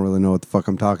really know what the fuck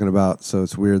I'm talking about, so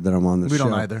it's weird that I'm on this show. We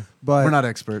don't either. But we're not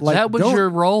experts. Like, that was your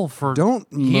role for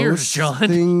years, most John.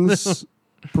 Things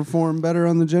perform better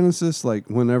on the Genesis? Like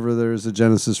whenever there's a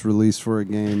Genesis release for a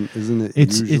game, isn't it?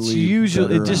 It's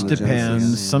usually it just depends.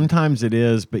 Genesis? Sometimes it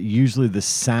is, but usually the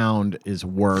sound is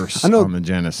worse on the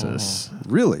Genesis.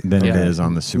 Really? Than it is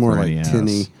on the Super More like NES.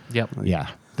 tinny. Yep. Yeah.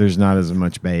 There's not as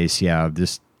much bass. Yeah.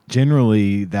 Just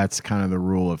generally that's kind of the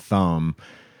rule of thumb.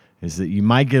 Is that you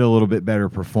might get a little bit better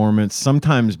performance,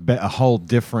 sometimes a whole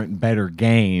different, better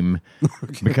game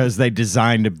because they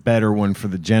designed a better one for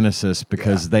the Genesis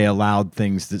because they allowed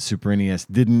things that Super NES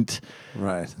didn't.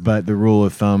 Right. But the rule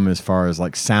of thumb as far as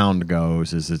like sound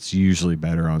goes is it's usually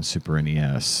better on Super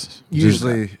NES.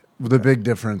 Usually the big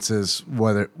difference is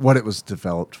what it was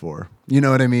developed for. You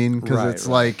know what I mean? Because it's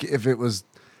like if it's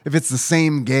the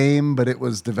same game but it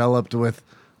was developed with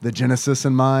the Genesis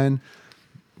in mind,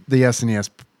 the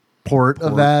SNES port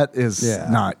of that is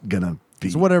not gonna be.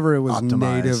 So whatever it was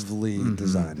optimized. natively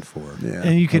designed for. Yeah.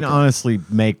 And you can honestly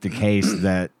make the case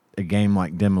that a game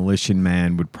like Demolition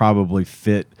Man would probably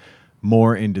fit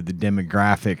more into the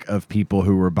demographic of people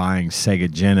who were buying Sega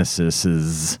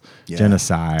Genesis's Genesis.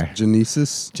 Sega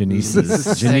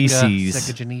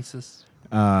Genesis.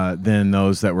 Than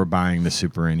those that were buying the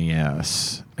Super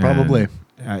NES. Probably.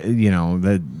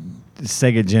 And, the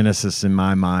Sega Genesis, in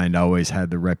my mind, always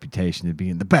had the reputation of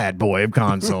being the bad boy of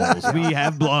consoles. We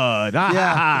have blood.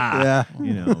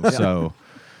 So,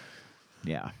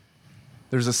 yeah.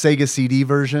 There's a Sega CD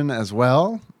version as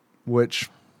well, which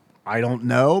I don't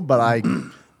know, but I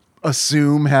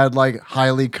assume had like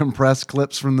highly compressed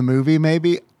clips from the movie,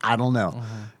 maybe. I don't know.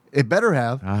 It better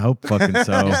have. I hope fucking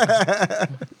so.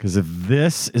 Because if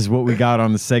this is what we got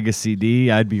on the Sega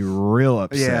CD, I'd be real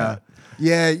upset.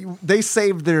 Yeah. They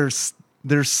saved their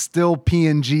still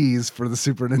PNGs for the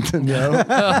Super Nintendo.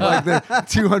 Like the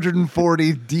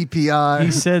 240 DPI.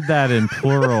 He said that in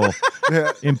plural,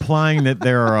 implying that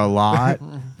there are a lot.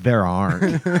 There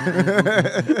aren't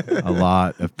a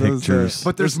lot of pictures.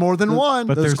 But there's more than one.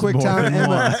 But there's QuickTime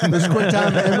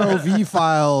MOV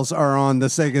files are on the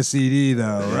Sega CD,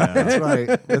 though,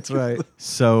 right? That's right.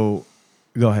 So,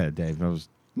 go ahead, Dave.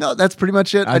 No, that's pretty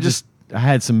much it. I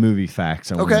had some movie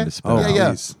facts I wanted to spit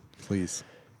out. Please.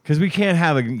 Because we can't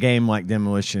have a game like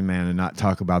Demolition Man and not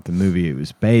talk about the movie it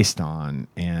was based on.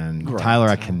 And Tyler,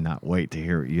 I cannot wait to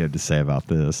hear what you had to say about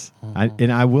this.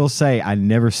 And I will say, I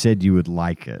never said you would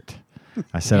like it.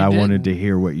 I said I wanted to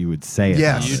hear what you would say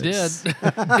about You it.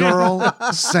 did. Girl,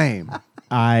 same.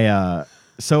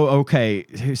 Okay,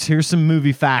 here's some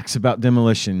movie facts about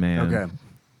Demolition Man. Okay.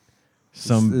 Is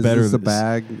this a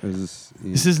bag?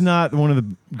 This is not one of the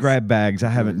grab bags. I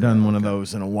haven't done one of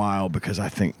those in a while because I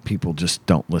think people just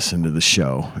don't listen to the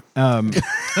show.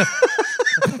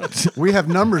 We have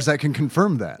numbers that can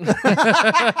confirm that.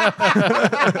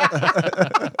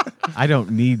 I don't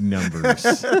need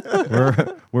numbers.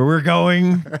 Where we're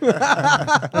going,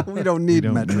 we don't need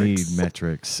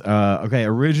metrics. Okay,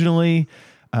 originally,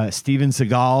 Steven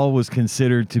Seagal was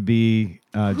considered to be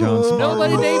John Spartan.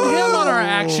 Nobody named him on our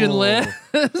action list.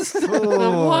 What?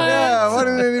 Yeah, why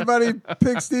didn't anybody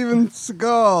pick Steven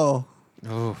Seagal?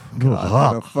 Oh, God,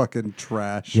 what a fucking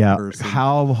trash person.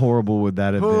 How horrible would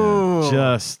that have been?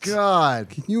 Just God.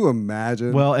 Can you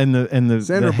imagine? Well, and the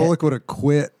Sandra Bullock would have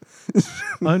quit.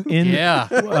 I'm getting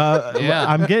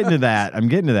to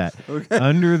that. Okay.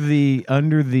 Under the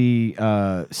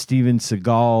Steven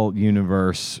Seagal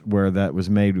universe, where that was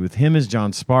made with him as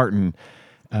John Spartan,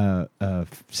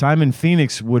 Simon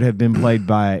Phoenix would have been played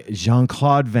by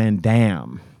Jean-Claude Van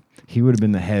Damme. He would have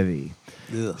been the heavy.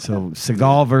 Ugh. So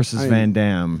Seagal versus Van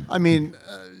Damme. I mean,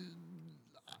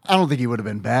 I don't think he would have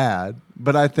been bad,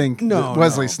 but I think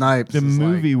Wesley Snipes. The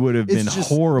movie would have been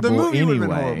horrible the movie anyway. Would have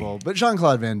been horrible, but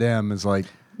Jean-Claude Van Damme is like.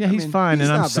 Yeah, he's fine, and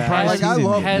I'm surprised. I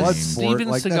love Has Steven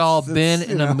Seagal been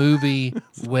in a movie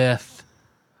with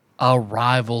a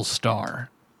rival star?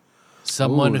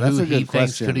 Someone who he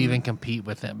thinks could even compete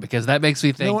with him? Because that makes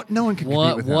me think no one can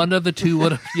compete with him. One of the two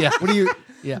would have. Yeah. What do you?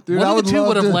 Yeah. Dude, one of the two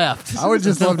would have left. I would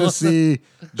just love to see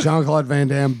Jean-Claude Van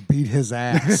Damme beat his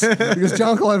ass. Because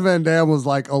Jean-Claude Van Damme was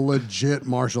like a legit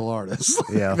martial artist.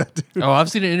 Yeah. Oh,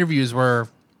 I've seen in interviews where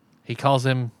he calls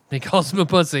him a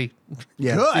pussy.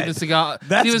 Yeah. Steven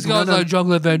Seagal's like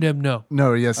Jean-Claude Van Damme. No.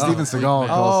 No, yeah, Steven Seagal.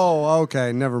 Oh,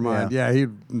 okay. Never mind. Yeah,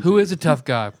 Who is a tough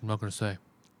guy? I'm not going to say.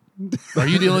 Are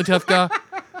you the only tough guy?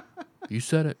 You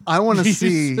said it. I want to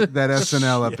see that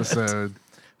SNL episode.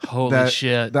 Holy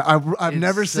shit. I've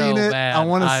never seen it. Bad. I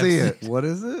want to see it. What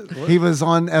is it? He was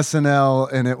on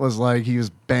SNL, and it was like he was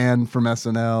banned from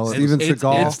SNL. Steven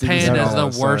Seagal. It's panned as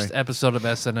the worst episode of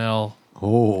SNL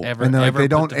ever. And ever they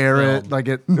don't put to air film. it. Like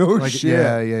it. No like, shit.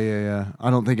 Yeah. I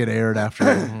don't think it aired after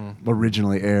it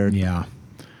originally aired. Yeah.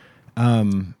 All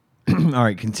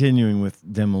right, continuing with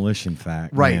Demolition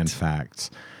Man facts.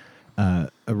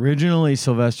 Originally,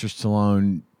 Sylvester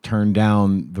Stallone turned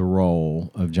down the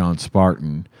role of John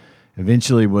Spartan.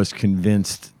 Eventually was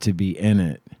convinced to be in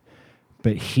it.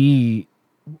 But he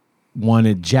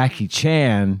wanted Jackie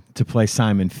Chan to play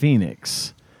Simon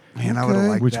Phoenix. Man, I would have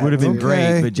liked which that. would have been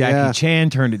great, but Jackie Chan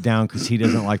turned it down because he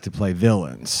doesn't like to play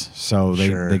villains. So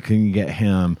they couldn't get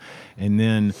him. And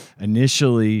then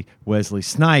initially, Wesley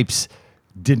Snipes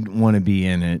didn't want to be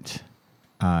in it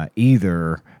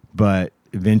either, but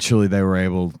eventually they were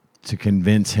able to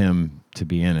convince him to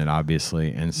be in it,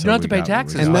 obviously. And so you don't have to pay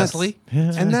taxes, Wesley.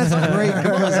 And that's great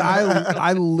because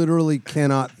I literally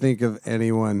cannot think of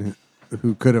anyone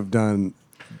who could have been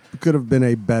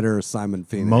a better Simon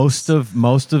Phoenix.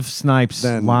 Most of Snipes'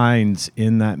 lines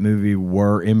in that movie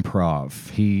were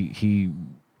improv. He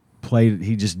played.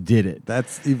 He just did it.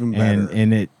 That's even better.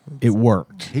 And it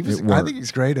worked. I think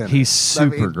he's great in it. He's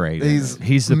super great.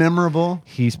 He's memorable.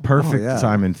 He's perfect.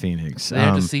 Simon Phoenix. They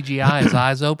had to CGI his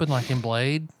eyes open like in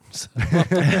Blade.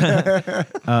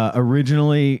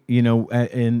 Originally,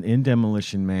 in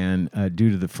Demolition Man,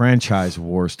 due to the franchise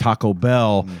wars, Taco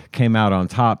Bell came out on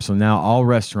top. So now all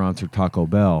restaurants are Taco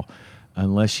Bell,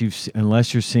 unless you're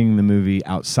seeing the movie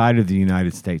outside of the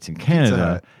United States and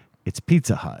Canada. It's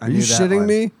Pizza Hut. Are you shitting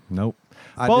me? Nope.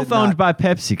 both owned by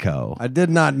PepsiCo. I did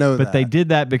not know that. But they did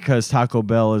that because Taco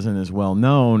Bell isn't as well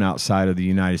known outside of the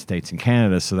United States and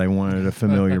Canada, so they wanted a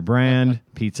familiar brand.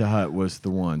 Pizza Hut was the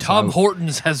one. Tom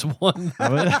Hortons has one.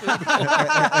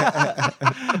 I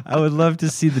would love to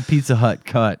see the Pizza Hut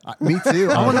cut. Me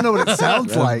too. I want to know what it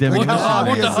sounds like. Demolition I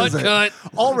want Man. the Hut cut.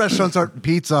 All restaurants are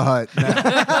Pizza Hut. And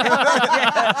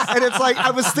it's like,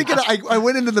 I was thinking, I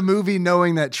went into the movie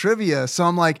knowing that trivia, so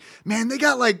I'm like, man, they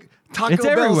got like Taco It's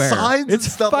Bell everywhere. signs It's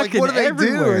and stuff. Like, fucking what do they do?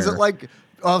 everywhere. Is it like,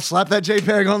 oh, slap that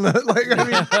JPEG on the, like, I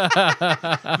mean,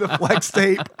 the flex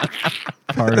tape?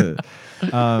 Part of it.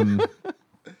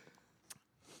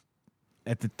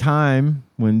 At the time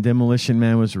when Demolition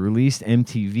Man was released,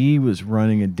 MTV was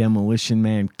running a Demolition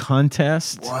Man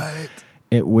contest. What?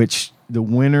 At which the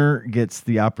winner gets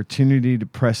the opportunity to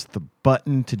press the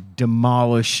button to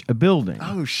demolish a building.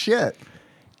 Oh, shit.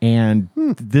 And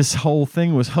this whole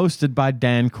thing was hosted by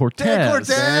Dan Cortez.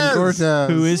 Dan Cortez.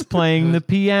 Who is playing the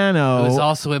piano It was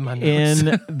also in my notes.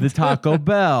 in the Taco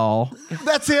Bell.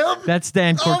 That's him? That's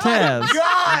Dan Cortez.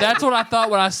 That's what I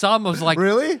thought when I saw him. I was like,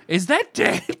 Really? Is that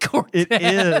Dan Cortez? It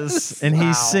is, and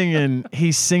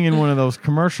he's singing one of those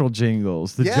commercial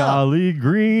jingles, the Yeah. Jolly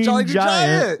Green Jolly Green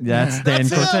Giant. Giant. That's Dan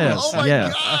That's him. Cortez. Oh my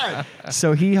yeah. God.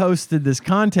 So he hosted this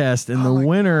contest, and the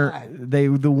winner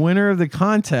of the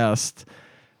contest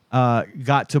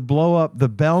got to blow up the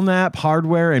Belknap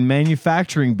Hardware and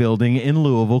Manufacturing Building in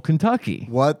Louisville, Kentucky.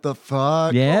 What the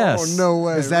fuck? Yes. Oh, no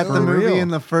way. Is that really? the movie real. in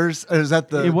the first, or is that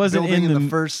the It wasn't building in the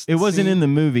first It wasn't scene? in the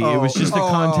movie. It was just a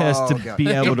contest to okay. be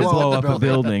able to blow up a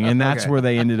building, and that's where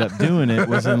they ended up doing it.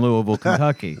 Was in Louisville,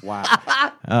 Kentucky. Wow.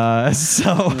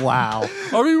 Wow.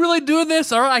 Are we really doing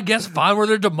this? All right, I guess fine. Where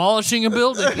they're demolishing a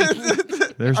building.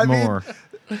 There's I mean, more.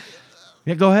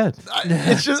 Yeah, go ahead.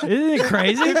 It's just, Isn't it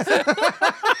crazy?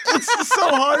 it's so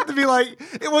hard to be like,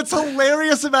 what's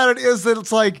hilarious about it is that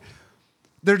it's like,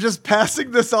 they're just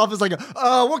passing this off as like,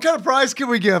 what kind of prize can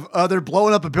we give? They're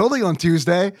blowing up a building on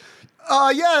Tuesday.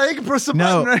 Yeah, they can press some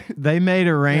button, No, right? they made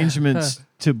arrangements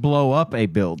to blow up a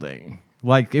building.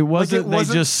 Like it wasn't. They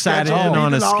wasn't just sat in scheduled to be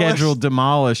on a demolished? scheduled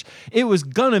demolish. It was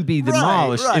gonna be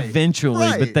demolished right, eventually,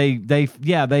 right.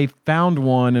 but they found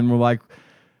one and were like,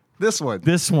 This one.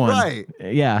 Right?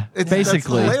 Yeah,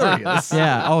 basically. That's hilarious.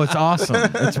 Yeah. Oh, it's awesome.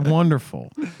 It's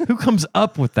wonderful. Who comes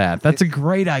up with that? That's a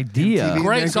great idea.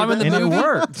 Great. So I'm in the And it movie.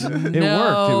 worked. It worked. It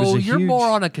No, was a you're huge. more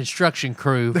on a construction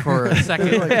crew for a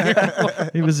second.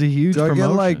 It was a huge Do I promotion.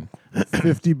 get like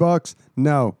 $50?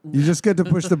 No. You just get to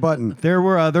push the button. There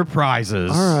were other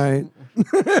prizes. All right.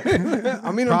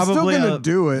 I mean, I'm still Probably going to a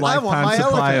do it. I want lifetime my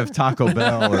supply elephant. of Taco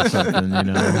Bell or something, you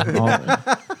know.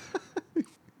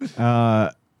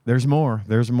 There's more.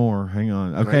 There's more. Hang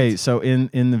on. Okay, Great. so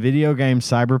in the video game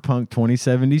Cyberpunk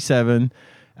 2077,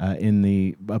 in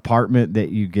the apartment that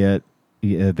you get,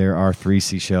 there are 3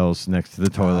 seashells next to the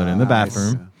toilet in the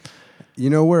bathroom. You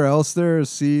know where else there are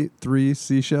 3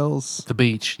 seashells? The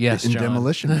beach. Yes, In John.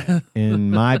 Demolition Man.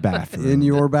 In my bathroom. In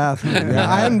your bathroom.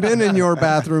 Yeah, I hadn't been in your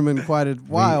bathroom in quite a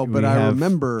while, but we I have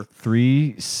remember.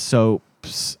 3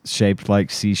 soaps shaped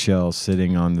like seashells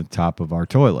sitting on the top of our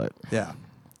toilet. Yeah.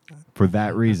 For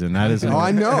that reason, that is. Oh,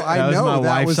 I know. That was my That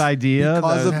wife's was idea.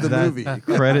 because of the That-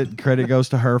 movie. Credit goes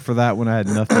to her for that one. I had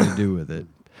nothing to do with it.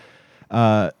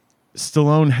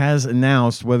 Stallone has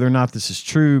announced whether or not this is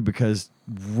true because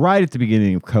right at the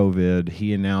beginning of COVID,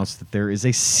 he announced that there is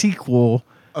a sequel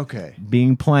Okay.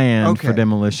 being planned for Okay.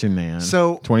 Demolition Man.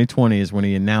 So- 2020 is when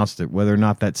he announced it. Whether or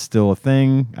not that's still a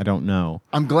thing, I don't know.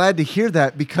 I'm glad to hear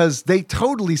that because they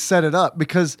totally set it up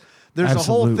because there's a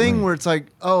whole Absolutely. thing where it's like,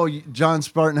 oh, John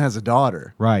Spartan has a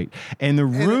daughter. Right. And the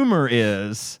rumor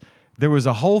is there was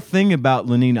a whole thing about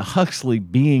Lenina Huxley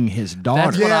being his daughter.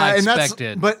 That's what Yeah, I and that's-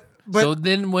 expected. but- so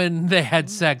then when they had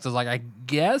sex, I was like, I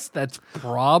guess that's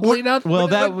probably not. well,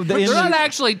 that- but in they're not the-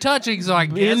 actually touching. So I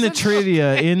guess in the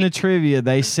it's- trivia,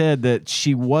 they said that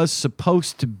she was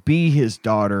supposed to be his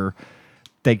daughter.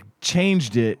 They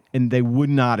changed it, and they would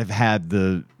not have had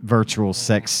the virtual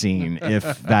sex scene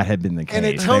if that had been the case. And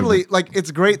it They totally, would- like, it's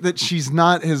great that she's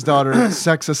not his daughter,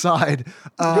 sex aside.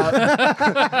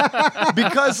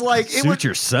 Because, like, it suit would,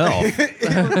 yourself.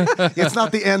 it's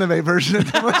not the anime version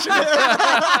of Demolition Man.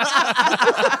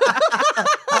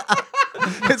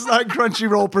 It's not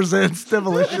Crunchyroll presents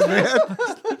Demolition Man.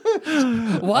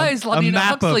 Why is Lenina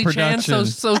Mappa Huxley Chan production.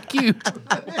 so cute?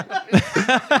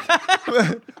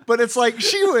 But it's like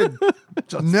she would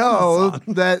know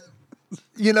that,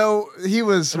 you know, he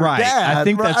was her Right. dad. I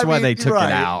think right? that's why mean, they took right.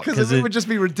 it out Because it would just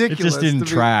be It ridiculous. just didn't to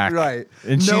be- track. Right.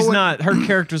 And No she's one- not. Her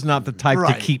character's not the type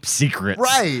Right. to keep secrets.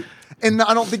 Right. And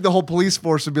I don't think the whole police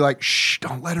force would be like, shh,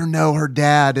 don't let her know her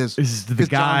dad is the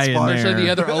guy in there. So the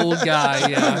other old guy,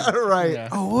 yeah. Right. Yeah.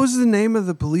 Oh, what was the name of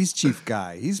the police chief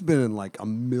guy? He's been in like a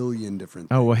million different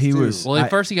things. Oh, well, he too. was. Well, at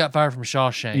first he got fired from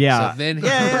Shawshank. Yeah. So then he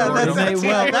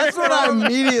That's what I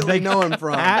immediately know him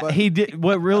from. but- He did.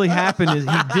 What really happened is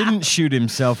he didn't shoot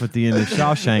himself at the end of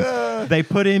Shawshank. They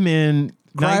put him in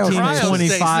Cryostasis.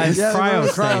 1925 Yeah,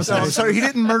 cryostasis. Oh, sorry, he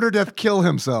didn't murder, death, kill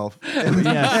himself.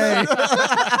 Yes.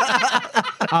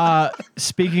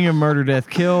 Speaking of murder, death,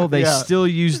 kill, they still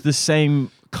use the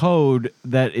same code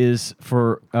that is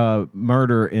for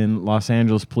murder in Los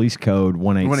Angeles Police Code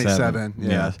 187. 187,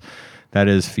 yeah. Yes. That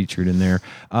is featured in there.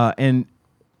 And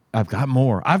I've got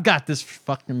more. I've got this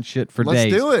fucking shit for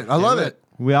days. Let's do it. I love it.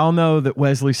 We all know that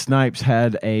Wesley Snipes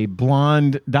had a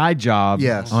blonde dye job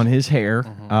on his hair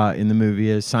in the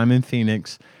movie as Simon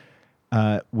Phoenix,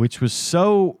 which was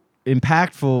so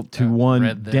impactful to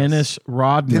one Dennis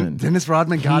Rodman. Dennis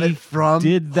Rodman got it from...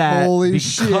 Did that Holy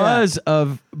because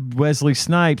of Wesley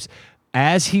Snipes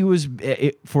as he was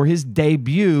for his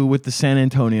debut with the San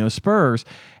Antonio Spurs.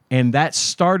 And that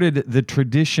started the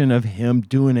tradition of him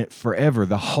doing it forever.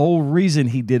 The whole reason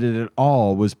he did it at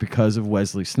all was because of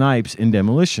Wesley Snipes in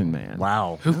Demolition Man.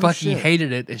 Wow. Who fucking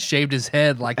hated it and shaved his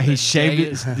head like He shaved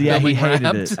it. Yeah, he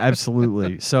hated it.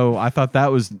 Absolutely. So I thought that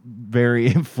was very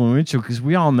influential because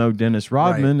we all know Dennis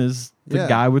Rodman is the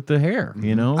guy with the hair,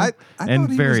 you know, I and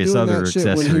thought he various was doing other that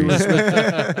shit when he was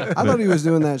accessories. with- I thought he was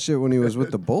doing that shit when he was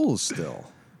with the Bulls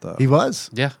still. Though. He was.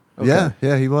 Yeah.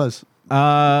 Yeah, he was.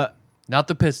 Not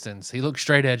the Pistons. He looked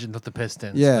straight edge with the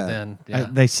Pistons. Yeah. But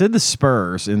then, They said the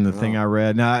Spurs in the thing I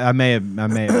read. Now I may have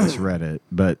misread it,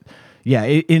 but yeah.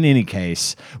 In any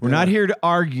case, we're not here to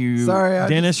argue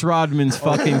Dennis Rodman's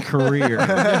fucking career.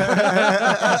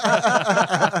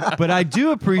 But I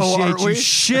do appreciate you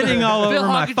shitting all over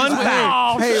my fun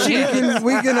fact. Hey,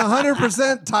 we can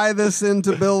 100% tie this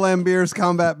into Bill Lambier's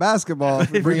combat basketball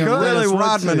if we bring up Dennis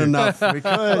Rodman enough. We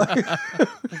could.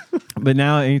 But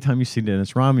now, anytime you see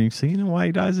Dennis Rodman, you see, you know why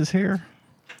he dyes his hair?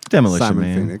 Demolition Simon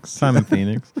Man. Phoenix. Simon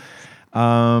Phoenix.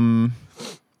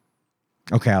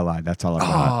 Okay, I lied. That's all I got.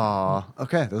 Aw.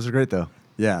 Okay, those are great, though.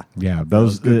 Yeah. Yeah,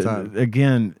 those good time.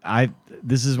 again.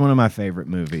 This is one of my favorite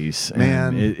movies.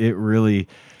 Man. And it really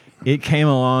came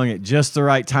along at just the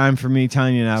right time for me.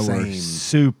 Tanya and I were Same.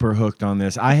 super hooked on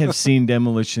this. I have seen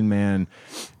Demolition Man.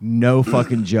 No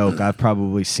fucking joke. I've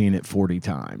probably seen it 40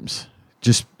 times.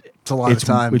 Just. It's a lot of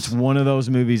times. It's one of those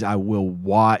movies I will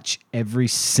watch every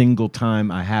single time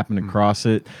I happen across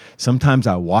it. Sometimes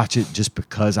I watch it just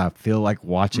because I feel like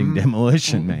watching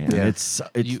Demolition Man. Yeah. It's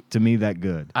to me that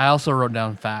good. I also wrote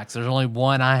down facts. There's only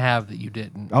one I have that you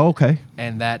didn't. Oh, okay.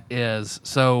 And that is,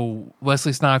 so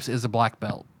Wesley Snipes is a black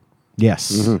belt.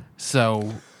 Yes.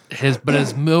 So his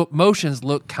motions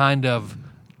look kind of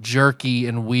jerky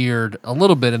and weird a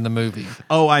little bit in the movie.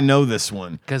 Oh, I know this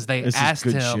one. Because they This is asked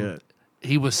good him, shit.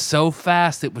 he was so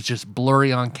fast it was just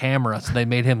blurry on camera, so they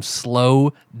made him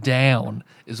slow down,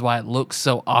 is why it looks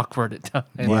so awkward at times.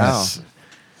 Yes.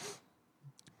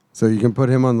 So you can put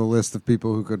him on the list of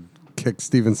people who could kick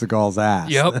Steven Seagal's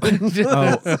ass. Yep.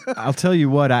 Oh, I'll tell you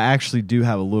what, I actually do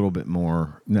have a little bit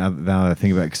more now that I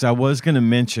think about it. Because I was going to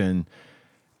mention,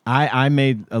 I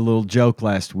made a little joke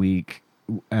last week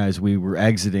as we were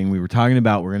exiting. We were talking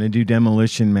about we're going to do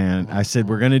Demolition Man. I said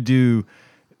we're going to do...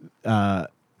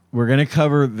 we're going to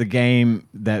cover the game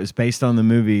that was based on the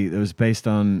movie that was based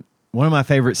on one of my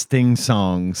favorite Sting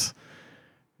songs.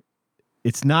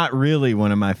 It's not really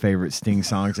one of my favorite Sting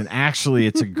songs, and actually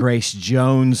it's a Grace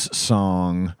Jones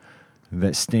song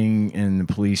that Sting and the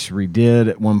Police redid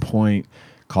at one point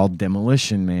called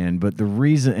Demolition Man. But the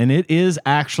reason, and it is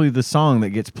actually the song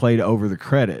that gets played over the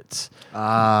credits.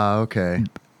 Ah, okay.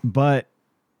 But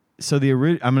so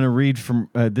I'm going to read from,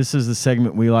 this is the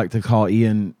segment we like to call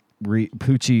Ian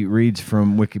Pucci reads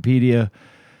from Wikipedia.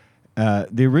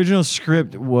 The original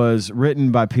script was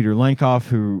written by Peter Lankoff,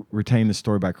 who retained the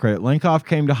story by credit. Lankoff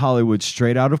came to Hollywood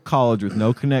straight out of college with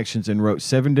no connections and wrote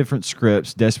 7 different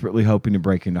scripts, desperately hoping to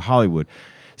break into Hollywood.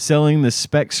 Selling the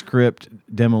spec script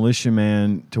Demolition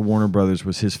Man to Warner Brothers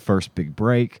was his first big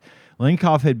break.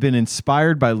 Lankoff had been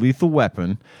inspired by Lethal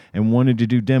Weapon and wanted to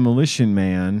do Demolition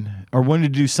Man, or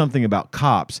wanted to do something about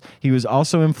cops. He was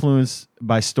also influenced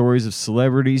by stories of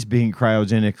celebrities being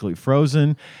cryogenically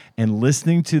frozen and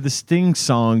listening to the Sting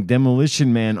song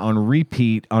Demolition Man on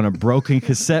repeat on a broken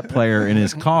cassette player in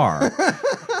his car.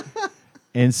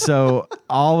 And so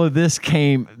all of this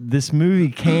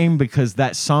movie came because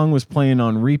that song was playing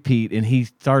on repeat, and he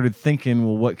started thinking,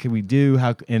 well, what can we do?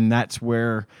 And that's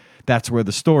where that's where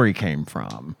the story came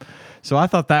from. So I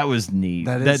thought that was neat.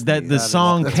 That is that neat. the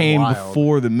song That's came wild.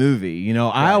 before the movie. You know,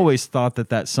 I always thought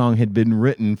that song had been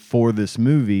written for this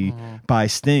movie by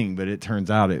Sting, but it turns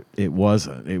out it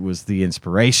wasn't. It was the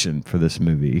inspiration for this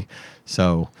movie.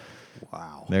 So,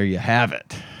 Wow. there you have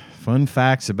it. Fun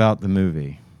facts about the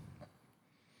movie.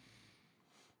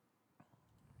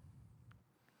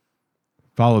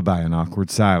 Followed by an awkward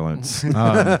silence. Man,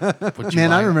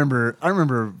 I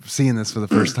remember seeing this for the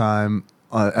first time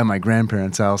at my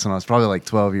grandparents' house when I was probably like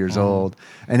 12 years old,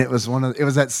 and it was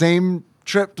that same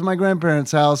trip to my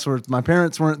grandparents' house where my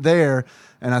parents weren't there,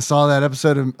 and I saw that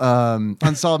episode of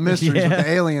Unsolved Mysteries with the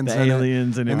aliens. The in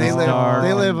aliens, it. and they it was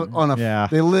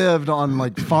dark. They lived on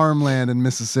like farmland in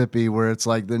Mississippi where it's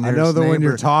like the nearest know the one neighbor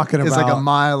you're talking is like a about.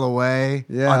 mile away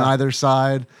Yeah. on either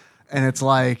side, and it's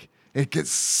like it gets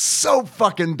so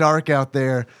fucking dark out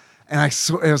there. And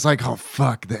it was like, oh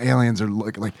fuck, the aliens are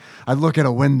looking. Like I look at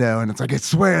a window, and it's like I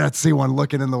swear I'd see one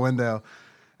looking in the window.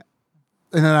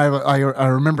 And then I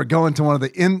remember going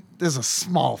to there's a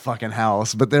small fucking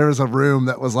house, but there was a room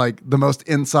that was like the most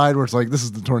inside where it's like, this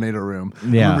is the tornado room. I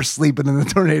remember sleeping in the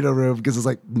tornado room because it's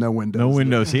like no windows. No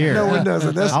windows here. No windows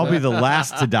in this I'll one. be the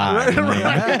last to die.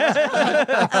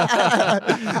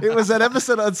 It was that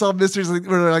episode of Unsolved Mysteries where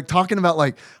they're like talking about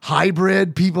like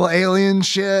hybrid people, alien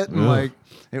shit. And like,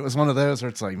 it was one of those where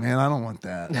it's like, man, I don't want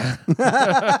that.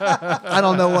 I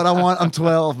don't know what I want. I'm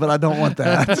 12, but I don't want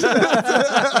that.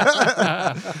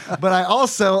 But I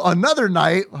also, another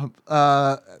night,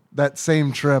 that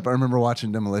same trip, I remember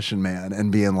watching Demolition Man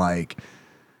and being like,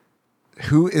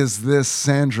 who is this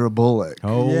Sandra Bullock?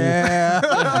 Oh, Yeah.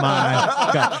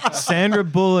 my God. Sandra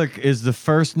Bullock is the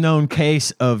first known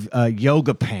case of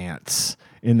yoga pants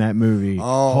in that movie.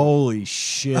 Oh. Holy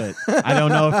shit. I don't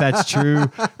know if that's true,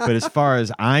 but as far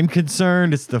as I'm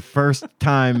concerned, it's the first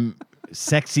time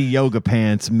sexy yoga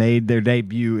pants made their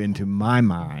debut into my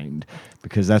mind,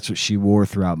 because that's what she wore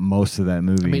throughout most of that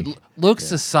movie. I mean,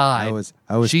 looks aside,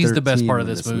 I was she's the best 13 part of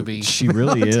when this this movie- movie. She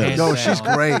really is. Hands No, down. she's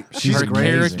great. She's Her great.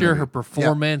 character, her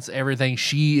performance, everything.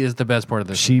 She is the best part of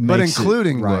this. She But makes it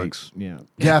including right. looks. Yeah.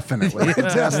 Definitely.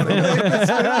 Definitely.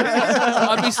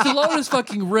 I mean, Stallone is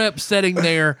fucking ripped, sitting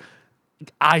there,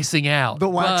 icing out The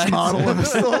wax But- model of the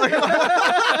story.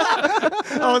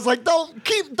 I was like,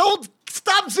 don't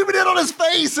stop zooming in on his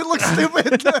face. It looks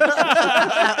stupid.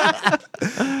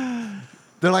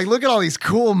 They're like, look at all these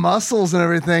cool muscles and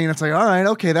everything. And it's like, all right,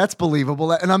 okay, that's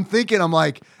believable. And I'm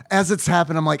like, as it's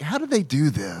happened, I'm like, how did they do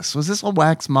this? Was this a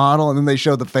wax model? And then they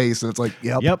show the face, and it's like,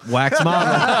 yep. Wax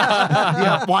model.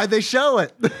 Yeah, why'd they show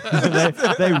it?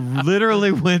 they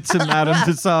literally went to Madame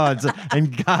Tussauds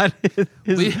and got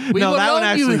his. We no, will that one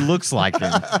loan you- actually looks like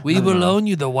him. We will loan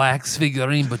you the wax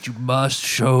figurine, but you must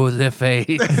show the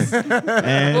face. But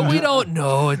And, we don't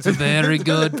know. It's a very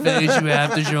good face. You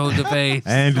have to show the face.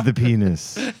 and the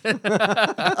penis.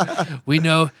 We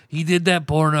know he did that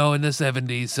porno in the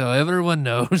 70s, so everyone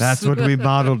knows. That's what we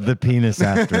modeled the penis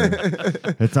after.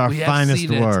 It's our We have finest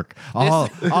seen it. work. All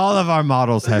of our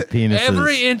models have penises.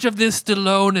 Every inch of this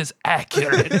Stallone is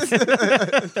accurate.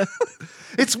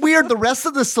 It's weird. The rest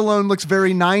of the Stallone looks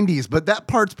very 90s, but that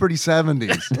part's pretty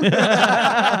 70s.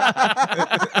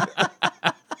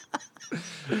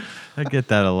 I get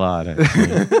that a lot.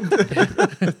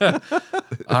 Actually.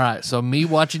 All right, so me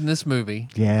watching this movie.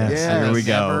 Yes, Yes. there we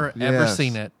go. Never, ever Yes.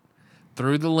 seen it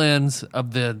through the lens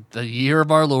of the year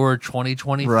of our Lord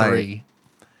 2023. Right.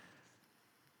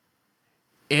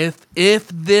 If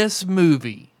this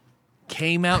movie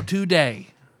came out today,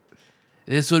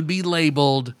 this would be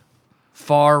labeled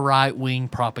far right wing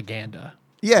propaganda.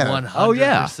 Yeah. 100%. Oh,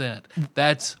 yeah.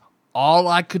 That's all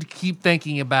I could keep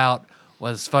thinking about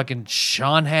was fucking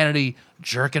Sean Hannity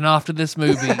jerking off to this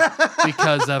movie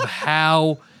because of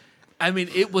how, I mean,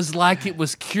 it was like it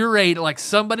was curated, like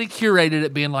somebody curated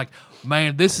it being like,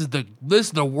 man, this is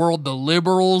the world the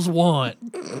liberals want.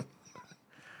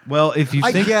 Well, if you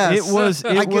I think guess. it was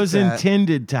I get that.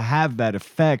 intended to have that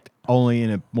effect, only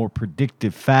in a more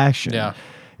predictive fashion. Yeah.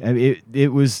 I mean, it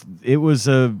was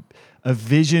a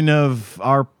vision of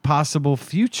our possible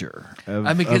future. Of,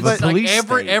 I mean, of because a like police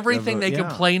state, everything of they yeah.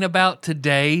 complain about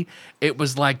today, it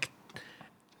was like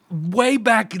way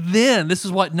back then. This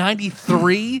is what,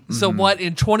 93? So what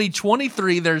in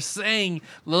 2023 they're saying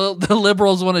the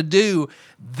liberals want to do,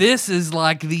 this is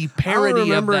like the I don't parody of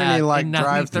remember that any like in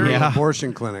drive-through 93. Yeah.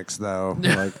 abortion clinics though.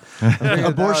 Like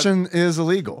Abortion is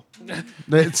illegal.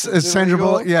 It's Sandra illegal?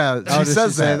 Bullock. Yeah, Oh, she did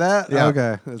says say that. Yeah.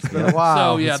 Okay, it's been a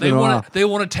while. So yeah, It's they been a want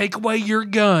while. to take away your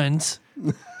guns.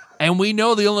 And we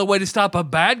know the only way to stop a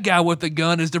bad guy with a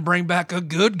gun is to bring back a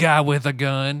good guy with a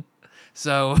gun.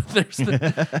 So there's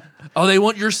they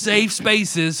want your safe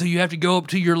spaces, so you have to go up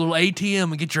to your little ATM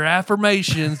and get your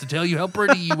affirmations to tell you how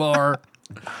pretty you are.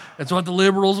 That's what the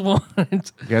liberals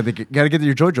want. Got to get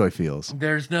your Joy feels.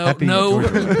 There's no. Happy Joy.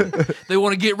 They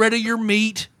want to get rid of your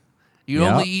meat. You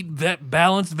only eat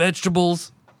balanced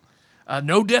vegetables.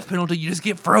 No death penalty. You just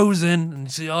get frozen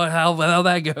and see how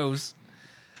that goes.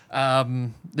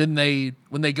 Then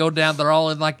when they go down, they're all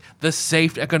in like the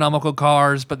safe, economical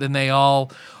cars. But then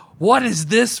what is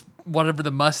this? Whatever the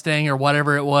Mustang or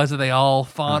whatever it was that they all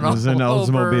fawn off. It was an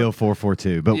Oldsmobile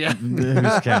 442, but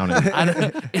who's counting?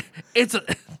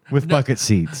 With bucket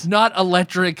seats. Not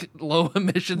electric, low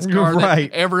emissions car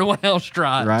that everyone else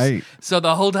drives. Right. So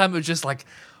the whole time it was just like,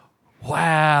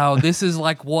 wow, this is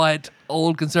like what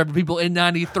old conservative people in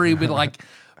 93 would be like,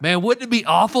 man, wouldn't it be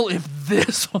awful if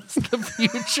this was the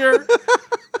future?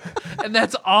 And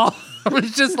that's all. It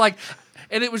was just like,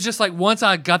 and it was just like, once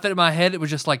I got that in my head, it was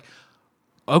just like,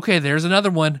 okay, there's another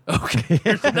one. Okay,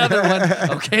 there's another one.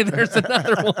 Okay, there's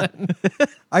another one.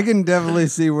 I can definitely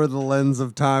see where the lens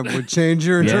of time would change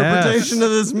your interpretation of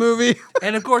this movie.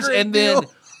 And of course, then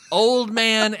old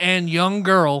man and young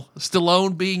girl,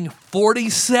 Stallone being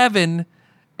 47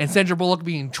 and Sandra Bullock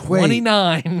being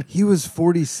 29. Wait, he was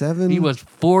 47? He was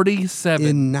 47.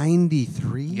 In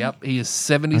 93? Yep, he is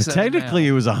 77 technically, now.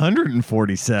 it was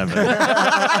 147.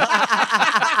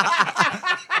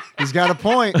 He's got a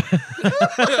point.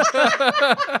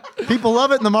 People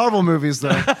love it in the Marvel movies,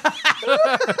 though.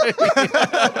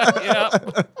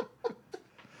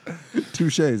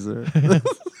 Touché, sir.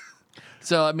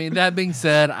 So, I mean, that being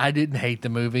said, I didn't hate the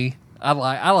movie.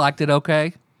 I liked it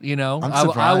okay. You know,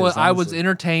 I was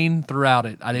entertained throughout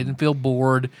it. I didn't feel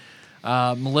bored.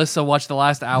 Melissa watched the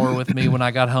last hour with me when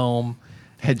I got home.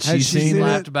 Had she seen it?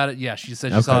 Laughed about it. Yeah, she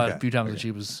said she saw it a few times when she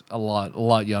was a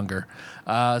lot younger.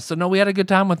 So no, we had a good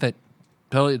time with it.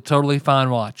 Totally fine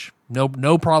watch.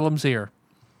 No problems here.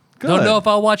 Good. Don't know if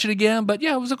I'll watch it again, but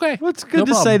yeah, it was okay. Well, it's good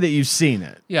to say that you've seen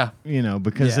it. Yeah. You know,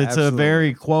 because it's absolutely. a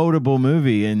very quotable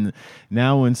movie. And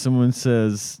now when someone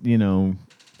says, you know,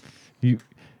 you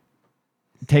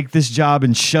take this job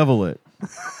and shovel it,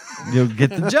 you'll get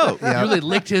the joke. You really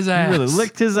licked his ass. You really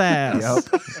licked his ass.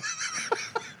 Yep.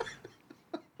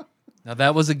 Now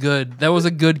that was a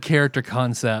good character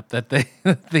concept that they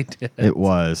did. It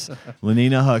was.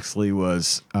 Lenina Huxley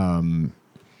was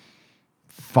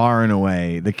far and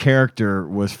away, the character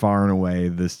was far and away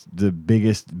the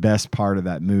biggest, best part of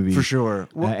that movie. For sure.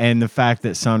 And the fact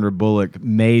that Sandra Bullock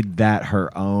made that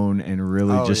her own and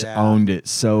really owned it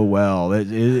so well. It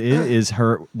is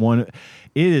her one.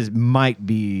 It might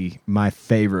be my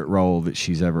favorite role that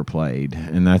she's ever played.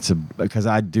 And that's because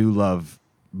I do love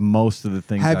most of the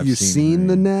things Have you seen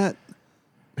The Net?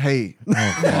 Hey.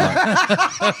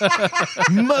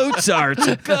 Mozart's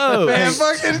a ghost.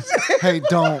 Hey,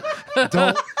 don't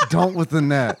with The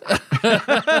Net.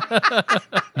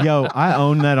 Yo, I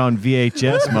own that on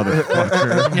VHS,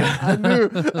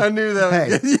 motherfucker. I knew that.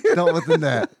 Hey, don't with The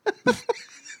Net.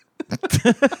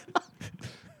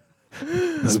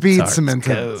 Speed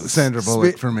cemented Sandra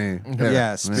Bullock for me.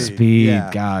 Yeah, Speed. Speed,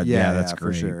 Yeah. God, yeah, that's for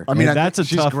great. sure. I mean, that's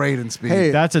she's great in Speed. Hey,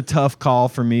 That's a tough call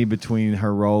for me between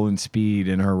her role in Speed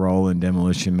and her role in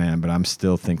Demolition Man, but I'm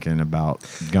still thinking about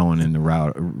going in the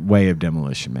way of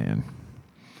Demolition Man.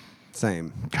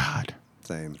 Same. God.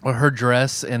 Same. Or her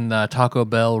dress in the Taco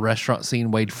Bell restaurant scene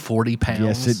weighed 40 pounds.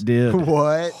 Yes, it did.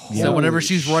 What? So whenever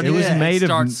she's running, It was made it of-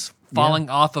 starts falling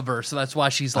off of her. So that's why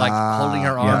she's like holding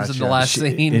her arms in the last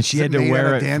scene. And she had to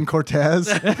wear it. Dan Cortez.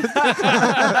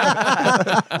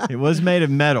 It was made of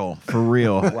metal for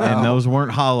real, and those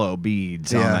weren't hollow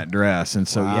beads on that dress. And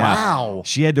so,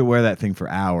 she had to wear that thing for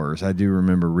hours. I do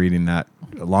remember reading that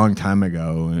a long time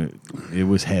ago. And it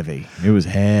was heavy. It was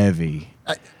heavy.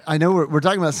 I know we're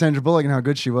talking about Sandra Bullock and how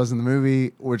good she was in the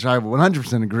movie, which I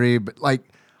 100% agree. But like,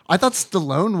 I thought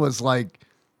Stallone was like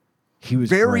He was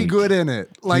very great. good in it.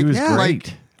 Like, He was great.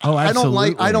 Like, Oh,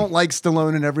 absolutely. I don't like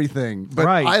Stallone in everything, but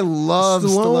Right. I love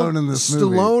Stallone in this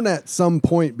movie. Stallone at some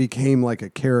point became like a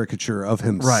caricature of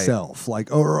himself,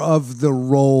 like or of the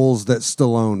roles that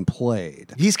Stallone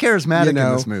played. He's charismatic You know?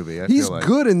 in this movie. I He's feel like.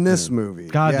 good in this movie.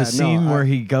 God, Yeah, the scene no, where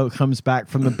he comes back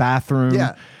from the bathroom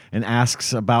and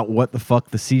asks about what the fuck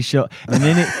the seashell, and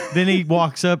then he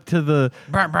walks up to the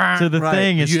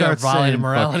thing and You have starts violated saying,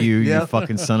 morality. "Fuck you, you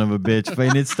fucking son of a bitch,"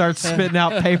 and it starts spitting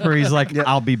out paper. He's like,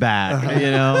 "I'll be back,"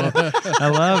 you know. I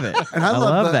love it, And I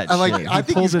love that. I like. shit. I He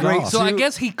think pulled he's it great. off. So I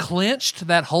guess he clinched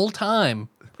that whole time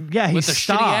Yeah, he with a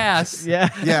stopped. shitty ass. Yeah.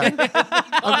 Yeah.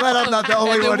 I'm glad I'm not the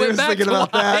only And then one who went was back thinking to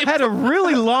about that. life. Had a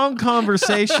really long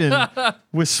conversation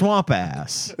with Swamp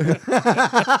Ass,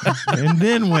 and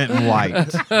then went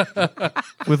white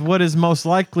with what is most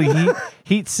likely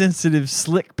heat-sensitive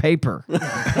slick paper.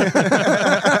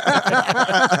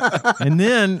 And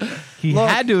then he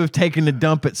had to have taken a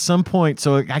dump at some point,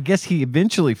 so I guess he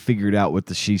eventually figured out what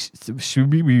the she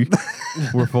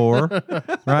were for,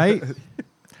 right?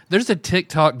 There's a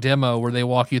TikTok demo where they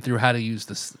walk you through how to use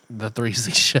the 3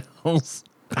 seashells.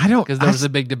 I don't Because there was a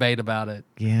big debate about it.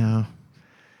 Yeah.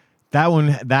 That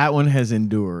one has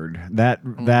endured. That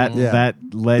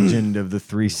legend of the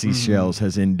 3 seashells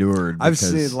has endured. I've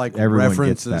because seen like everyone gets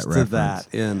references that to reference.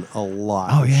 that in a lot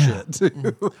Oh, of yeah. shit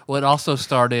too. Well, it also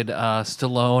started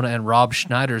Stallone and Rob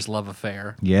Schneider's love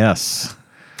affair. Yes.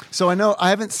 So I know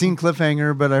I haven't seen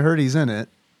Cliffhanger, but I heard he's in it.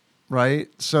 Right?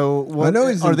 So what? I know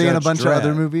he's are in they in a Judge bunch Dredd. of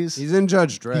other movies? He's in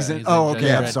Judge Dredd. He's in, He's oh, in okay.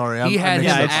 Judge I'm Dredd. sorry. He had him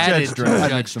Yeah, it's added Judge to Dredd. I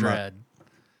Judge mixed them up.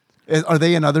 Dredd. Are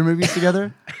they in other movies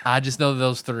together? I just know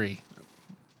those 3.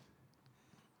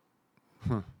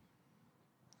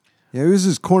 Yeah, he was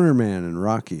his corner man in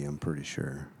Rocky, I'm pretty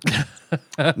sure.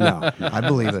 No. I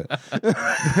believe it.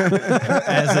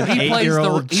 As an He plays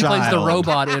 8-year-old he plays the child.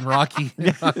 robot in Rocky.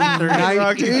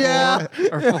 Yeah.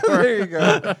 There you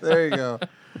go. There you go.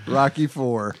 Rocky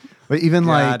 4. But even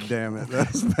God like, damn it.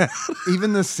 That's bad.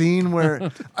 even the scene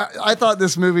where I thought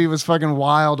this movie was fucking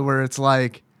wild, where it's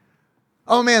like,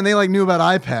 oh man, they like knew about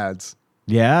iPads.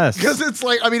 Yes. Because it's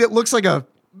like, I mean, it looks like a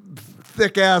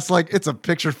thick ass, like it's a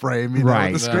picture frame, you know,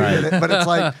 Right, with the screen in it. But it's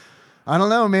like, I don't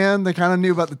know, man. They kind of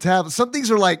knew about the tablet. Some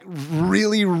things are like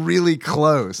really, really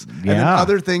close. And then Yeah.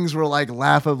 other things were like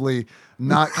laughably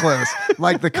not close.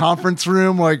 Like the conference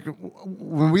room, like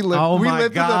when we lived, Oh we my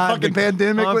lived through the God, fucking the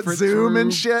pandemic with conference Zoom room.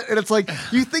 and shit. And it's like,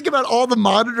 you think about all the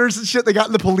monitors and shit they got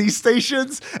in the police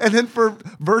stations. And then for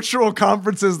virtual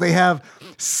conferences, they have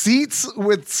seats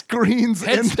with screens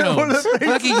in them. Headstones.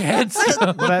 Fucking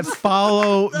headstones. that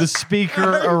follow the speaker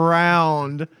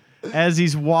around as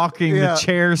he's walking. Yeah. The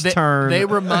chairs turn. They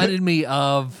reminded me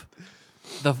of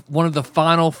one of the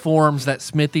final forms that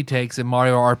Smithy takes in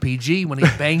Mario RPG when he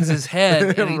bangs his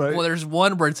head. And Right. well, there's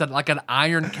one where it's like an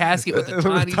iron casket with a With a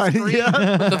tiny tiny- screen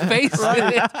yeah. with the face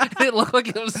in it. And it looked like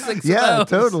it was 6 Yeah, of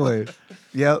those. totally.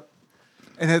 Yep.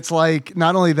 And it's like,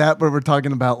 not only that, but we're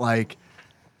talking about like,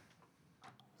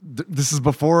 this is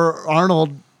before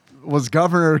Arnold was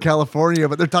governor of California,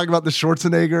 but they're talking about the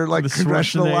Schwarzenegger, like, the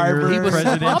congressional Schwarzenegger library. He was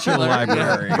presidential popular. library.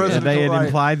 Yeah. And they had Presidential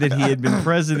implied that he had been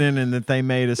president and that they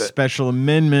made a special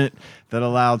amendment that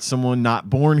allowed someone not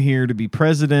born here to be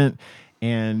president.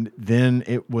 And then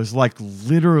it was like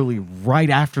literally right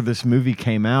after this movie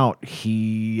came out,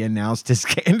 he announced his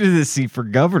candidacy for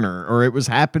governor, or it was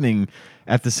happening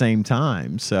at the same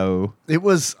time. So It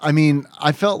was, I mean,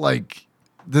 I felt like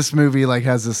this movie like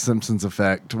has this Simpsons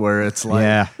effect where it's like,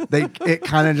 Yeah. it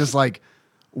kind of just like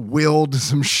willed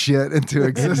some shit into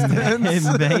existence.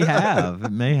 it may have.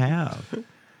 It may have.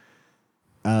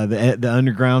 The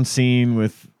underground scene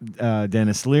with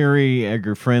Dennis Leary,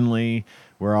 Edgar Friendly,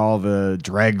 where all the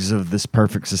dregs of this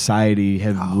perfect society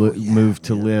have moved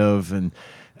to live, and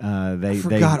they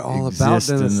forgot all about exist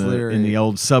Dennis in Leary. the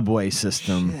old subway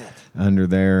system under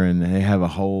there, and they have a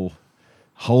whole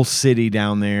city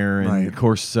down there, and Right. of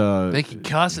course, They can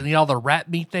cuss and eat all the rat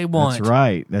meat they want. that's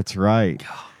right. That's right.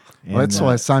 Well, that's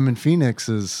why Simon Phoenix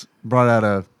has brought out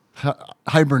a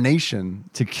hibernation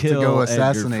to kill go Edgar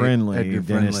assassinate Friendly, Edgar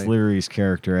Dennis Friendly. Leary's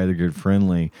character, Edgar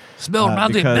Friendly. Smell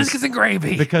around the because- biscuits and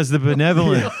gravy. Because the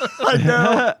benevolent,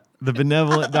 the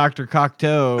benevolent Dr.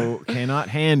 Cocteau cannot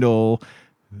handle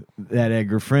that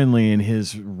Edgar Friendly and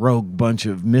his rogue bunch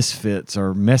of misfits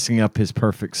are messing up his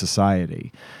perfect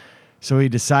society. So he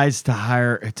decides to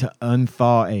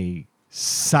unthaw a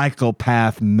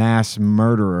psychopath mass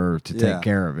murderer to take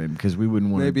care of him, because we wouldn't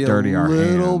want Maybe to dirty a our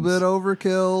little hands. bit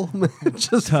overkill.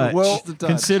 Just Touch. just a touch.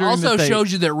 Considering also that they-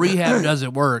 shows you that rehab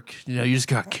doesn't work. You know, you just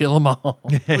got to kill them all.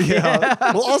 Yeah.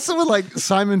 Well, also with like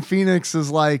Simon Phoenix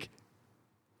is like,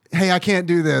 hey, I can't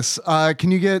do this.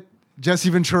 Can you get Jesse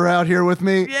Ventura out here with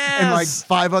me? And like Yes.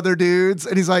 5 other dudes.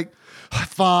 And he's like,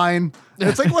 fine. And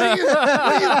it's like, what are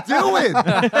you doing?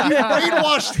 You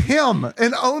brainwashed him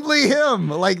and only him.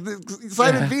 Like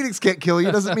Simon Phoenix can't kill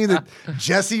you. Doesn't mean that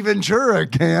Jesse Ventura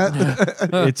can't.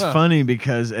 It's funny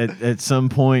because at some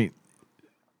point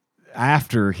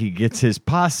after he gets his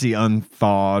posse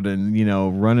unthawed and, you know,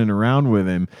 running around with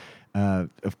him,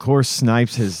 of course,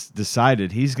 Snipes has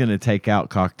decided he's going to take out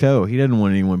Cocteau. He doesn't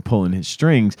want anyone pulling his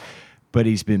strings, but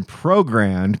he's been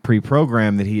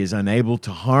pre-programmed that he is unable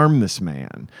to harm this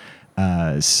man.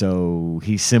 So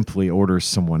he simply orders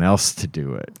someone else to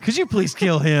do it. Could you please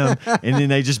kill him? And then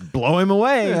they just blow him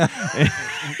away.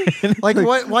 Like,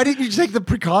 why didn't you take the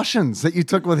precautions that you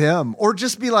took with him? Or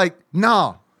just be like,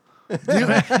 nah.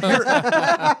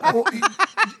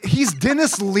 He's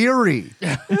Dennis Leary.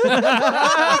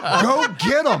 Go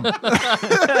get him.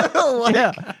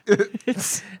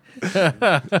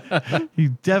 He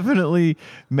definitely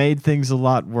made things a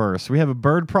lot worse. We have a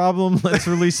bird problem. Let's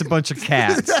release a bunch of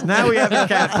cats. Now we have a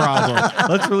cat problem.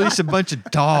 Let's release a bunch of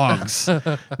dogs.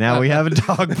 Now we have a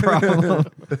dog problem.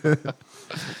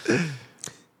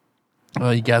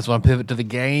 Well, you guys want to pivot to the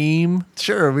game?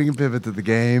 Sure, we can pivot to the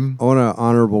game. I want an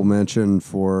honorable mention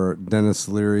for Dennis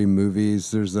Leary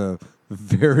movies. There's a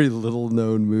very little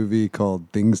known movie called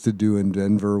Things to Do in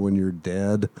Denver When You're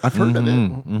Dead. I've heard of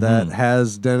it. That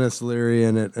has Dennis Leary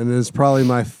in it, and is probably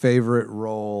my favorite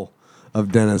role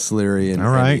of Dennis Leary in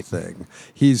anything.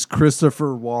 He's Christopher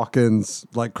Walken's,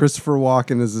 like Christopher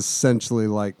Walken is essentially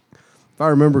like, if I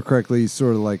remember correctly, he's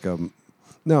sort of like I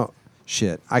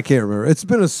can't remember. It's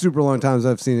been a super long time since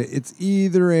I've seen it. It's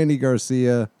either Andy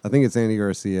Garcia. I think it's Andy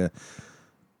Garcia.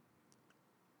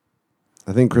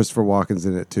 I think Christopher Walken's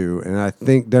in it too. And I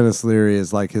think Dennis Leary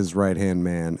is like his right-hand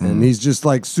man. And he's just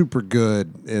like super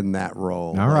good in that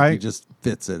role. All like, right. He just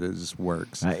fits it. It just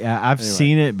works. I've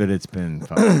seen it, but it's been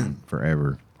fucking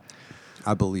forever.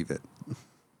 I believe it.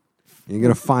 You're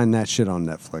going to find that shit on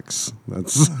Netflix.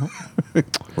 That's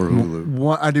or Hulu.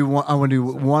 I want to do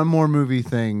one more movie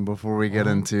thing before we get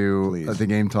into the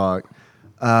game talk.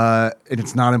 And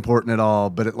it's not important at all,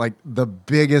 but the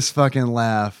biggest fucking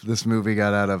laugh this movie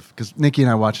got out of, because Nikki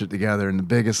and I watched it together, and the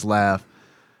biggest laugh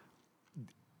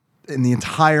in the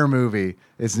entire movie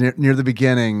is near the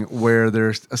beginning, where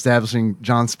they're establishing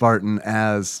John Spartan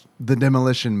as the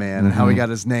Demolition Man and how he got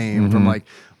his name from like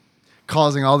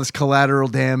causing all this collateral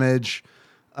damage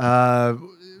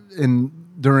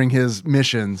during his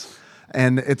missions.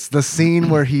 And it's the scene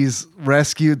where he's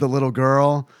rescued the little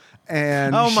girl,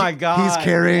 and oh my God, he's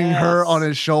carrying her on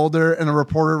his shoulder, and a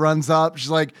reporter runs up. She's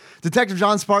like, "Detective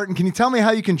John Spartan, can you tell me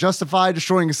how you can justify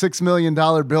destroying a $6 million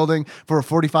building for a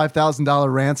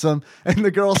 $45,000 ransom?" And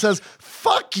the girl says,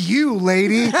 "Fuck you,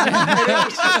 lady." And it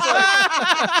was just like,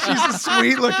 she's a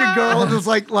sweet looking girl with this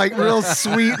like real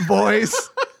sweet voice.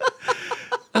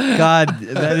 God,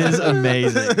 that is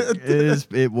amazing.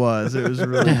 It was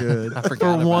really good. For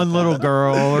one little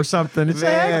girl or something. It's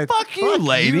Man, fuck you,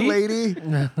 lady. You, lady.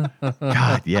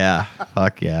 God, yeah.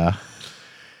 Fuck yeah.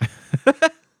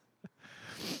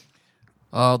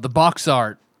 The box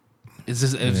art. Is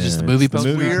this just the movie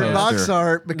poster? Weird box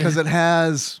art because it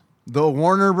has the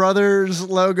Warner Brothers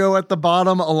logo at the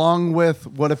bottom, along with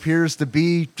what appears to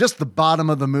be just the bottom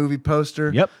of the movie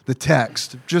poster. Yep. The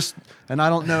text. And I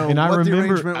don't know And what the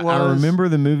arrangement was. I remember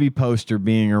the movie poster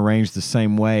being arranged the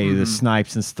same way, the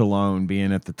Snipes and Stallone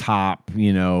being at the top,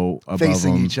 above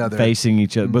Facing them, each other.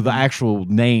 with the actual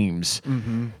names.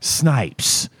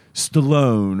 Snipes,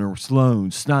 Stallone, or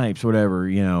Sloan, Snipes, whatever.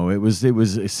 It was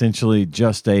essentially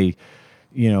just a,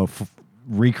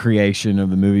 recreation of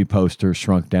the movie poster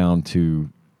shrunk down to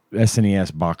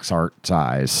SNES box art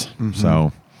size.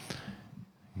 So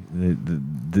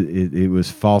it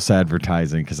was false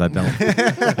advertising, because I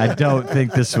don't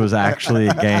think this was actually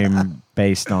a game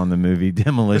based on the movie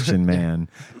Demolition Man.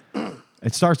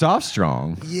 It starts off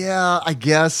strong. Yeah, I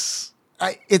guess.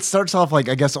 It starts off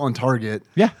on target.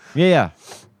 Yeah.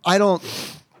 I don't.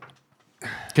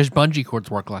 Because bungee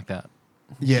cords work like that.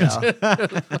 Yeah.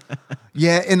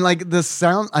 Yeah, and the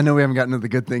sound, I know we haven't gotten to the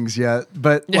good things yet,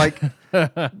 but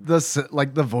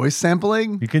the voice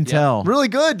sampling, You can tell. really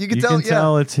good. You can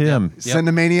tell it's him. Send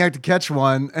a maniac to catch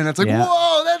one, and it's like, Yeah.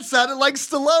 whoa, that sounded like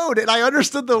Stallone, and I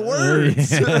understood the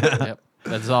words. Yep.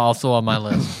 That's also on my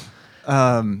list.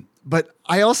 But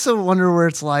I also wonder where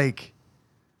it's like,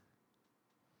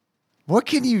 what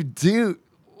can you do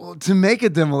to make a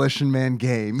Demolition Man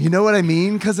game? You know what I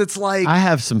mean? Because it's like, I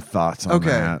have some thoughts on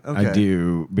that. okay. I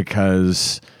do,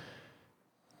 because,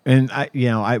 and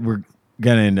we're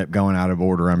gonna end up going out of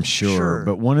order, I'm sure.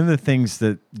 But one of the things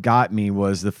that got me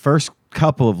was the first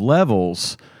couple of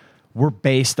levels were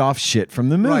based off shit from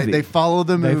the movie. right, they follow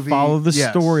the movie. They follow the Yes.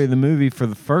 story of the movie for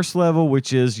the first level,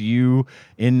 which is you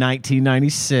in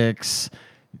 1996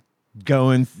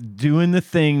 doing the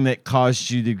thing that caused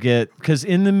you to get, because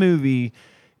in the movie,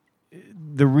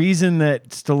 the reason that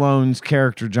Stallone's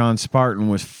character John Spartan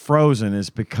was frozen is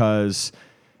because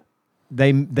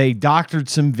they doctored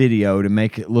some video to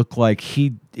make it look like he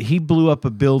blew up a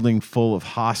building full of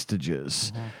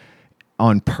hostages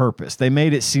on purpose. They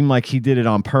made it seem like he did it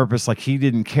on purpose, like he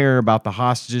didn't care about the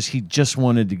hostages. He just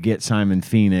wanted to get Simon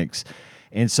Phoenix.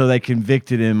 And so they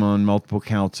convicted him on multiple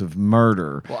counts of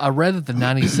murder. Well, I read that the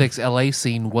 96 LA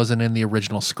scene wasn't in the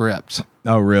original script.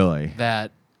 Oh, really?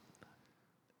 That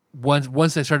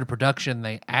once they started production,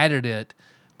 they added it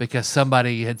because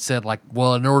somebody had said, like,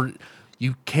 well, in order,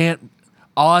 you can't,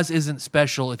 Oz isn't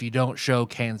special if you don't show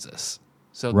Kansas.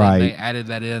 So then they added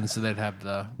that in so they'd have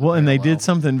the Well, and they parallel. did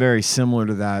something very similar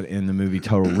to that in the movie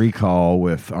Total Recall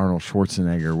with Arnold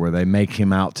Schwarzenegger, where they make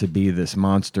him out to be this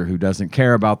monster who doesn't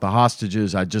care about the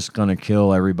hostages. I'm just going to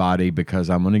kill everybody because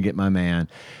I'm going to get my man.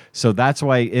 So that's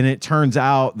why, and it turns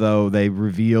out, though, they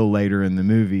reveal later in the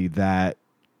movie that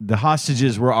the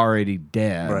hostages were already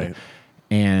dead. Right.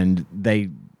 And they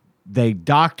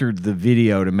doctored the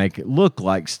video to make it look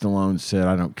like Stallone said,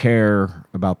 I don't care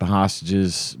about the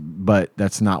hostages, but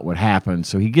that's not what happened.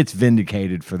 So he gets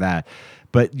vindicated for that.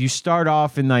 But you start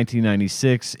off in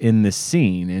 1996 in this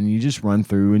scene and you just run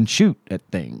through and shoot at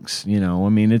things. You know, I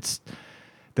mean,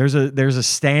 there's a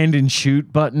stand and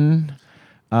shoot button,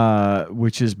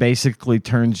 which is basically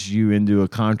turns you into a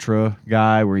Contra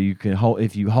guy where you can hold,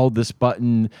 if you hold this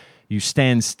button, you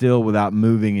stand still without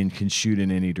moving and can shoot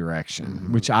in any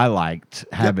direction, which I liked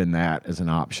having that as an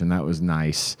option. That was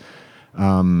nice.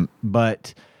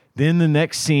 But then the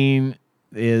next scene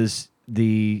is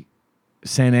the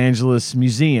San Angeles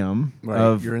Museum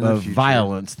of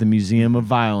Violence, the Museum of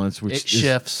Violence, which it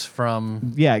shifts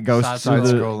from it goes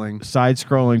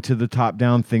side-scrolling to the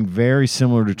top-down thing, very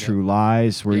similar to True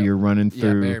Lies, where you're running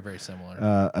through very, very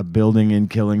similar. A building and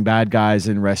killing bad guys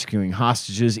and rescuing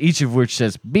hostages, each of which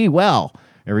says "Be well"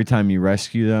 every time you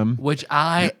rescue them. Which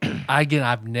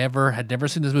I've never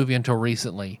seen this movie until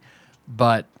recently,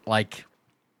 but like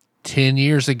 10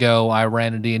 years ago, I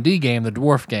ran a D&D game, the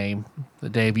Dwarf game,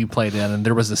 that Dave, you played in, and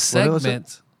there was a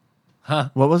segment.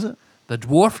 What was it? The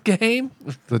Dwarf game?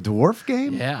 The Dwarf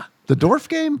game? Yeah. The Dwarf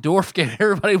game? Dwarf game.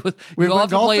 Everybody was. You all have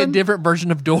to play a different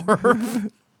version of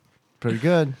Dwarf. Pretty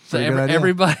good. So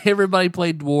everybody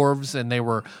played dwarves, and they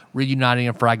were reuniting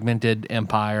a fragmented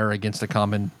empire against a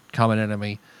common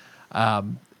enemy.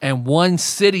 And one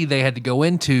city they had to go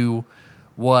into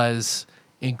was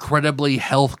incredibly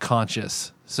health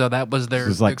conscious. So that was their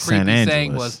like creepy San Angeles.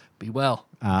 saying was, be well,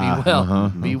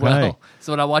 be well.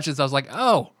 So when I watched this, I was like,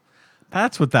 oh.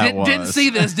 That's what that was. Didn't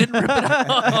see this, didn't rip it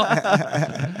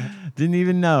out. Didn't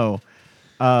even know.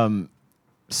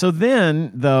 So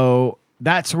then, though,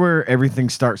 that's where everything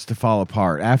starts to fall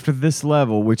apart. After this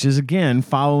level, which is, again,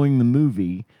 following the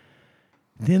movie,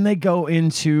 then they go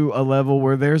into a level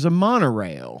where there's a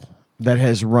monorail that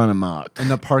has run amok. In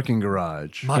the parking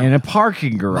garage. In a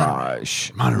parking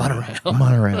garage.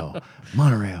 Monorail.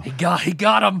 He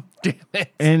got him. Damn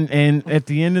it. And at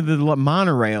the end of the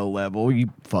monorail level, you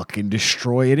fucking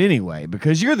destroy it anyway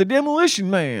because you're the Demolition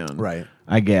Man. Right.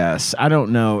 I guess. I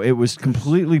don't know. It was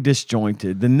completely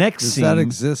disjointed. The next scene. Does that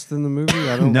exist in the movie?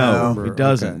 I don't know. It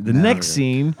doesn't. Okay. The next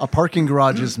scene. A parking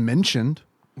garage is mentioned.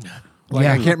 Like,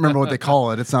 I can't remember what they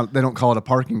call it. It's not. They don't call it a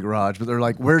parking garage, but they're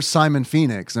like, "Where's Simon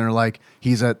Phoenix?" And they're like,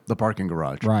 "He's at the parking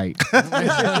garage." Right.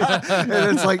 And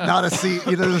it's like not a scene.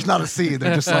 You know, there's not a scene.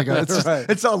 They're just like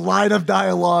it's a line of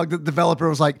dialogue that the developer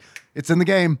was like, "It's in the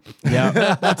game."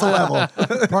 Yeah, that's a level.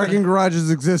 Parking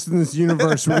garages exist in this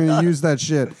universe. We're going to use that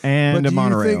shit. And but a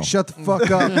monorail. You think, shut the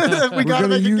fuck up. We're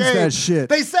going to use that shit.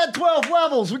 They said 12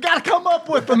 levels. We got to come up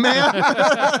with them, man.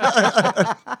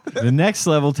 The next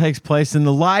level takes place in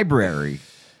the library,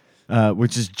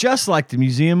 which is just like the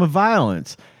Museum of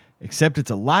Violence, except it's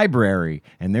a library,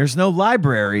 and there's no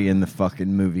library in the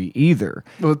fucking movie either.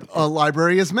 A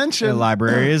library is mentioned. A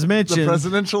library is mentioned. The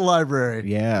presidential library.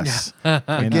 Yes.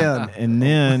 Again. And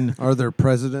then are there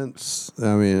presidents?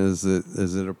 I mean, is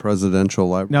it a presidential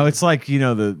library? No, it's like, you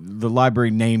know, the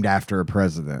library named after a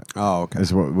president. Oh, okay.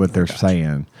 Is what they're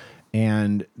saying.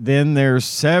 And then there's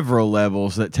several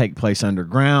levels that take place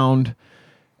underground,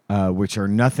 which are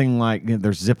nothing like, you know,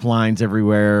 there's zip lines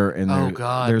everywhere, and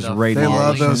there's radio. They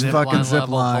love those fucking zip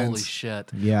level. lines. Holy shit!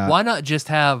 Yeah. Why not just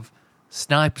have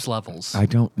Snipes levels? I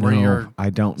don't know. Where you're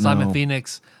Simon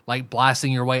Phoenix, like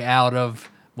blasting your way out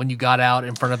of when you got out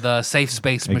in front of the safe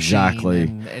space machine. Exactly.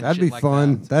 And That'd be like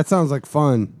fun. That sounds like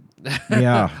fun.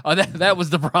 Yeah. Oh, that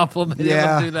was the problem. They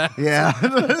didn't do that. Yeah.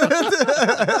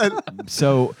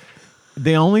 So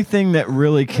the only thing that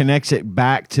really connects it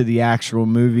back to the actual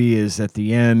movie is at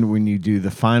the end when you do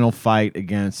the final fight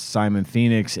against Simon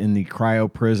Phoenix in the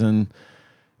cryo prison.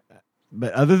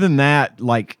 But other than that,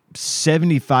 like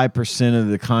 75% of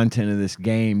the content of this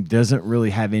game doesn't really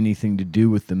have anything to do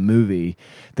with the movie.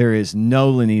 There is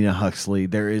no Lenina Huxley.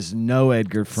 There is no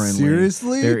Edgar Friendly.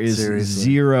 Seriously? There is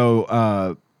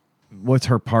zero. What's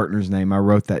her partner's name? I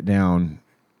wrote that down.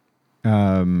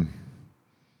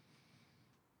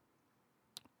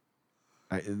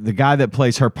 the guy that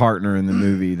plays her partner in the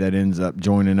movie that ends up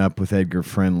joining up with Edgar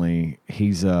Friendly.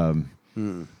 He's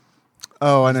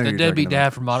Oh, I know the who you're deadbeat talking dad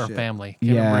about. from Modern Family.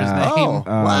 Can't yeah. remember his name.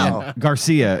 Wow.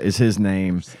 Garcia is his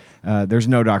name. There's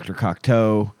no Dr.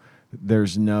 Cocteau.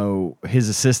 There's no his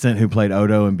assistant who played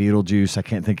Odo in Beetlejuice. I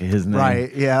can't think of his name.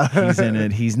 Right, yeah. He's in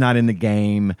it. He's not in the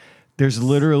game. There's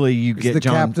literally Is get the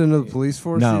John, captain of the police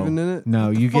force no, even in it? No,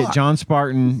 you get John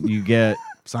Spartan, you get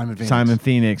Simon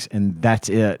Phoenix, and that's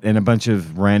it, and a bunch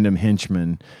of random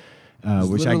henchmen.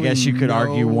 Which I guess you could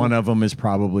argue one of them is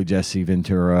probably Jesse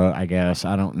Ventura. I guess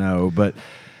I don't know, but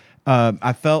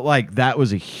I felt like that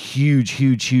was a huge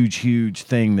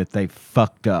thing that they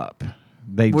fucked up.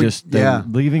 They're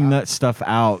leaving that stuff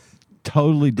out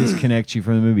totally disconnects you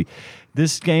from the movie.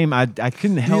 This game, I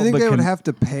couldn't help. Do you think but they would have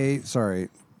to pay? Sorry.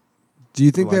 Do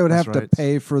you think they would have to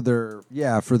pay for their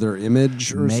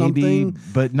image or something?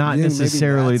 But not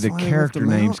necessarily the character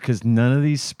names, because none of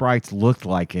these sprites looked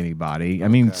like anybody. I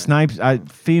mean,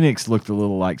 Phoenix looked a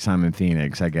little like Simon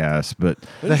Phoenix, I guess, but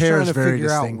the hair is very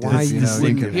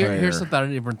distinctive. Here's something I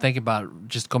didn't even think about.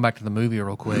 Just going back to the movie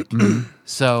real quick.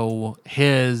 So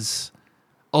his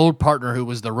old partner, who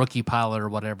was the rookie pilot or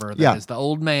whatever, that is the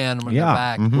old man when they're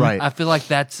back. Right. I feel like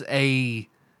that's a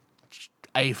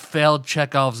failed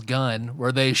Chekhov's gun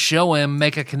where they show him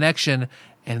make a connection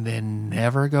and then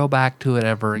never go back to it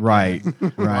ever again. Right.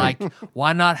 Like,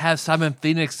 why not have Simon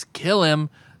Phoenix kill him,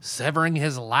 severing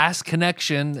his last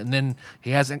connection, and then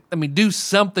he hasn't. I mean, do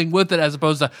something with it as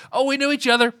opposed to, oh, we knew each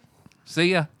other.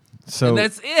 See ya. So and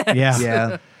that's it.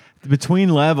 Yeah. Between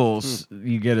levels,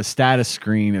 you get a status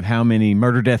screen of how many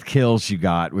murder, death, kills you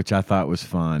got, which I thought was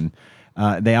fun.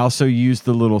 They also used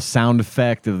the little sound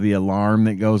effect of the alarm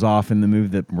that goes off in the movie,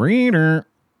 the reader,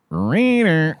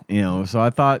 so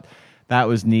I thought that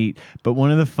was neat. But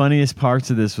one of the funniest parts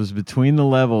of this was between the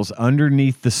levels,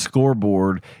 underneath the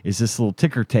scoreboard is this little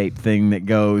ticker tape thing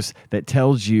that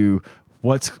tells you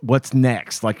what's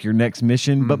next, like your next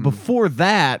mission. But before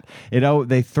that,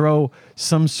 they throw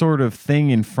some sort of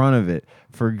thing in front of it.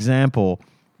 For example,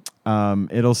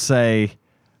 it'll say,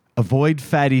 avoid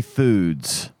fatty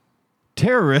foods.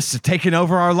 Terrorists have taken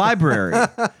over our library.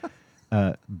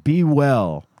 Be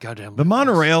well. Goddamn. The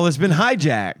monorail has been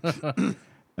hijacked.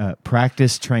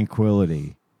 Practice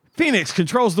tranquility. Phoenix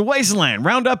controls the wasteland.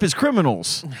 Round up his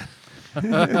criminals.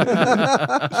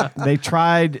 They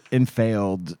tried and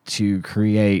failed to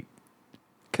create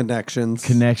connections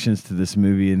to this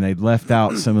movie, and they left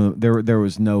out some of there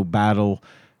was no battle.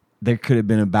 There could have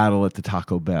been a battle at the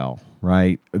Taco Bell,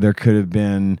 right? There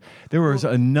was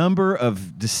a number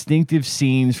of distinctive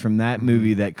scenes from that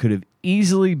movie that could have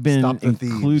easily been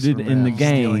included in the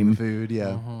game, food,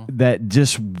 that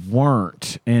just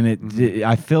weren't. And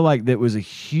I feel like that was a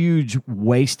huge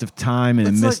waste of time and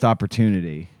a missed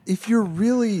opportunity. If you're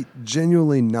really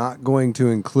genuinely not going to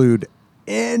include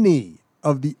any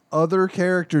of the other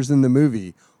characters in the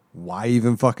movie, why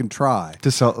even fucking try?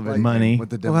 To sell money. With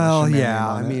the Demolition Man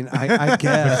I mean, I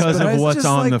guess. Because of what's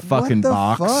on the fucking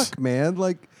box. What the fuck, man?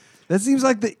 Like, that seems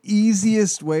like the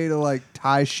easiest way to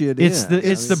tie shit in. It's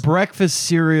the breakfast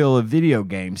cereal of video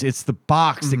games. It's the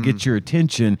box that gets your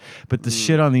attention, but the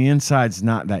shit on the inside's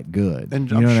not that good. And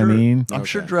you know what I mean? I'm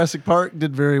sure Jurassic Park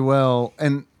did very well,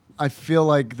 and I feel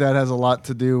like that has a lot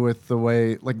to do with the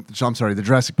way, the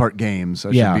Jurassic Park games.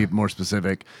 I should be more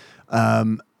specific.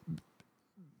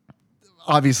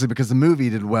 Obviously, because the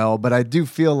movie did well, but I do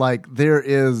feel like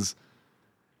it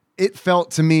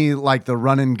felt to me like the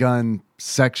run and gun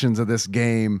sections of this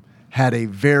game had a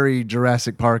very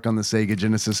Jurassic Park on the Sega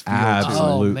Genesis feel.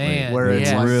 Absolutely. Oh, man. Where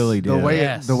it's really the way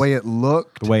it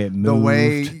looked, the way it moved, the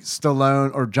way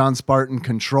Stallone or John Spartan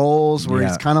controls, where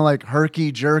he's kind of like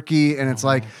herky jerky, and it's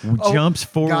like jumps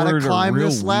forward. Gotta climb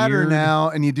this ladder weird. now,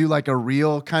 and you do like a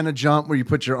real kind of jump where you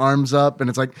put your arms up, and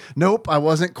it's like, nope, I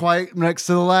wasn't quite next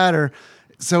to the ladder.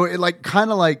 So it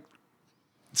kind of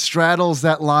straddles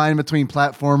that line between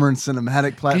platformer and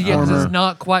cinematic platformer. Yeah, 'cause it's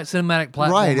not quite cinematic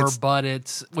platformer, Right, but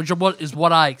it's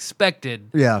what I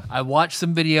expected. Yeah. I watched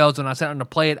some videos and I sat down to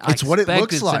play it. I It's what it expected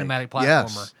looks like. cinematic platformer,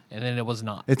 Yes. and then it was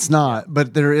not. It's not,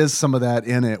 but there is some of that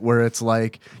in it where it's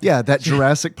that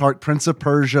Jurassic Park, Prince of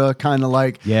Persia kind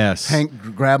of yes,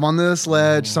 Hank, grab on this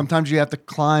ledge. Sometimes you have to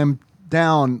climb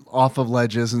down off of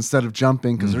ledges instead of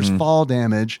jumping because there's fall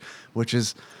damage, which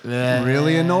is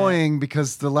really annoying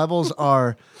because the levels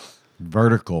are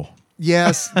vertical.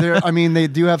 Yes, they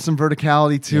do have some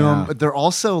verticality to them, but they're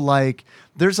also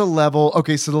there's a level.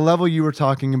 Okay, so the level you were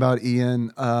talking about,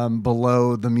 Ian,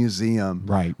 below the museum,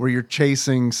 right, where you're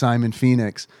chasing Simon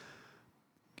Phoenix.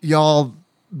 Y'all,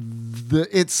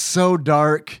 it's so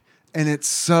dark and it's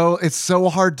so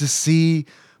hard to see.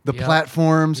 the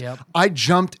platforms. I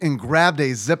jumped and grabbed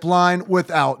a zip line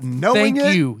without knowing it.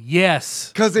 Thank you.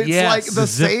 Yes. Because it's like the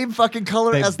same fucking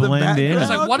color as the background. It's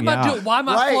like, what am I doing? Why am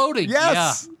I floating?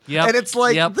 Yes. Yeah. Yep. And it's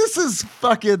like, this is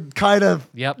fucking kind of,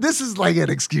 this is like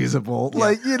inexcusable.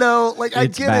 Like, you know, like I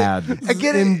get it. I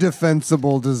get it.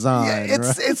 Indefensible design. Yeah,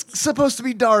 it's supposed to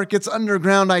be dark. It's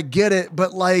underground. I get it.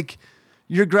 But like,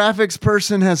 your graphics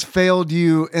person has failed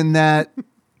you in that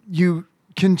you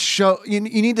can show, you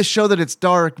need to show that it's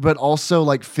dark, but also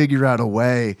like figure out a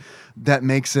way that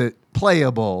makes it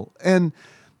playable. And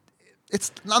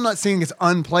I'm not saying it's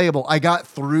unplayable. I got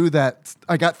through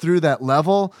that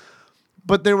level.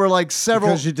 But there were like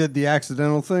several. Because you did the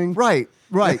accidental thing? Right.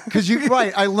 Because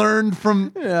I learned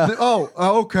from,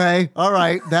 okay. All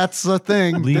right. That's the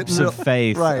thing. Leaps of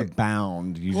faith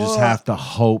abound. You just have to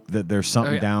hope that there's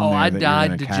something down there. I that died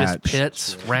you're to gonna just catch.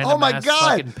 pits. Random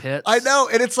fucking pits. I know.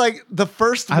 And it's like the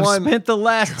first I've one. spent the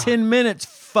last 10 minutes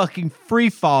fucking free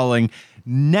falling.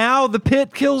 Now the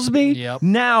pit kills me. Yep.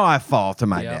 Now I fall to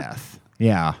my death.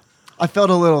 Yeah. I felt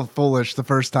a little foolish the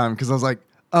first time because I was like,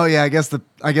 oh yeah, I guess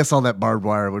all that barbed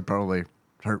wire would probably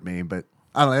hurt me, but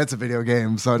I don't know. It's a video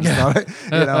game, so I just thought,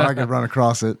 I could run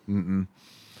across it.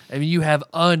 I mean, you have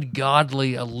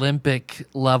ungodly Olympic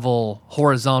level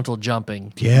horizontal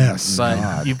jumping. Yes,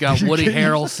 but you've got Woody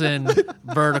Harrelson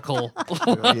vertical.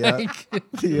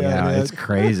 It's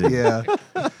crazy. Yeah,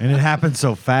 and it happened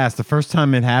so fast. The first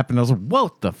time it happened, I was like,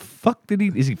 "What the fuck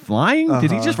is he flying?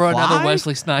 Did he just for fly?" another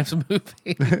Wesley Snipes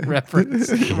movie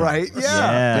reference? Right? Yeah.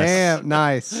 Yes. Damn,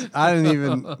 nice. I didn't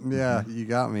even. Yeah, you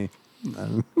got me.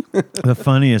 The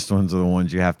funniest ones are the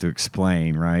ones you have to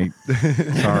explain, right?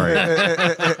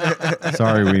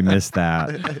 Sorry, we missed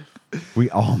that.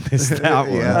 We all missed that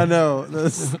one. I know.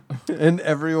 And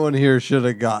everyone here should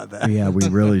have got that. Yeah, we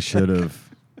really should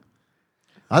have.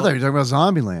 I thought you were talking about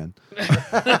Zombieland.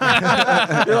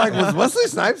 You're like, was Wesley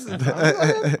Snipes?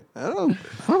 I don't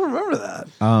remember that.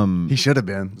 He should have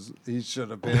been. He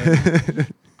should have been.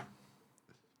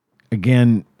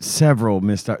 Again, several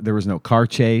missed out. There was no car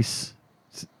chase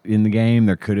in the game.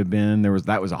 There could have been.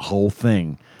 That was a whole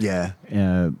thing. Yeah.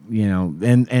 And I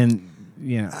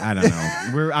don't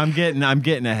know. I'm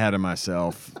getting ahead of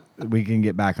myself. We can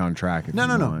get back on track. If you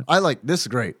want. I like this is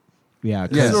great. Yeah.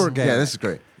 Yes. Yeah, this is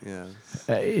great. Yeah.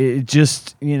 It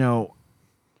just,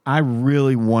 I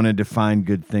really wanted to find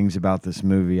good things about this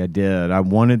movie. I did. I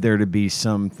wanted there to be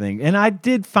something, and I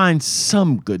did find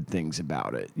some good things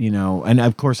about it, And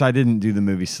of course, I didn't do the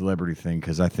movie celebrity thing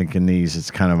because I think in these it's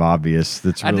kind of obvious.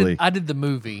 That's really. I did the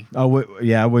movie. Oh,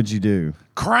 what'd you do?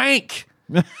 Crank.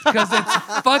 Because it's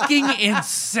fucking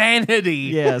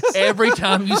insanity. Yes. Every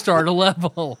time you start a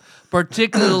level,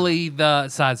 particularly the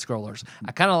side scrollers.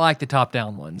 I kind of like the top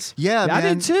down ones. Yeah, I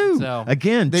did too. So,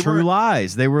 again, True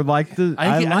Lies. They were like the.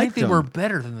 I think they were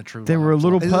better than the True Lies. They were a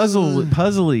little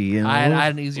puzzly. I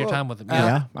had an easier time with them.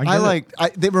 Yeah,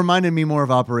 they reminded me more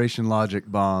of Operation Logic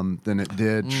Bomb than it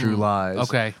did True Lies.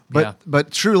 Okay,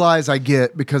 but True Lies I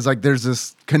get because like there's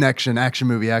this connection, action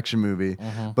movie,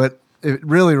 but. It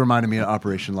really reminded me of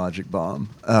Operation Logic Bomb,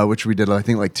 which we did, I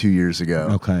think, like 2 years ago.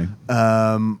 Okay.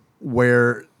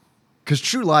 Because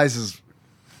True Lies is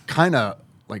kind of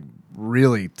like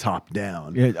really top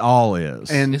down. It all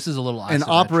is. And this is a little isometric. And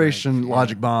Operation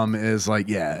Logic Bomb is like,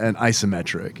 an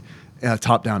isometric,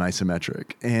 top down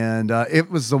isometric. And it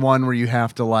was the one where you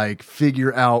have to like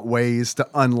figure out ways to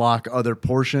unlock other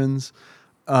portions.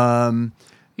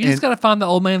 You just got to find the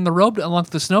old man in the robe to unlock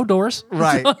the snow doors.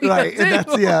 Right.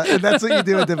 And that's what you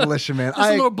do with Demolition Man. There's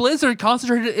a little blizzard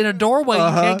concentrated in a doorway you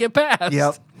can't get past.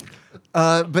 Yep.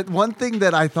 But one thing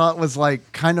that I thought was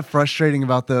like kind of frustrating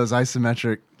about those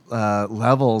isometric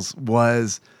levels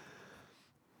was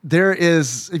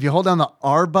if you hold down the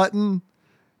R button,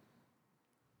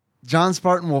 John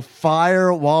Spartan will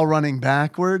fire while running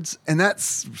backwards. And that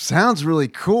sounds really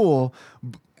cool.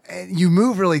 And you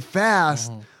move really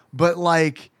fast. But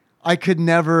like, I could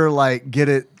never like get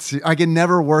it to, I could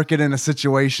never work it in a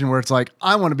situation where it's like,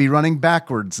 I want to be running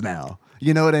backwards now.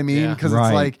 You know what I mean? Because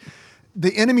it's like,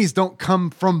 the enemies don't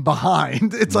come from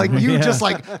behind. It's like you just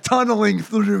like tunneling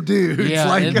through dudes. Yeah,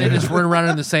 like, and they just run around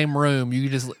in the same room. You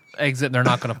just exit and they're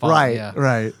not going to follow.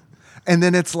 Right. And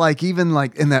then it's like, even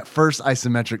like in that first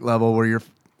isometric level where you're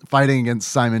fighting against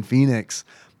Simon Phoenix,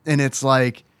 and it's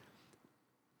like,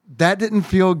 that didn't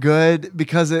feel good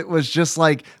because it was just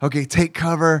like, okay, take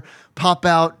cover, pop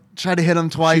out, try to hit him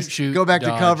twice, shoot, go back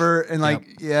dodge. to cover, and like,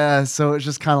 so it's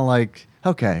just kind of like,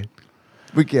 okay,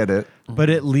 we get it. But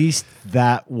at least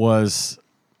that was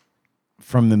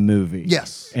from the movie.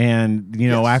 Yes. And,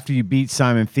 after you beat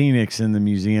Simon Phoenix in the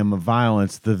Museum of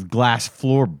Violence, the glass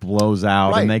floor blows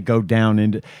out and they go down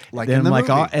into in the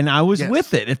movie. And I was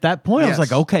with it at that point. I was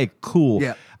like, okay, cool.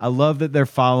 Yeah. I love that they're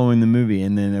following the movie.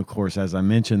 And then, of course, as I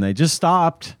mentioned, they just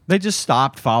stopped. They just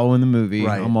stopped following the movie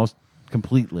almost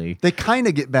completely. They kind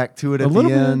of get back to it at the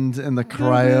end in the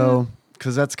cryo,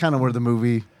 because that's kind of where the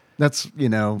movie, that's,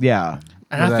 Yeah.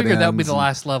 And I figured that would be the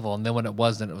last level, and then when it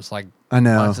wasn't, it was like, I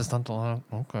know. why is this not the last?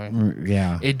 Okay.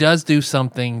 Yeah. It does do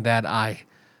something that I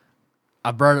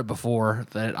brought it before,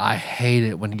 that I hate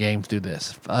it when games do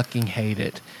this. Fucking hate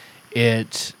it.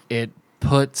 It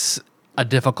puts a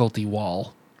difficulty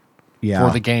wall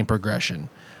for the game progression.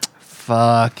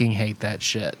 Fucking hate that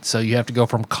shit. So you have to go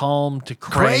from calm to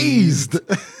crazed.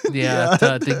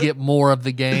 To get more of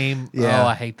the game. Yeah. Oh,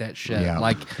 I hate that shit.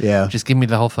 Yeah. Just give me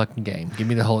the whole fucking game. Give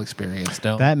me the whole experience.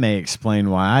 Don't. That may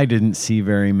explain why I didn't see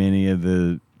very many of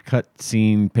the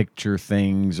cutscene picture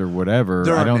things or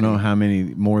whatever. I don't know how many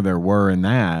more there were in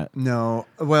that. No.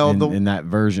 Well, in that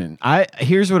version.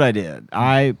 Here's what I did.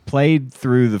 I played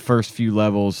through the first few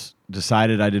levels,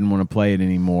 decided I didn't want to play it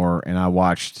anymore, and I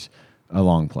watched a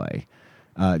long play.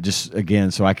 Just again,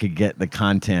 so I could get the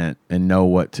content and know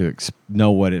what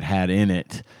it had in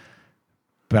it.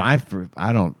 But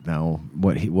I don't know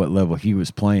what level he was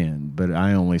playing. But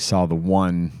I only saw the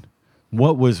one.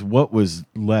 What was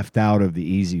left out of the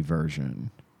easy version?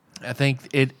 I think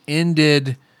it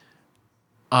ended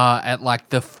at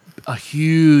like a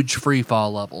huge free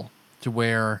fall level, to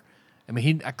where,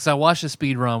 because I watched a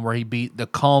speed run where he beat the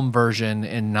calm version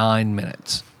in 9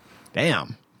 minutes.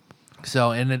 Damn.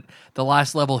 So, and the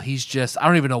last level, he's just, I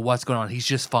don't even know what's going on. He's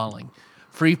just falling.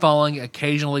 Free falling,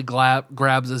 occasionally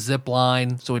grabs a zip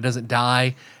line so he doesn't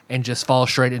die, and just falls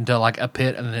straight into like a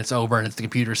pit, and then it's over, and the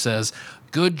computer says,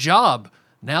 "Good job.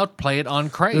 Now play it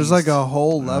on crazy." There's like a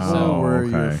whole level where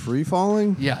you're free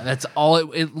falling? Yeah, that's all.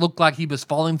 It looked like he was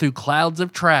falling through clouds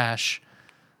of trash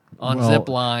on zip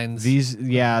lines.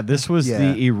 This was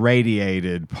the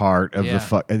irradiated part of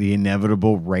the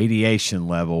inevitable radiation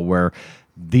level, where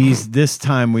this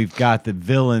time we've got the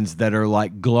villains that are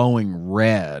like glowing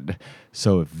red.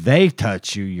 So if they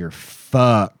touch you, you're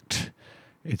fucked.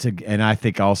 And I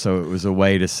think also it was a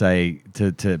way to say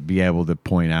to be able to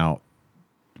point out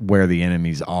where the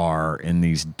enemies are in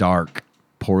these dark,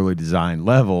 poorly designed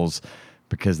levels,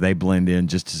 because they blend in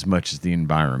just as much as the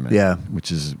environment. Yeah, which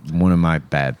is one of my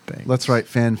bad things. Let's write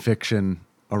fan fiction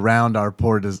around our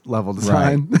poor level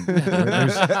design. Right.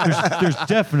 there's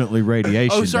definitely radiation.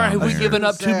 Oh, sorry, have we given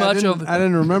up too much of? I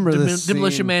didn't remember this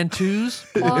Demolition scene. Man 2's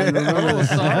plot.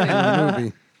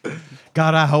 Sorry.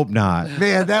 God, I hope not.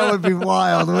 Man, that would be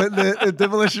wild, wouldn't it? If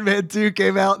Demolition Man 2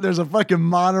 came out and there's a fucking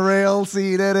monorail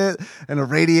scene in it and a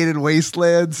radiated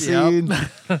wasteland scene.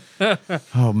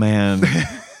 Oh man.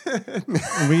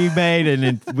 we made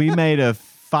a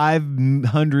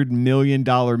 $500 million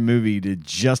movie to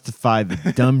justify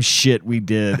the dumb shit we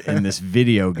did in this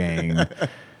video game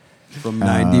from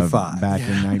 95 back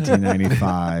in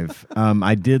 1995.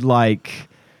 I did like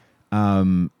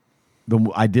the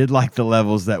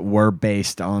levels that were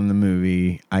based on the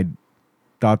movie. I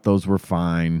thought those were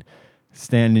fine.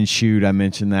 Stand and shoot, I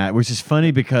mentioned that, which is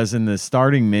funny because in the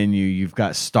starting menu you've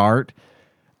got start,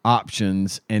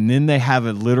 options, and then they have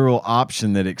a literal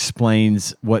option that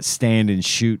explains what stand and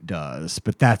shoot does,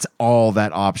 but that's all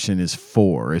that option is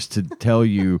for, is to tell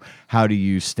you how to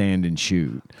use stand and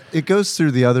shoot. It goes through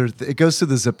it goes through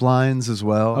the zip lines as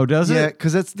well. Oh, does it? Yeah,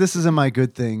 because this is in my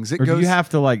good things. Do you have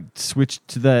to like switch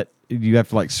to that? You have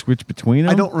to like switch between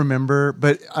them? I don't remember,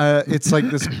 but it's like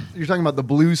this. You're talking about the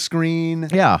blue screen,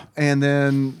 and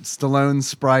then Stallone's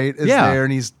sprite is there,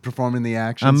 and he's performing the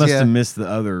actions. I must have missed the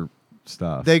other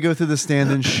stuff. They go through the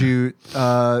stand and shoot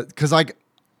because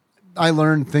I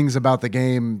learned things about the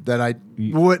game that I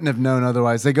wouldn't have known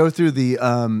otherwise. They go through the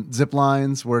zip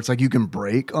lines where it's like you can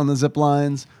break on the zip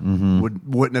lines.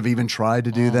 Wouldn't have even tried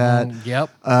to do that. Yep.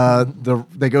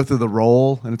 They go through the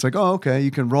roll, and it's like, oh, okay,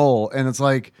 you can roll, and it's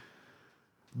like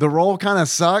the roll kind of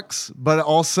sucks, but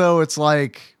also it's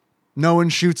like no one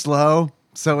shoots low,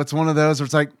 so it's one of those where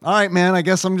it's like, all right, man, I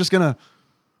guess I'm just gonna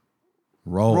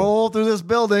roll through this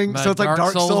building. So it's like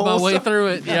Dark Souls. My way through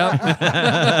it. Yep.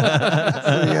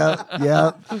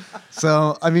 yeah.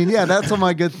 So I mean, that's one of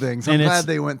my good things. I'm glad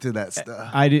they went through that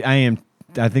stuff. I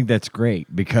think that's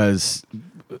great because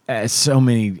as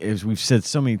we've said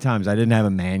so many times, I didn't have a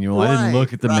manual. I didn't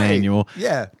look at the manual.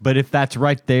 Yeah. But if that's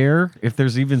right there, if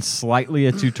there's even slightly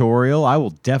a tutorial, I will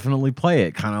definitely play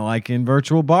it. Kind of like in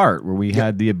Virtual Bart, where we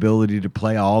had the ability to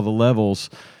play all the levels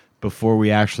before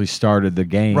we actually started the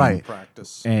game. Right.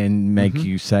 Practice. And make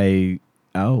you say,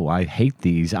 oh, I hate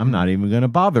these. I'm not even going to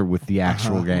bother with the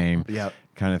actual game. Yep.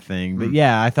 Kind of thing. But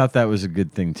yeah, I thought that was a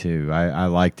good thing too. I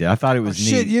liked it. I thought it was neat.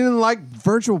 Shit, you didn't like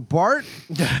Virtual Bart?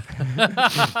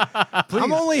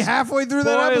 I'm only halfway through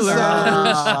that episode.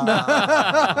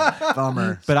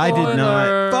 Bummer. But I did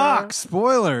not. Fuck,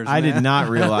 spoilers. I did not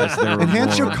realize there were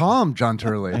Enhance more. your calm, John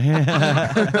Turley.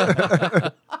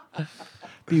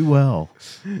 Be well.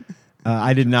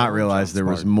 I did not realize there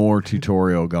was more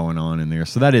tutorial going on in there,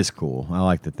 so that is cool. I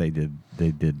like that they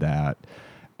did that.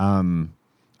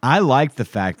 I like the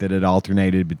fact that it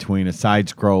alternated between a side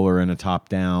scroller and a top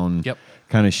down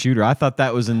kind of shooter. I thought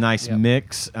that was a nice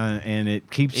mix, and it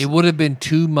keeps. It would have been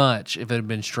too much if it had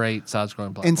been straight side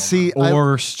scrolling platform. And see,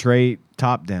 or straight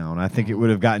top down. I think it would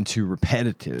have gotten too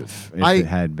repetitive if it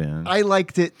had been. I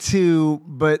liked it too,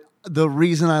 but the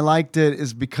reason I liked it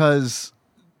is because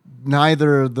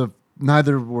neither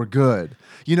were good.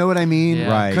 You know what I mean? Yeah.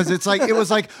 Right. Because it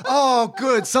was like, oh,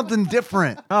 good, something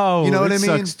different. Oh, you know what I it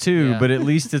mean? sucks too, but at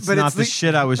least it's But not it's the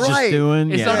shit I was just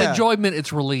doing. It's not enjoyment,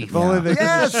 it's relief. If only they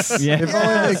Yes. If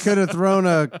only they could have thrown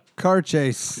a car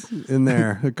chase in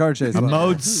there. A car chase. A level.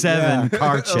 mode 7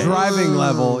 car chase. Driving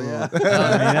level, yeah. I mean,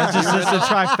 it's a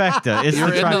trifecta. It's the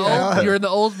trifecta. You're in the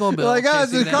Oldsmobile. Like, oh,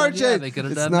 it's chasing a car down- chase. Yeah, they could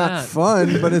have It's done not that.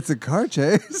 fun, but it's a car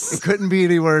chase. It couldn't be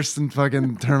any worse than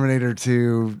fucking Terminator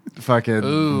 2 fucking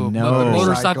Ooh, No.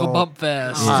 motorcycle bump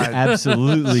fest. It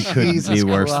absolutely couldn't Jesus be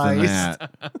worse than Christ.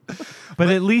 that. But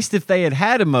at least if they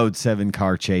had a Mode 7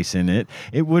 car chase in it,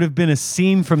 it would have been a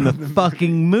scene from the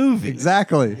fucking movie.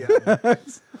 Exactly.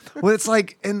 Well, it's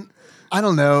like, and I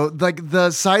don't know, like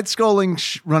the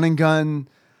side-scrolling running gun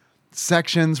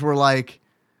sections were like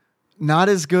not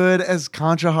as good as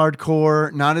Contra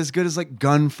Hardcore, not as good as like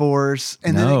Gun Force,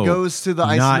 and then it goes to the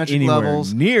not isometric anywhere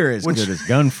levels, near as which- good as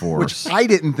Gun Force. which I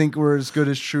didn't think were as good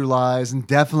as True Lies, and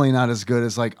definitely not as good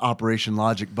as like Operation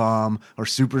Logic Bomb or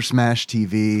Super Smash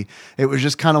TV. It was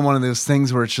just kind of one of those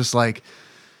things where it's just like,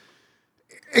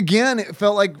 again, it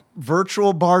felt like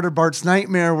Virtual Bart or Bart's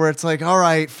Nightmare, where it's like, all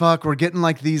right, fuck, we're getting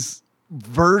like these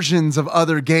versions of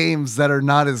other games that are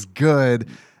not as good.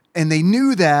 And they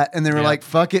knew that, and they were like,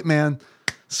 fuck it, man.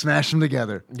 Smash them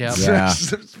together. Yeah. Smash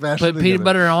Put them peanut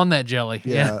butter on that jelly.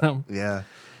 Yeah. Yeah.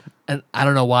 And I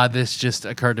don't know why this just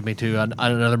occurred to me too on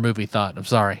another movie thought. I'm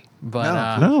sorry.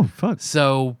 But No, fuck.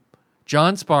 So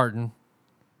John Spartan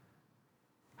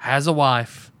has a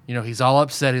wife. You know, he's all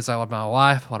upset. He's like, what about my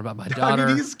wife? What about my daughter? I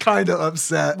mean, he's kind of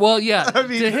upset. Well, yeah. I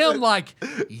mean, to him, like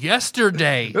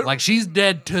yesterday, like she's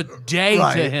dead today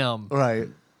right, to him. Right.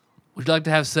 Would you like to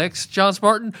have sex, John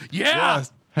Spartan? Yeah.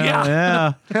 Yes.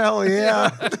 Yeah. Hell yeah.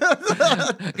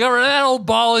 Got rid of that old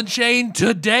ball and chain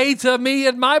today to me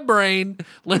and my brain.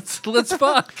 Let's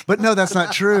fuck. But no, that's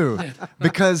not true.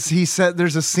 Because he said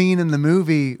there's a scene in the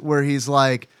movie where he's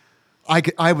like, I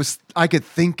could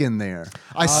think in there.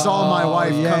 I saw my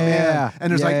wife come in,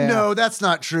 and there's no, that's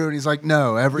not true. And he's like,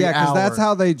 no, every hour. because that's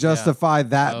how they justify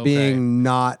that being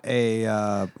not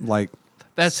a like.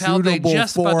 That's how they suitable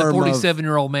justify the form of-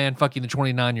 47-year-old man fucking the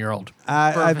 29-year-old.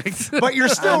 But you're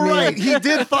still right. He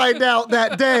did find out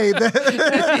that day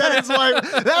that his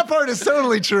wife. That part is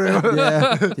totally true.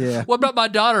 Yeah. What about my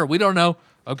daughter? We don't know.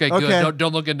 Okay, good. Okay.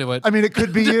 Don't look into it. I mean, it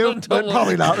could be you, but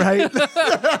probably not, right?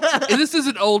 And this is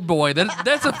an old boy.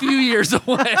 That's a few years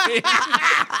away.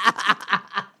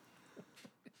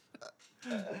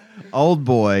 Old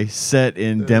Boy set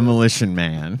in Demolition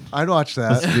Man. I'd watch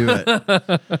that. Let's do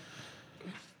it.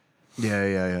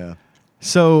 Yeah.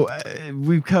 So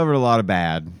we've covered a lot of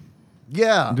bad.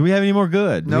 Yeah. Do we have any more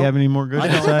good? Do Nope. we have any more good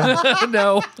to say?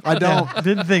 No. I don't.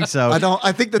 Didn't think so. I don't.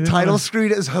 I think the title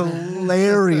screen is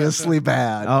hilariously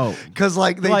bad. Oh. because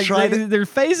like they tried to. their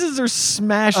faces are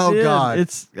smashed Oh in. god!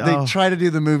 They try to do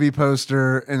the movie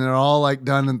poster, and they're all like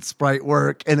done in sprite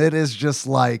work, and it is just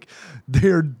like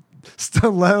they're.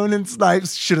 Stallone and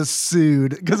Snipes should have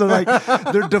sued because they're like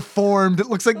they're deformed. It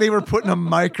looks like they were put in a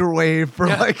microwave for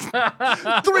like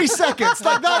 3 seconds.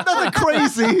 Like nothing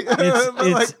crazy. It's-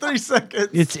 like 3 seconds.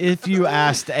 It's if you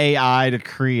asked AI to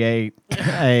create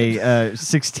a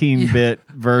 16-bit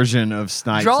version of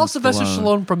Snipes. Draw and Sylvester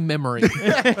Stallone. Stallone from memory. I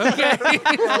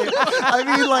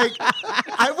mean, like,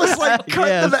 I was like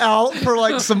cutting them out for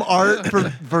like some art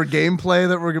for gameplay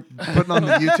that we're putting on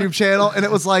the YouTube channel, and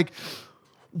it was like,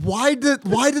 why did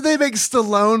they make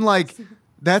Stallone like?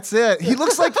 That's it. He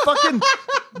looks like fucking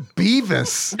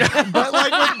Beavis, but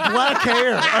like with black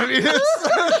hair. I mean,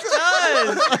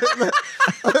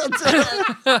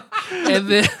 And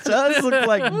then It does look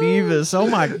like Beavis. Oh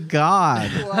my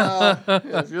god. Wow.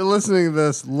 If you're listening to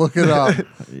this, look it up.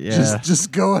 Yeah.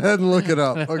 Just go ahead and look it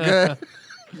up, okay?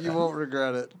 You won't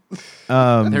regret it.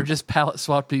 They're just palette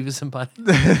swapped Beavis and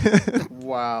Butthead.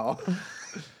 Wow.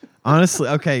 Honestly,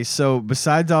 okay, so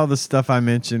besides all the stuff I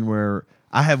mentioned where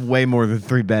I have way more than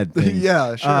 3 bad things.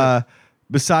 Yeah, sure.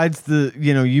 Besides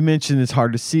you mentioned it's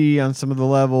hard to see on some of the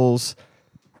levels.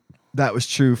 That was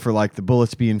true for like the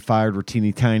bullets being fired were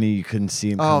teeny tiny. You couldn't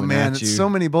see them coming at you. It's so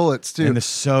many bullets too. And there's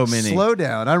so many. Slow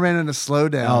down. I ran into slow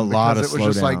down. A lot of because it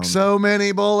was just slowdown. like so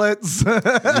many bullets.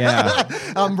 Yeah.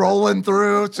 I'm rolling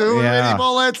through too many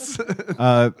bullets.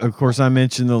 Of course, I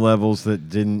mentioned the levels that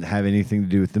didn't have anything to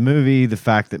do with the movie. The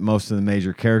fact that most of the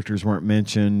major characters weren't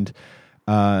mentioned.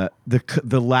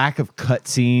 The lack of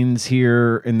cutscenes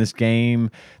here in this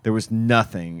game, there was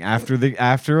nothing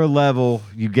after a level.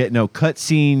 You get no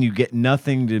cutscene, you get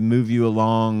nothing to move you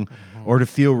along or to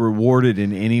feel rewarded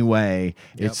in any way.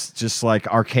 Yep. It's just like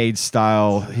arcade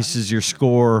style. This is your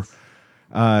score,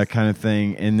 kind of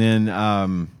thing. And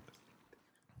then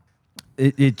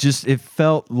it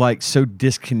felt like so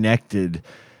disconnected.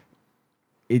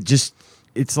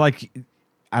 It's like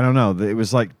I don't know. It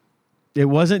was like. It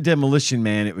wasn't Demolition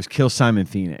Man. It was Kill Simon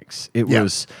Phoenix. It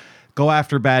was go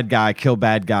after bad guy, kill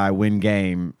bad guy, win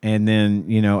game. And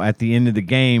then, at the end of the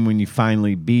game, when you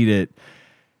finally beat it,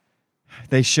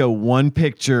 they show one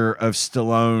picture of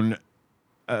Stallone,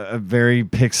 a very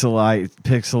pixelized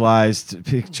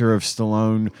picture of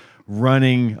Stallone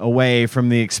running away from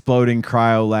the exploding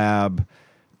cryo lab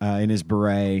in his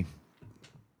beret.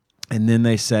 And then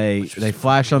they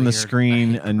flash on the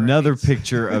screen another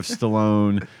picture of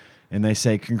Stallone. And they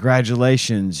say,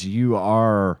 congratulations, you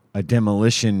are a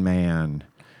Demolition Man.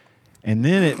 And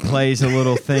then it plays a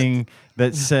little thing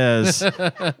that says,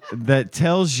 that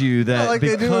tells you that like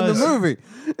they do in the movie.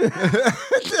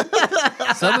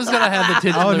 Someone's going to have the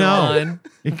titular line.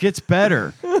 It gets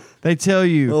better. They tell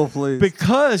you,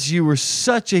 because you were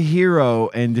such a hero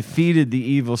and defeated the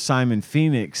evil Simon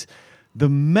Phoenix, the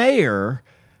mayor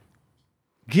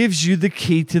gives you the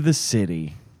key to the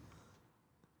city.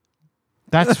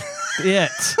 That's it.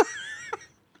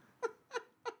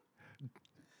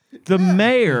 The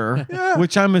mayor,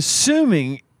 which I'm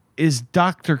assuming is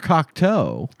Dr.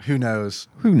 Cocteau. Who knows?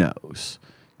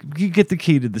 You get the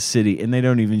key to the city, and they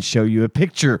don't even show you a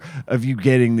picture of you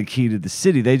getting the key to the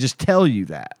city. They just tell you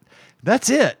that. That's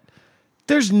it.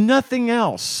 There's nothing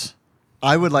else.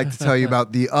 I would like to tell you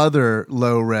about the other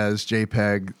low-res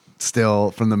JPEG still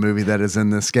from the movie that is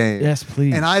in this game. Yes,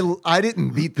 please. And I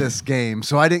didn't beat this game,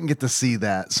 so I didn't get to see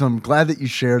that. So I'm glad that you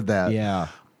shared that. Yeah.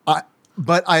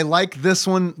 But I like this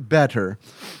one better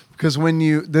because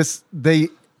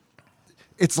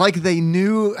it's like they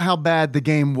knew how bad the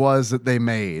game was that they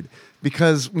made.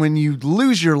 Because when you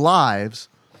lose your lives,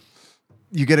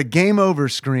 you get a game over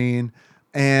screen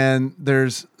and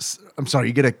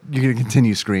you get a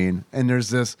continue screen and there's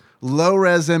this low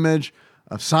res image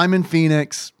of Simon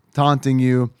Phoenix taunting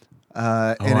you.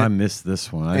 I missed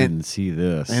this one. I didn't see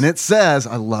this. And it says,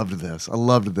 I loved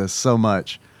this so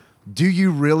much. Do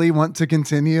you really want to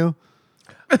continue?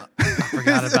 I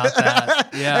forgot about that.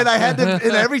 Yeah. And I had to,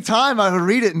 and every time I would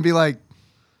read it and be like,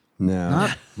 no,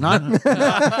 not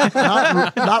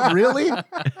really.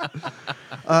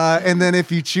 And then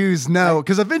if you choose no,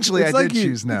 because eventually I did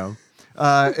choose no.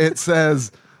 It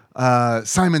says,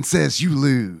 Simon says you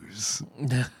lose.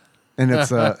 And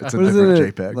it's a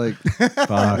different JPEG. Like,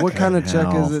 what kind of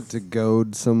check is it to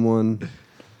goad someone?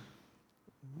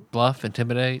 Bluff,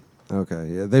 intimidate. Okay,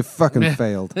 yeah, they fucking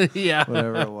failed. Yeah,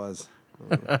 whatever it was.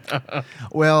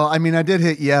 Well, I mean, I did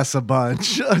hit yes a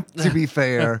bunch. To be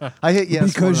fair, I hit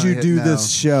yes because you do no. this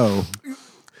show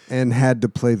and had to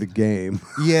play the game.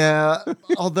 Yeah,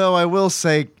 although I will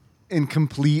say,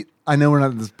 I know we're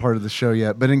not this part of the show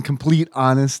yet, but in complete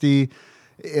honesty,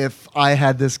 if I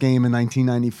had this game in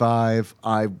 1995,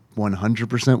 I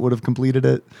 100% would have completed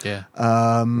it. Yeah.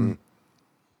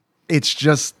 It's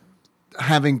just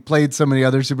having played so many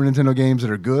other Super Nintendo games that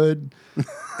are good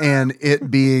and it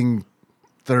being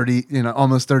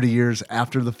almost 30 years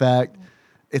after the fact,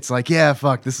 it's like, yeah,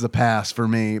 fuck, this is a pass for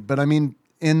me. But I mean,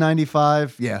 in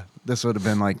 95, yeah, this would have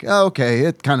been like, oh, okay,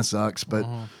 it kind of sucks, but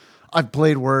I've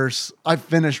played worse. I've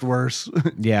finished worse.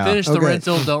 Yeah. Finish the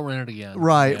rental, don't rent it again.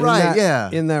 Right, yeah.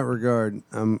 In that regard,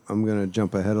 I'm going to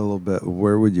jump ahead a little bit.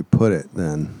 Where would you put it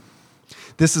then?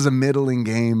 This is a middling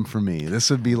game for me. This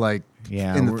would be like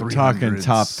in the 300s. We're talking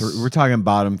top three. We're talking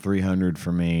bottom 300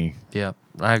 for me. Yep.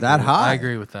 I agree. That high? I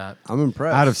agree with that. I'm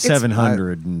impressed. Out of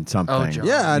 700 and something. Oh, John.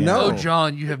 Yeah, I know. Oh,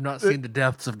 John, you have not seen the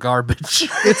depths of garbage.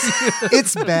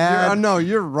 It's bad. No,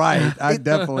 you're right. I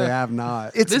definitely have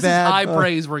not. It's this bad. is high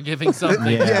praise we're giving something.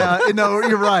 Yeah, no,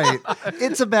 you're right.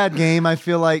 It's a bad game, I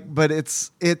feel like, but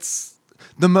it's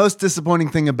the most disappointing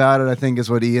thing about it, I think, is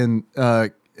what Ian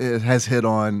it has hit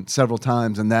on several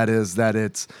times, and that is that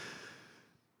it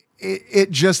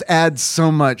just adds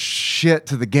so much shit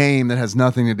to the game that has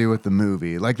nothing to do with the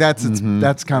movie. Like that's kind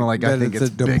of like I think it's a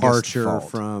departure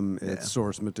fault. from its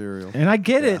source material. And I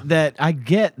get it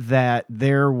that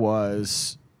there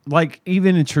was like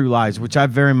even in True Lies, which I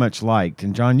very much liked,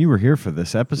 and John, you were here for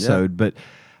this episode, but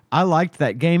I liked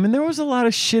that game, and there was a lot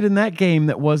of shit in that game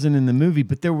that wasn't in the movie,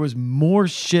 but there was more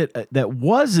shit that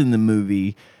was in the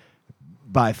movie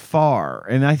by far.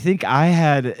 And I think I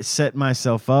had set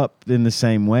myself up in the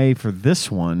same way for this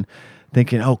one,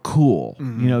 thinking, "Oh, cool!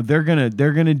 You know, they're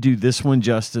gonna do this one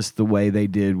justice the way they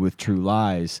did with True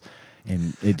Lies,"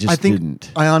 and it just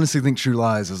didn't. I honestly think True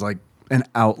Lies is like an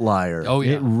outlier. Oh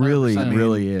yeah, it really,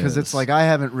 really is, because it's like I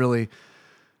haven't really.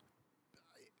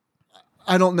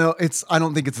 I don't know. I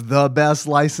don't think it's the best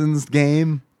licensed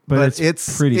game, but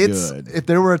it's pretty good. If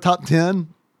there were a top 10,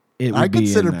 I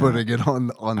consider putting it on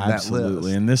that list.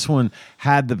 Absolutely. And this one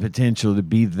had the potential to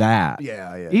be that.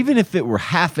 Yeah. Even if it were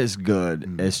half as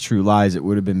good as True Lies, it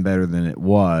would have been better than it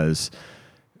was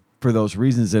for those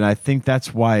reasons. And I think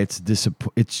that's why it's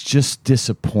just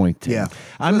disappointing. Yeah.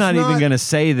 I'm not even going to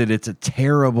say that it's a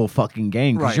terrible fucking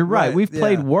game, because you're right. We've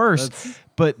played worse.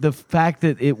 But the fact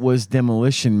that it was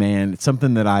Demolition Man, it's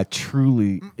something that I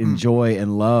truly enjoy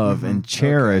and love and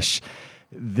cherish.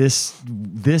 That's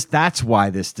why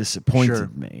this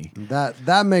disappointed me.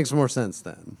 That makes more sense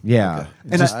then. Yeah.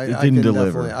 And it didn't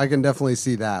deliver. I can definitely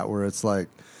see that, where it's like,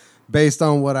 based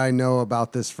on what I know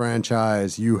about this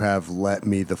franchise, you have let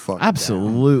me the fuck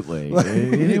Absolutely.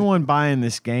 Anyone buying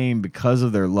this game because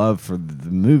of their love for the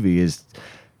movie is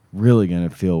really going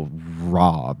to feel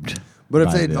robbed. But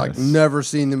if they'd like never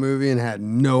seen the movie and had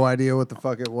no idea what the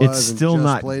fuck it was, it's still and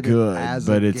just not played good, it as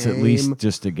but a it's game, at least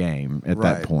just a game at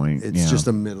that point. It's just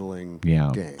a middling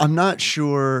game. I'm not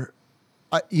sure.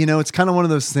 It's kind of one of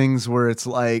those things where it's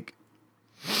like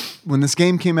when this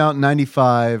game came out in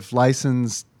 '95,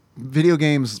 licensed video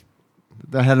games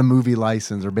that had a movie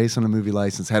license or based on a movie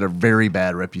license had a very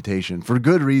bad reputation for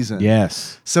good reason.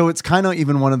 Yes. So it's kind of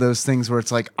even one of those things where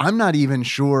it's like I'm not even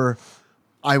sure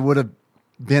I would have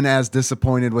been as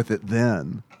disappointed with it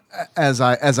then as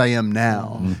I am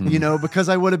now, because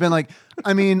I would have been like,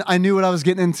 I mean, I knew what I was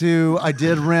getting into. I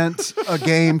did rent a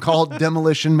game called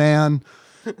Demolition Man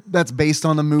that's based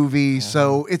on a movie,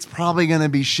 so it's probably going to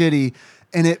be shitty.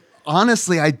 And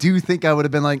honestly, I do think I would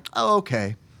have been like, oh,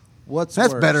 okay. That's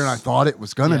worse? better than I thought it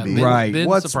was going to be.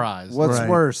 Been surprised. What's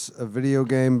worse, a video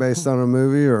game based on a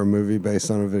movie or a movie based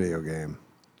on a video game?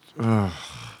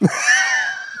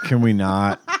 Can we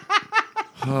not?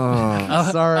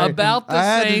 Sorry. About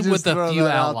the same with a few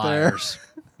outliers.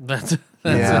 That's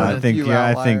I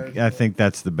think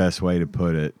that's the best way to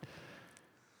put it.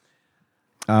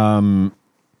 But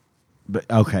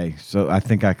okay, so I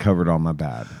think I covered all my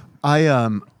bad.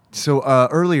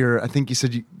 Earlier I think you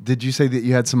said did you say that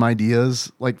you had some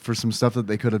ideas like for some stuff that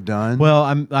they could have done? Well,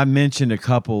 I mentioned a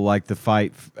couple, like the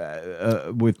fight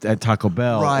at Taco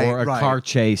Bell, or a car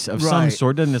chase of some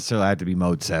sort. Doesn't necessarily have to be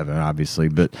Mode 7, obviously,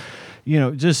 but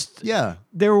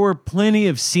there were plenty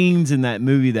of scenes in that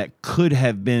movie that could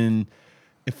have been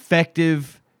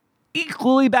effective,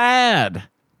 equally bad.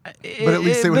 But at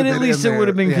least it would have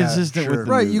been consistent with the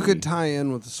movie. You could tie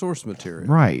in with the source material.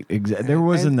 Right, exactly. There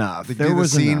was enough. There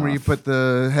was a scene enough. where you put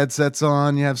the headsets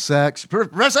on, you have sex.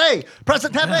 Press A, press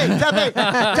it, tap A, tap A,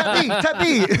 tap B, tap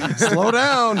B. Slow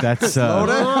down. Slow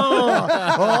down.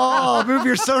 Oh, move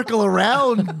your circle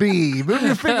around B. Move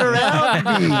your finger around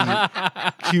B.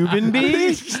 Cuban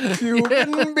B?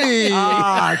 Cuban B.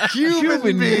 Ah,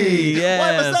 Cuban B. Yes.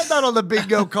 Why was that not on the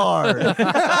bingo card?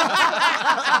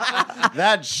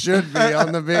 That should be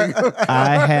on the bingo card.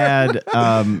 I had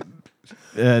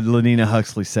Lenina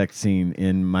Huxley sex scene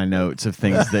in my notes of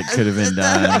things that could have been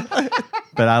done,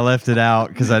 but I left it out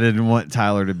because I didn't want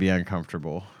Tyler to be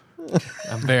uncomfortable.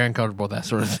 I'm very uncomfortable with that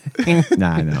sort of thing.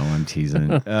 Nah, I know, I'm teasing.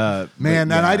 I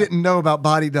didn't know about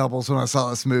body doubles when I saw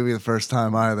this movie the first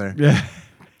time either. Yeah.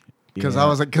 Because I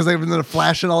was like, because they were in the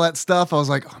flash and all that stuff. I was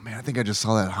like, oh man, I think I just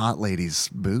saw that hot lady's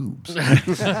boobs.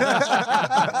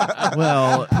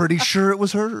 Well, pretty sure it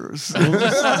was hers.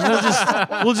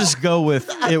 We'll just go with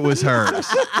it was hers.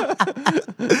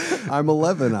 I'm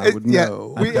 11. I would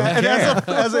know.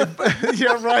 As a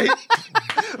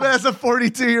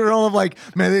 42-year-old, I'm like,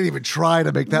 man, they didn't even try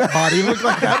to make that body look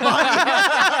like that body.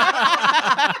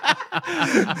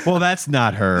 Well, that's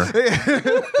not her.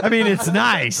 I mean, it's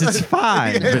nice. It's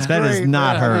fine. But that is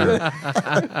not her.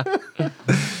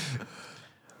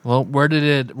 Well, where did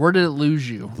it lose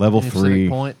you? Level Any specific 3.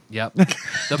 point? Yep.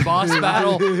 The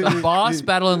boss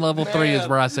battle in level 3 is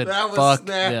where I said, fuck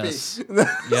this.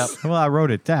 Yep. Well, I wrote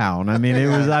it down. I mean,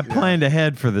 I planned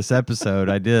ahead for this episode.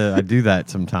 I do that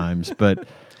sometimes, but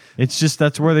it's just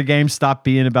that's where the game stopped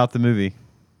being about the movie.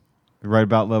 Right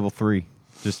about level 3.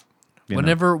 Just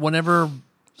whenever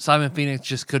Simon Phoenix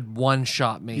just could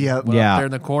one-shot me. Yep. Yeah. There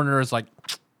in the corner is like,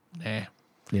 nah.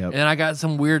 Yep. And I got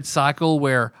some weird cycle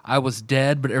where I was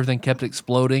dead, but everything kept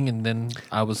exploding, and then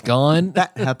I was gone.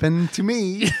 That happened to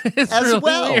me It's as really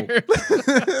well.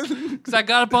 Because I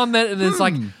got up on that, and it's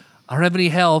like, I don't have any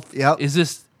health. Yep. Is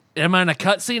this? Am I in a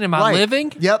cutscene? Am I Right.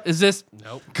 living? Yep. Is this?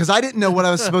 Nope. Because I didn't know what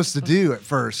I was supposed to do at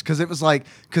first. Because it was like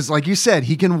you said,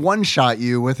 he can one-shot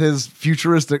you with his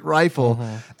futuristic rifle.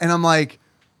 And I'm like,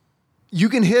 you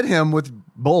can hit him with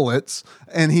bullets.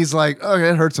 And he's like, okay,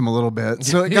 it hurts him a little bit.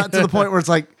 So it got to the point where it's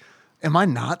like, am I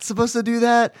not supposed to do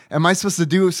that? Am I supposed to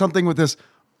do something with this?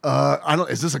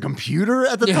 Is this a computer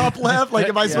at the top left? Like,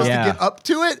 am I supposed to get up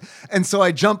to it? And so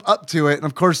I jump up to it, and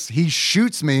of course he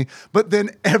shoots me, but then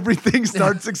everything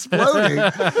starts exploding.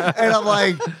 And I'm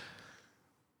like,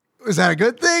 is that a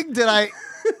good thing? I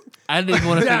didn't even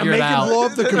want to figure it out. Blow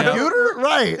up the computer?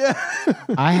 Right.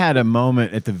 I had a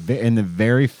moment in the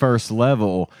very first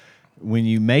level. When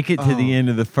you make it to the end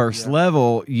of the first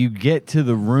level, you get to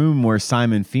the room where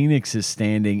Simon Phoenix is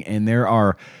standing, and there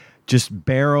are just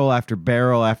barrel after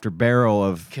barrel after barrel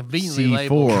of Conveniently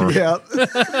C4.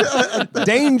 Yeah.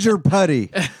 Danger putty.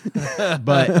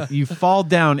 But you fall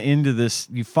down into this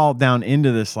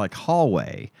like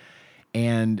hallway,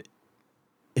 and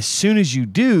as soon as you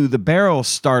do, the barrels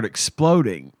start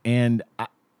exploding, and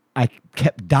I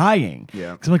kept dying.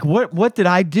 Yeah. 'Cause I'm like, what did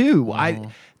I do?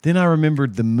 Then I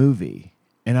remembered the movie,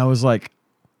 and I was like,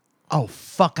 oh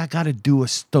fuck, I got to do a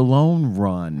Stallone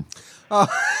run.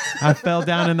 I fell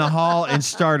down in the hall and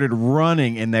started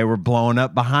running, and they were blowing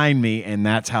up behind me, and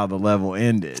that's how the level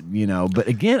ended, But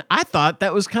again, I thought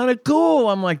that was kind of cool.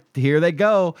 I'm like, here they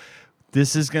go.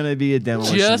 This is going to be a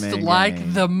Demolition Just Man like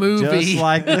game. the movie. Just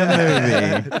like the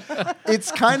movie.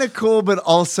 It's kind of cool, but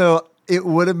also it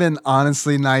would have been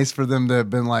honestly nice for them to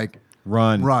have been like,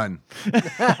 Run.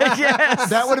 Yes.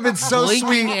 That would have been so Blinking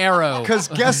sweet. arrow. Because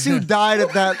guess who died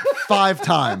at that 5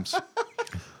 times?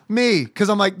 Me. Because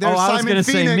I'm like, there's I was Simon gonna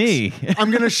say Phoenix. me.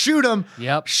 I'm going to shoot him.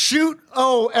 Yep. Shoot.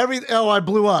 I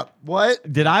blew up.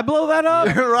 What? Did I blow that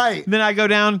up? Right. Then I go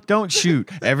down, don't shoot.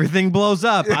 Everything blows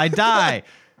up. I die.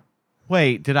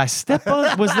 Wait, did I step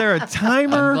on? Was there a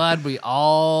timer? I'm glad we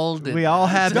all did. We all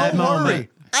had that Don't moment. worry.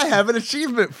 I have an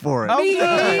achievement for it. Me too.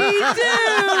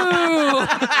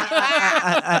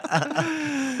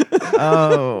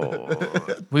 Oh.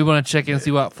 We want to check in and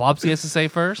see what Flopsy has to say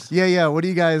first. Yeah. What do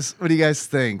you guys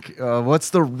think? What's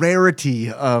the rarity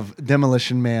of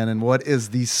Demolition Man, and what is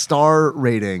the star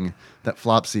rating that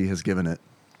Flopsy has given it?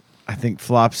 I think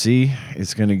Flopsy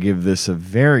is going to give this a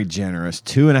very generous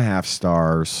 2.5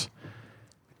 stars,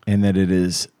 and that it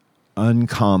is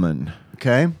uncommon.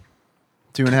 Okay.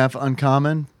 2.5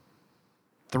 uncommon.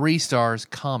 3 stars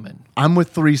common. I'm with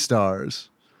 3 stars.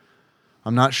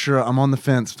 I'm not sure. I'm on the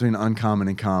fence between uncommon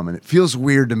and common. It feels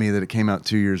weird to me that it came out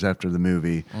 2 years after the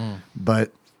movie,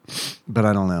 but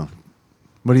I don't know.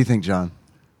 What do you think, John?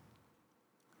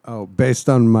 Oh, based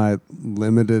on my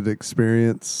limited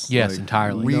experience? Yes,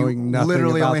 entirely. We knowing nothing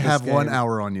literally about only this have 1 game.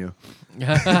 hour on you.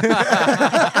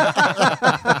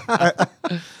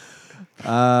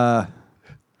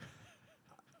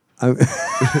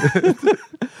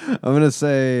 I'm gonna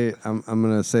say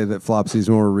that Flopsy's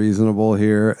more reasonable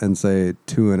here and say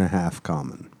 2.5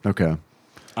 common. Okay.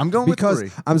 I'm going Because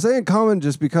with 3. I'm saying common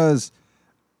just because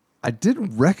I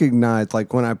did recognize,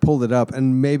 like, when I pulled it up,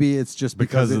 and maybe it's just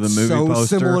because of it's the movie so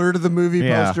poster? similar to the movie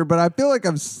Yeah. poster, but I feel like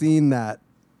I've seen that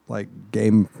like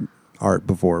game art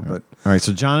before. But All right,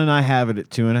 so John and I have it at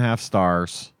 2.5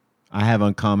 stars. I have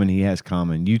uncommon. He has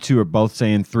common. You two are both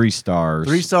saying 3 stars.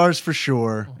 3 stars for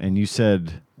sure. And you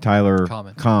said, Tyler,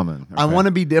 common. I Okay. want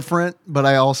to be different, but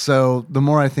I also, the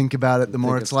more I think about it, the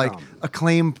more it's like common.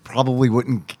 Acclaim probably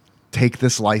wouldn't take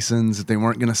this license if they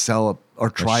weren't going to sell or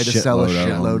try to sell a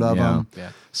shitload of them.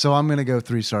 Yeah. So I'm going to go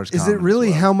 3 stars. is common it as really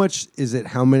well. how much? Is it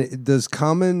how many?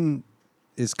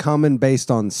 Is common based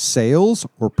on sales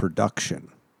or production?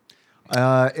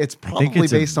 It's probably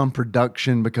it's based on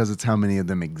production because it's how many of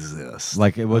them exist.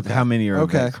 Like, how many are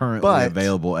Okay. currently But-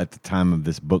 available at the time of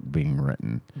this book being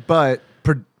written? But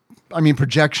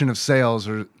projection of sales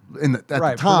are at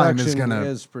the time is going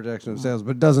to projection of sales,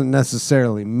 but doesn't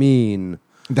necessarily mean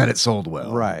that it sold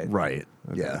well. Right. Right.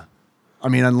 Yeah. I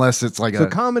mean, unless it's like so.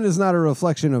 Common is not a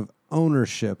reflection of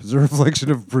ownership; it's a reflection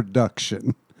of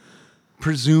production.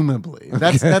 Presumably,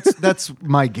 that's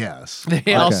my guess.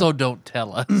 They also don't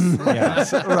tell us.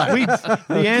 Right.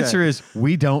 The answer is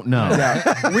we don't know.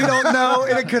 We don't know,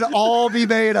 and it could all be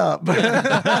made up.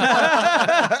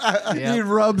 He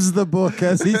rubs the book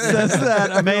as he says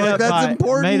that. I mean, that's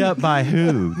important. Made up by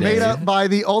who? Made Dave? up by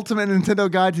the Ultimate Nintendo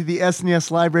Guide to the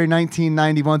SNES Library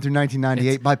 1991 through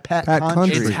 1998 by Pat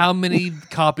Country. It's how many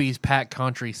copies Pat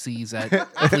Country sees at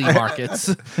flea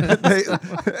markets.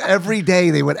 Every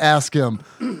day they would ask him,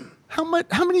 how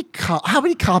many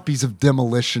copies of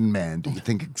Demolition Man do you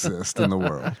think exist in the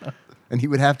world? And he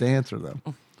would have to answer them.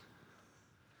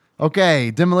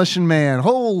 Okay, Demolition Man.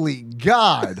 Holy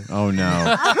God. Oh,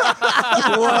 no.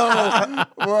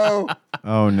 Whoa.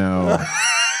 Oh, no.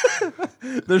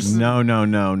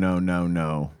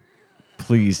 No.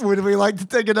 Please. Would we like to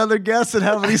take another guess at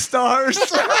how many stars? No,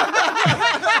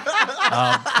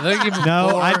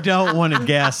 I don't want to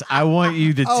guess. I want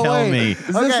you to tell me. Is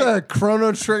this a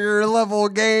Chrono Trigger level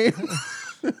game?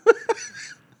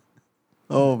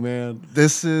 Oh, man.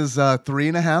 This is a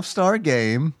 3.5-star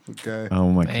game. Okay.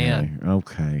 Oh, my Man. God.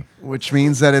 Okay. Which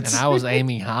means that it's... And I was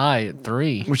aiming high at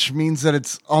 3. Which means that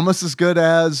it's almost as good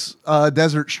as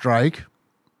Desert Strike.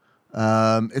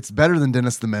 It's better than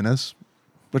Dennis the Menace,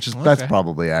 which is that's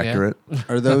probably accurate.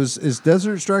 Yeah. Is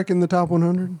Desert Strike in the top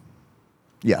 100?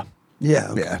 Yeah.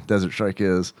 Yeah. Okay. Yeah, Desert Strike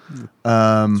is.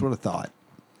 That's what I thought.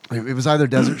 It was either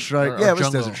Desert Strike. Or it was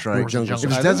jungle. Desert Strike. Or jungle. It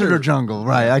was Desert or Jungle,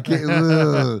 right? I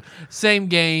can't. Same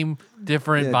game,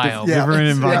 different biome. Different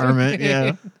environment,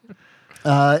 yeah.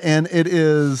 And it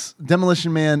is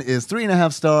Demolition Man is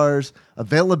 3.5 stars.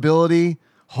 Availability,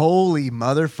 holy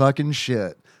motherfucking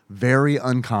shit. Very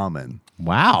uncommon.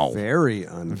 Wow. Very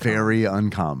uncommon. Very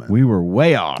uncommon. We were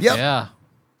way off. Yep. Yeah.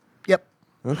 Yep.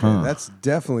 Okay, that's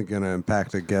definitely going to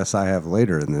impact a guess I have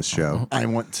later in this show. I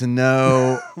want to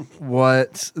know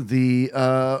what the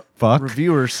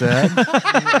reviewer said.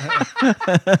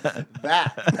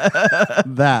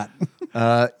 That.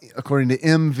 According to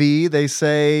MV, they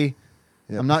say,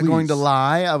 I'm not going to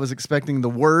lie, I was expecting the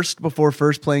worst before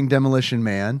first playing Demolition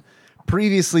Man.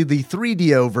 Previously, the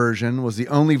 3DO version was the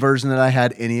only version that I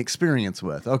had any experience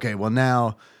with. Okay, well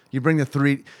now you bring the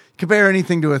compare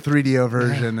anything to a 3DO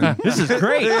version. And This is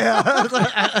great.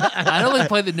 I only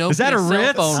played the Nokia Is that a cell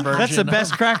Ritz? phone version. That's the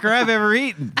best cracker I've ever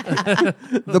eaten.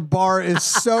 The bar is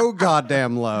so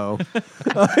goddamn low.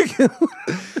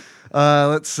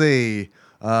 let's see.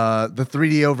 The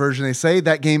 3DO version, they say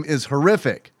that game is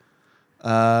horrific.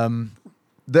 The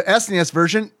SNES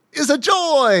version is a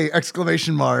joy!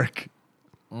 Exclamation mark.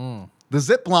 The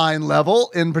zipline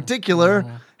level in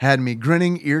particular had me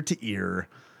grinning ear to ear.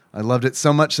 I loved it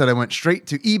so much that I went straight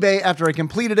to eBay after I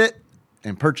completed it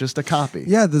and purchased a copy.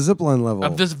 Yeah, the zipline level.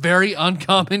 Of this very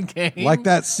uncommon game. Like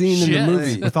that scene in the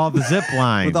movie. With all the zip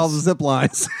lines. With all the zip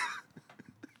lines.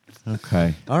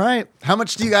 Okay. All right. How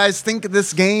much do you guys think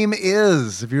this game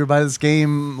is? If you were to buy this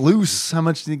game loose, how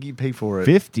much do you think you'd pay for it?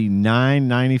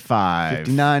 $59.95.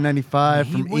 $59.95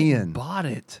 He from went and Ian. bought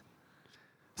it.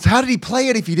 So how did he play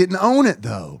it if he didn't own it,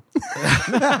 though?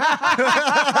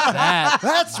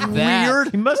 That's weird.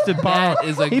 He must have borrowed.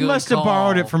 He must have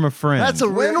borrowed it from a friend. That's a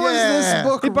When was this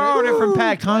book? He borrowed it from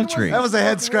Pat Country. That was a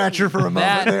head scratcher for a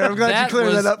moment there. I'm glad you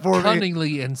cleared that up for me.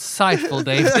 Cunningly insightful,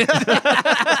 David.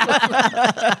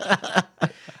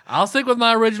 I'll stick with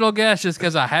my original guess just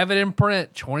because I have it in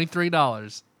print.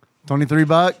 $23.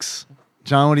 $23.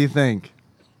 John, what do you think?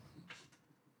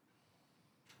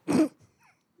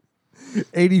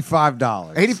 $85.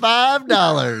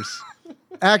 $85.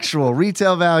 Actual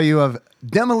retail value of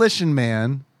Demolition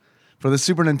Man for the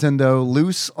Super Nintendo,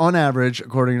 loose on average,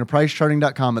 according to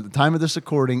PriceCharting.com at the time of this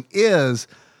recording, is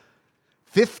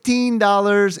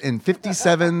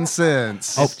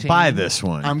 $15.57. Oh, buy this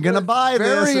one. I'm going to buy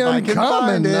this Very if I can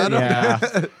find uncommon. it. Yeah.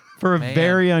 For a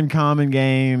very uncommon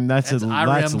game, that's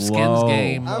Irem Skins low.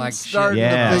 game. I'm like starting shit.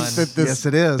 to think Yes. that this. Yes,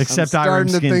 it is. Except I'm Iron starting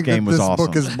to Skins think game that was this awesome.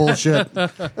 book is bullshit.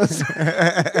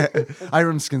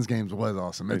 Irem Skins Games was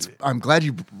awesome. I'm glad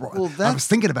you. Well, I was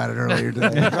thinking about it earlier today.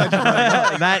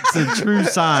 That's a true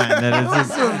sign that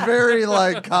That's a very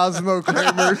like Cosmo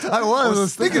Kramer. I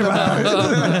was thinking about it.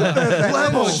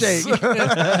 Level shake.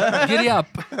 Giddy up.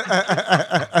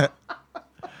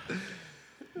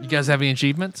 You guys have any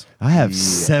achievements? I have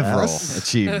several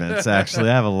achievements, actually.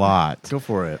 I have a lot. Go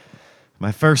for it.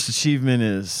 My first achievement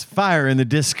is Fire in the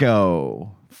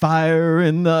Disco. Fire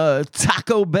in the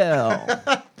Taco Bell.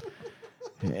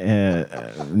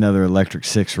 Another Electric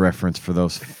Six reference for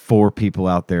those 4 people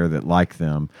out there that like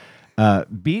them.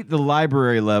 Beat the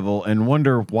library level and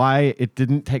wonder why it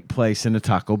didn't take place in a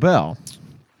Taco Bell.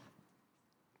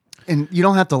 And you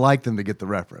don't have to like them to get the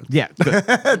reference. Yeah,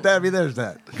 good. I mean, there's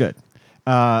that. Good.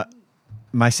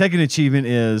 My second achievement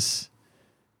is,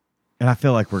 and I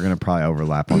feel like we're going to probably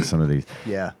overlap on some of these.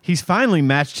 Yeah. He's finally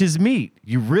matched his meat.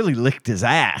 You really licked his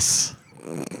ass.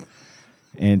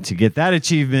 And to get that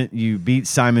achievement, you beat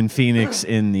Simon Phoenix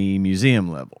in the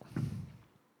museum level.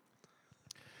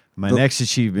 My next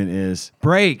achievement is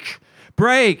break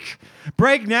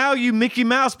now, you Mickey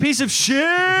Mouse piece of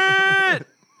shit.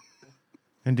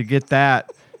 And to get that,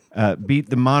 beat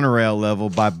the monorail level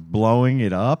by blowing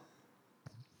it up.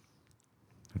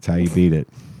 That's how you beat it.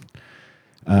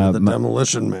 The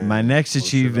Demolition Man. My next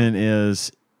achievement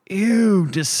is, ew,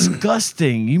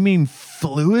 disgusting. You mean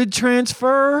fluid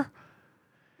transfer?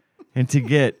 And to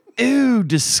get, ew,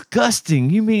 disgusting.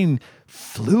 You mean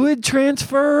fluid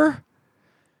transfer?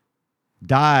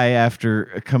 Die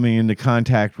after coming into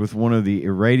contact with one of the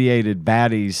irradiated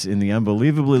baddies in the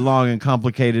unbelievably long and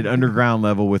complicated underground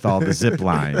level with all the zip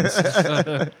lines.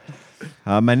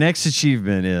 My next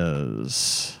achievement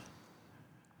is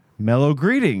mellow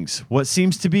greetings. What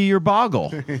seems to be your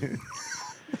boggle?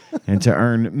 And to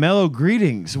earn mellow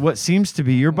greetings, what seems to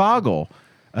be your boggle?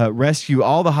 Rescue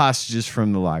all the hostages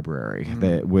from the library,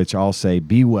 which all say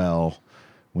be well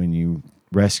when you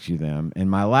rescue them. And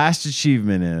my last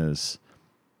achievement is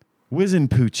Wizen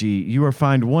Poochie, you are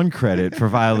fined 1 credit for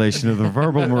violation of the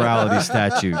verbal morality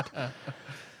statute.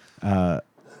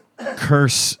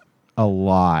 Curse a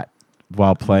lot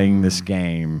while playing this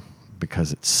game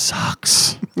because it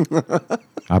sucks.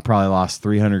 I probably lost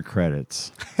 300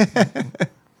 credits.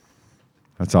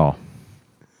 That's all.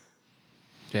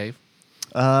 Dave?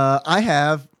 I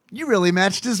have, you really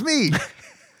matched his meat.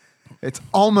 It's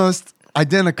almost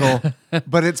identical,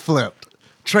 but it's flipped.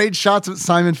 Trade shots with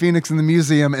Simon Phoenix in the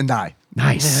museum and die.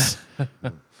 Nice.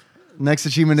 Next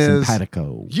achievement is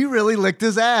Simpatico. you really licked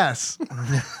his ass.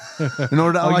 In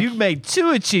order to unlock, you made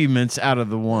 2 achievements out of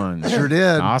the one. sure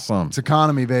did. Awesome. It's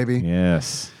economy, baby.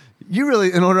 Yes. You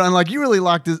really, in order to unlock, you really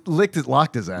locked his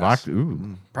ass.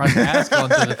 Ooh. Probably ass going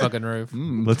through the fucking roof.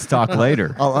 Let's talk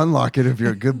later. I'll unlock it if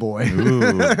you're a good boy.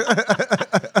 Ooh.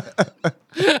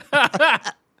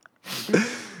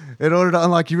 In order to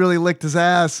unlock, you really licked his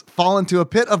ass, fall into a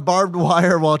pit of barbed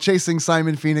wire while chasing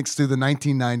Simon Phoenix through the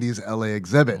 1990s LA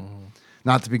exhibit.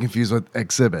 Not to be confused with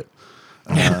Exhibit.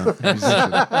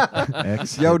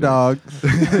 Yo, dog.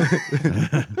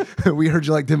 We heard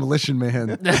you like Demolition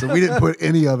Man, so we didn't put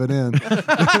any of it in.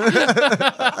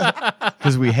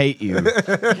 Because we hate you.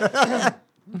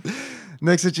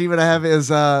 Next achievement I have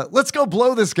is let's go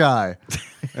blow this guy.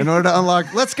 In order to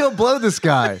unlock, let's go blow this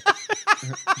guy.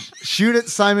 Shoot at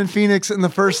Simon Phoenix in the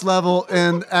first level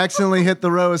and accidentally hit the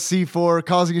row of C4,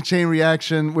 causing a chain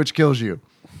reaction, which kills you.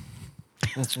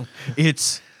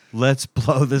 It's let's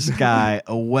blow this guy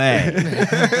away.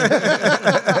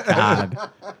 God,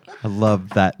 I love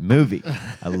that movie.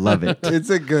 I love it.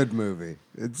 It's a good movie.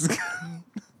 It's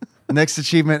Next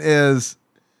achievement is,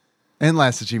 and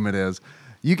last achievement is,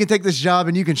 you can take this job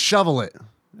and you can shovel it.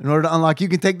 In order to unlock, you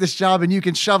can take this job and you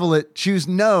can shovel it. Choose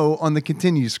no on the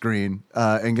continue screen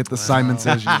and get the Simon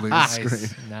Says You Lose screen.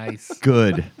 Nice.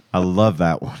 Good. I love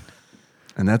that one.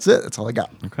 And that's it. That's all I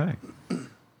got. Okay.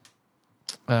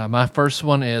 My first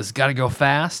one is got to go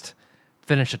fast,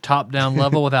 finish a top-down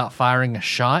level without firing a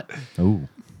shot. Oh.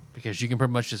 Because you can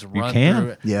pretty much just run can? through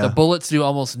it. Yeah. The bullets do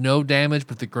almost no damage,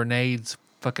 but the grenades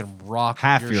fucking rock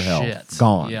Half your your health. shit.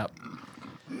 Gone. Yep.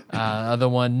 Other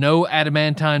one, no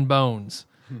adamantine bones.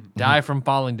 Die from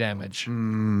falling damage.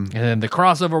 And then the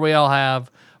crossover we all have,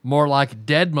 more like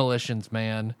Dead Demolitions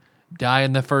Man. Die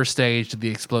in the first stage to the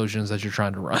explosions that you're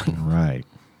trying to run. Right.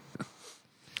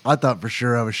 I thought for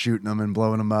sure I was shooting them and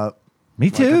blowing them up. Me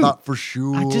too. I thought for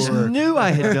sure. I just knew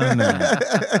I had done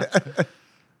that.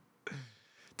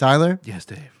 Tyler, Yes,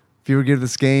 Dave. if you were to give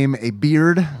this game a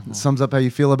beard that sums up how you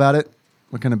feel about it,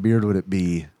 what kind of beard would it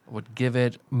be? Would give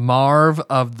it Marv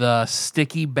of the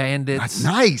Sticky Bandits.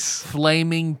 Nice.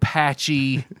 Flaming,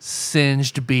 patchy,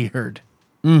 singed beard.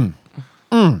 I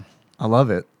love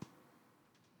it.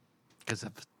 Because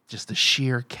of just the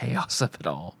sheer chaos of it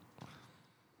all.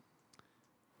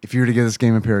 If you were to give this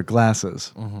game a pair of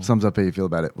glasses, sums up how you feel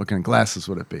about it, what kind of glasses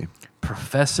would it be?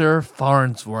 Professor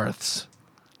Farnsworth's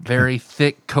very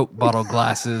thick Coke bottle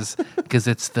glasses because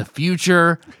it's the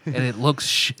future and it looks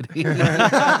shitty.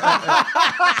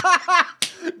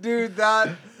 dude.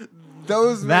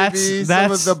 Those may be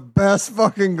some of the best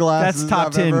fucking glasses. That's top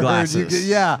I've 10 ever heard. glasses.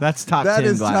 Yeah, That's top 10 That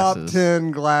is glasses. top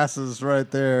 10 glasses right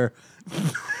there.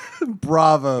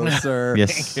 Bravo, sir.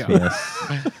 Yes. Thank you.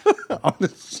 Yes.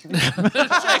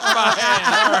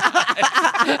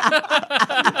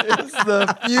 It's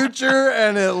the future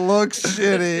and it looks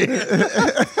shitty.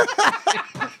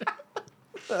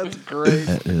 That's great.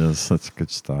 It is. That's good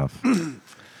stuff.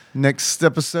 Next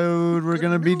episode, we're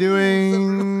going to be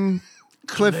doing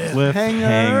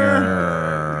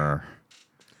Cliffhanger.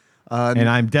 And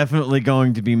I'm definitely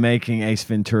going to be making Ace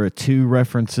Ventura 2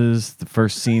 references. The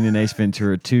first scene in Ace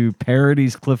Ventura 2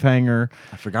 parodies Cliffhanger.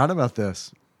 I forgot about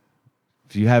this.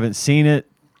 If you haven't seen it,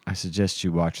 I suggest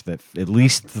you watch that, at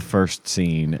least the first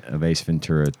scene of Ace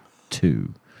Ventura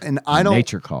 2. And I don't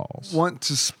Nature Calls. want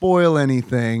to spoil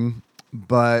anything,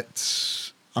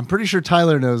 but I'm pretty sure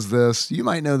Tyler knows this. You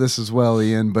might know this as well,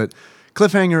 Ian, but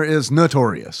Cliffhanger is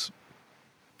notorious.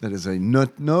 That is a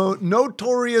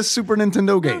notorious Super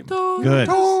Nintendo game. Good.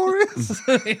 Notorious.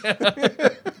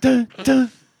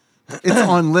 It's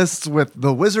on lists with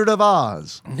The Wizard of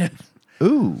Oz.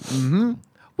 Ooh. Mm-hmm.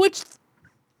 Which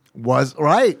was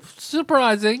right.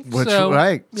 Surprising. Which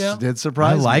Yeah. did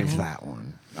surprise me. I liked that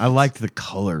one. I liked the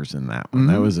colors in that one.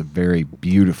 That was a very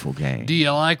beautiful game. Do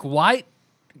you like white?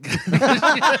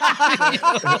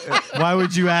 Why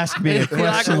would you ask me a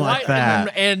question like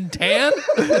that? And tan?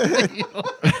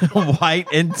 White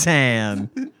and tan.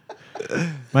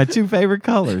 My two favorite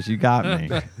colors. You got me.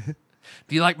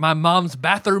 Do you like my mom's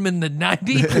bathroom in the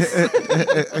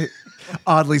 90s?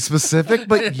 Oddly specific,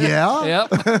 but yeah.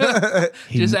 Yep.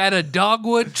 Just add a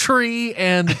dogwood tree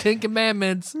and the Ten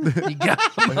Commandments. You got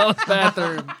mom's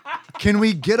bathroom. Can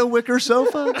we get a wicker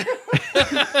sofa?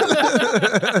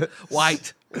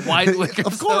 White wicker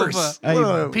Of course.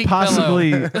 sofa. Pink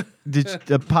Possibly,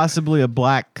 possibly a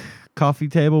black coffee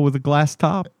table with a glass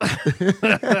top.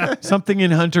 Something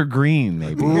in hunter green,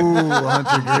 maybe. Ooh,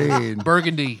 hunter green.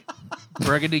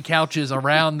 Burgundy couches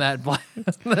around that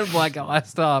black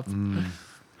glass top.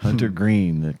 Hunter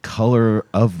green, the color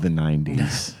of the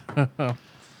 90s.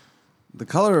 The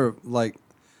color, like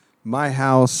my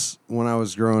house when I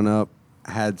was growing up,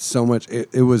 had so much.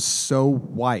 It was so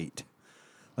white,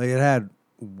 like it had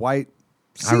white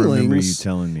ceilings. I remember you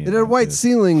telling me it had white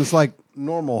ceilings, like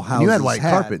normal houses. You had white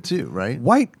carpet too, right?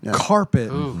 White carpet,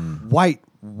 white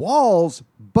walls,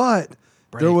 but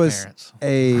Brady there was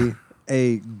parents.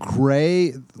 a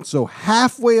gray. So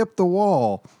halfway up the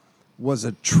wall was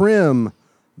a trim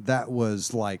that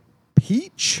was like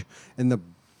peach, and the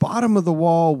bottom of the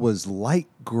wall was light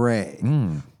gray.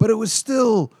 But it was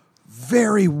still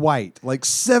very white. Like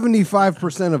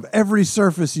 75% of every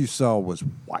surface you saw was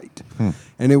white.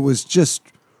 And it was just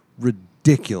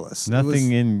ridiculous.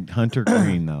 Nothing in hunter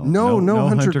green, though. No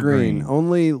hunter green.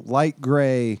 Only light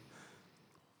gray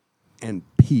and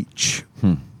peach.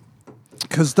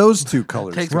 Because those two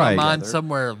colors Takes Right. my mind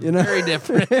somewhere very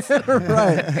different.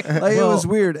 right. Like it was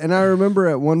weird. And I remember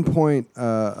at one point,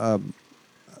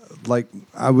 like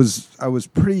I was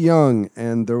pretty young,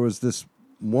 and there was this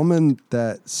woman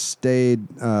that stayed.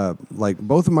 Like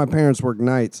both of my parents worked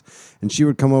nights, and she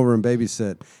would come over and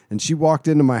babysit. And she walked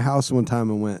into my house one time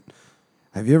and went,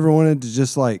 "Have you ever wanted to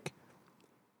just like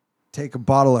take a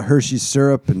bottle of Hershey's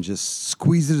syrup and just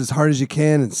squeeze it as hard as you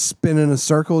can and spin in a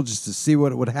circle just to see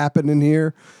what would happen in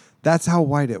here?" That's how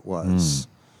white it was.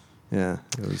 Yeah,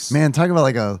 it was. Man, talk about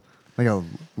like a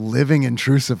living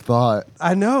intrusive thought.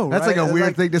 I know. That's right? like a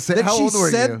weird thing to say. That How she old were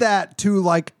you? said that to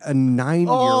like a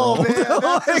 9-year-old. Oh man,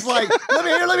 that's just like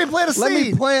let me plant a seed. Let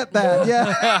me plant that.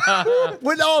 Yeah.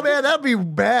 Oh man, that'd be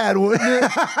bad, wouldn't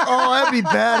it? Oh, that'd be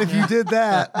bad if you did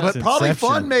that. But probably Inception.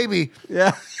 fun, maybe.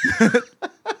 Yeah.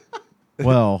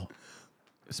 Well,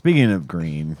 speaking of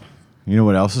green, you know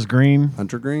what else is green?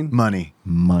 Hunter green. Money.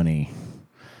 Money.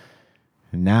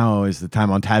 And now is the time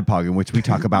on Tadpog in which we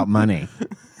talk about money.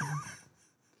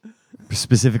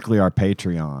 Specifically our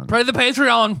Patreon. Pray the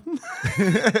Patreon.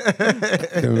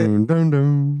 Dun, dun,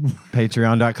 dun.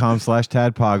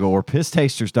 Patreon.com/Tadpog or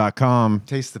pisstasters.com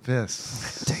Taste the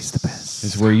piss. Taste the best.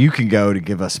 is where you can go to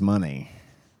give us money.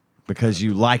 Because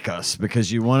you like us,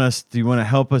 because you want to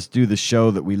help us do the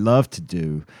show that we love to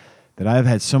do, that I've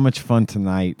had so much fun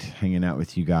tonight hanging out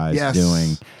with you guys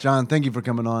doing. John, thank you for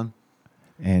coming on.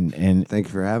 And Thank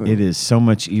you for having me. it is so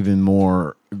much even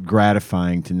more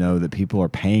gratifying to know that people are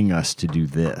paying us to do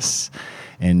this.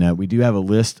 And we do have a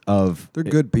list of... They're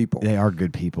good people. They are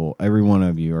good people. Every one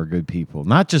of you are good people.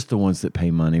 Not just the ones that pay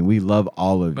money. We love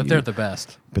all of you. But they're the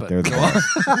best. But they're the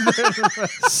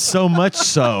best. So much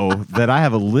so that I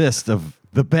have a list of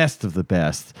the best,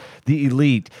 the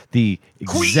elite, the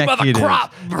Cream of the executive,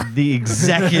 crop. the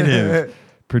executive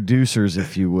producers,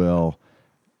 if you will.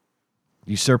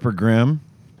 Usurper Grimm,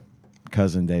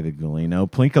 Cousin David Galino,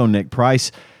 Plinko Nick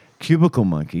Price, Cubicle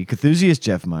Monkey, Cthusiast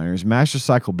Jeff Miners, Master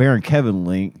Cycle Baron Kevin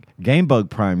Link, Gamebug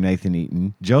Prime Nathan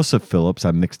Eaton, Joseph Phillips.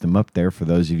 I mixed them up there for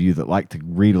those of you that like to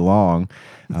read along.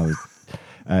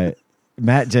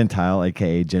 Matt Gentile,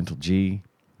 a.k.a. Gentle G,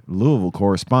 Louisville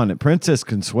correspondent, Princess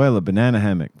Consuela, Banana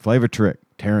Hammock, Flavor Trick,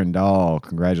 Taryn Dahl,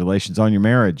 congratulations on your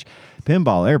marriage.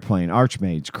 Pinball Airplane,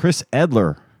 Archmage, Chris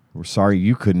Edler. We're sorry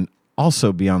you couldn't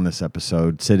also be on this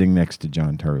episode sitting next to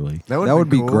John Turley. That would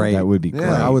be cool. great. That would be great.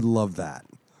 I would love that.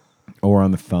 Or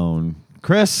on the phone.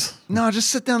 Chris. No,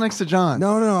 just sit down next to John.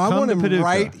 No, I Come want to him Paducah.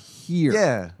 right here.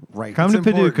 Yeah. Right. Come to It's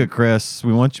Paducah, important. Chris.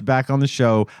 We want you back on the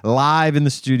show, live in the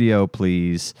studio,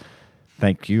 please.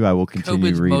 Thank you. I will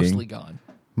continue COVID's reading. mostly gone.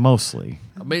 Mostly.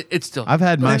 I mean, it's still. I've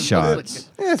had my shots.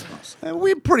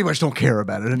 We pretty much don't care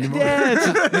about it anymore.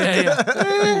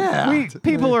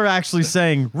 People are actually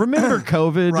saying, remember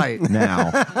COVID Right.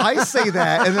 now. I say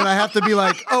that, and then I have to be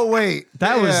like, oh, wait.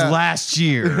 That was yeah. last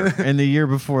year and the year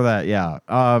before that. Yeah.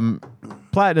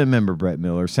 Platinum member Brett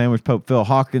Miller, Sandwich Pope Phil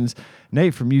Hawkins,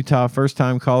 Nate from Utah, first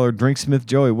time caller, Drinksmith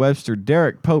Joey Webster,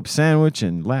 Derek Pope Sandwich,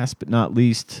 and last but not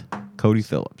least, Cody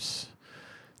Phillips.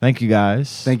 Thank you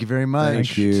guys. Thank you very much.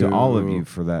 Thank you. To all of you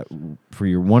for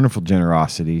your wonderful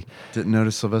generosity. Didn't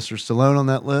notice Sylvester Stallone on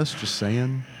that list, just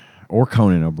saying. Or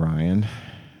Conan O'Brien,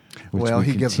 which Well, we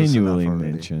he gives us continually enough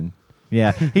already. mention.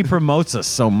 Yeah, he promotes us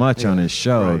so much on his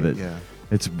show right, that yeah.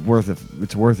 it's worth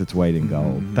its weight in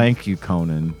gold. Thank you,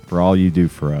 Conan, for all you do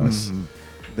for us.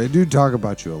 They do talk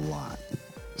about you a lot.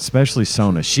 Especially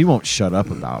Sona. She won't shut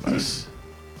up about us.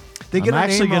 They get I'm our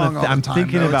actually name wrong all the I'm time,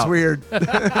 thinking though. about It's weird.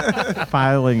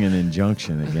 filing an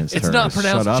injunction against It's her. not to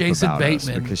pronounced shut up Jason about us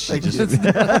Bateman. because she just.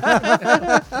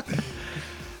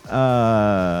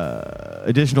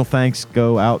 Additional thanks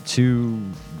go out to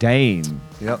Dane,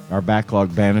 our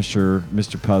backlog banisher,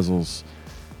 Mr. Puzzles.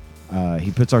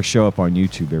 He puts our show up on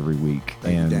YouTube every week,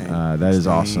 and that is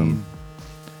awesome.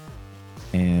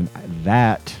 And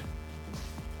that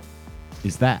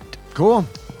is that. Cool.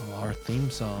 Well, our theme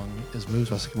song is Moves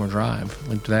by Sycamore Drive.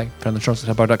 Link to that, find the shows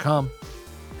at tadpog.com.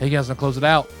 Hey, guys, I'll close it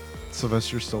out.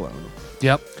 Sylvester Stallone.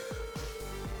 Yep.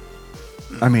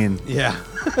 I mean, Yeah.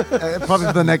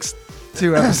 probably the next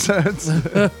 2 episodes.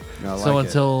 So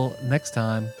until next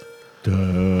time.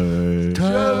 Capricorn.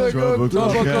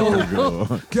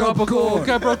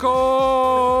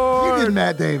 You did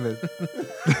Matt David.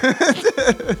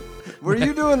 Were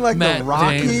you doing like Matt the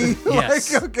Rocky? Damon.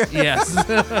 Yes. Like, okay. Yes.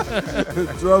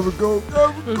 Tropical.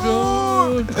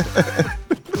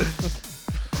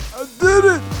 I did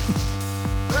it.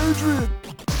 Adrian.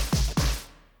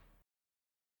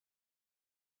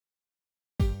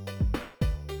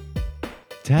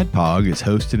 Tadpog is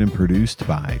hosted and produced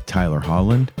by Tyler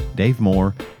Holland, Dave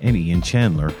Moore, and Ian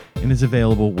Chandler, and is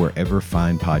available wherever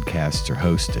fine podcasts are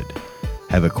hosted.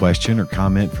 Have a question or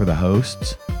comment for the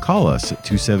hosts? Call us at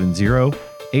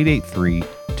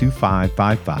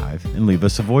 270-883-2555 and leave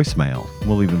us a voicemail.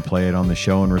 We'll even play it on the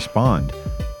show and respond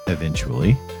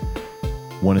eventually.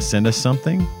 Want to send us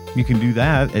something? You can do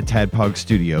that at Tadpog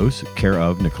Studios, care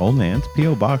of Nicole Nance,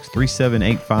 P.O. Box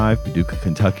 3785, Paducah,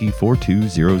 Kentucky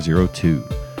 42002.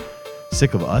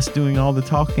 Sick of us doing all the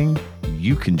talking?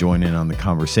 You can join in on the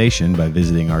conversation by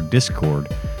visiting our Discord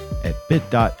at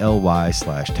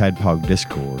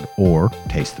bit.ly/tadpogdiscord or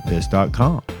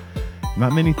tastethepiss.com.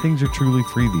 Not many things are truly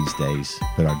free these days,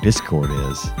 but our Discord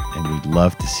is, and we'd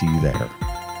love to see you there.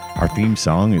 Our theme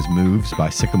song is Moves by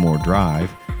Sycamore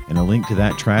Drive, and a link to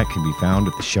that track can be found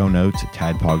at the show notes at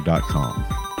tadpog.com.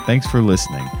 Thanks for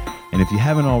listening, and if you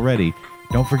haven't already,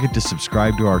 don't forget to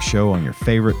subscribe to our show on your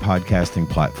favorite podcasting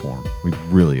platform. We'd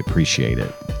really appreciate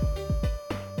it.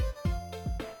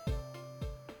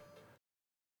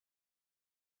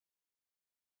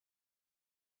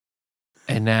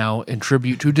 And now, in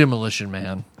tribute to Demolition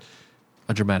Man,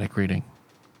 a dramatic reading.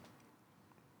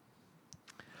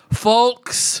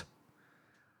 Folks,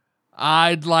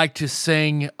 I'd like to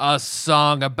sing a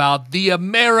song about the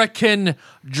American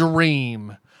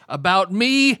dream. About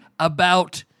me,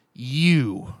 about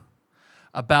you.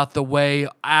 About the way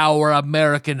our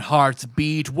American hearts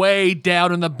beat way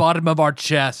down in the bottom of our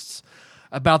chests.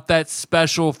 About that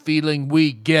special feeling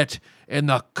we get in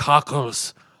the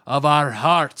cockles of our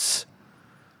hearts.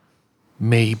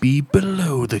 Maybe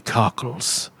below the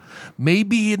cockles.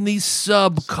 Maybe in the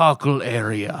subcockle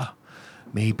area.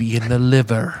 Maybe in the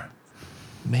liver.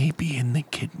 Maybe in the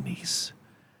kidneys.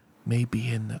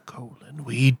 Maybe in the colon.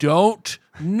 We don't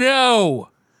know.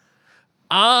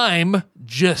 I'm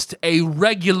just a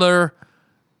regular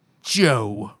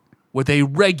Joe with a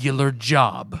regular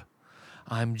job.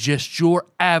 I'm just your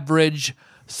average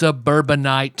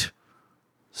suburbanite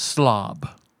slob.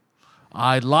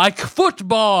 I like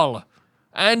football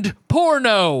and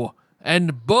porno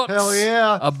and books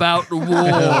about war.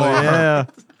 Yeah.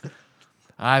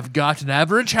 I've got an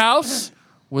average house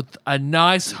with a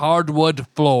nice hardwood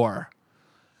floor.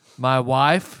 My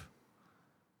wife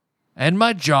and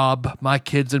my job, my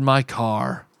kids and my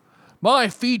car, my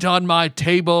feet on my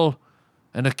table,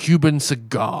 and a Cuban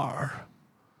cigar.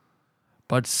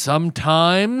 But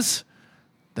sometimes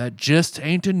that just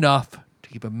ain't enough to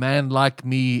keep a man like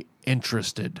me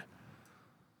interested.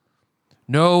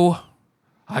 No,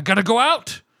 I gotta go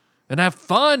out and have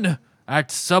fun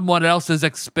at someone else's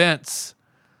expense.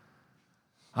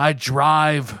 I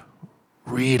drive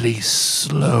really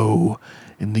slow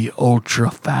in the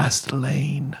ultra-fast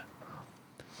lane,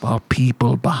 while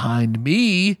people behind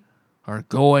me are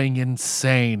going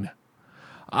insane.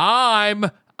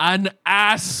 I'm an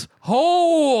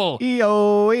asshole.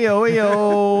 Eo, eo,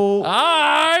 eo.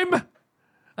 I'm an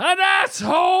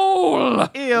asshole.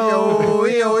 Eo,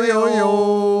 eo,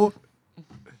 eo.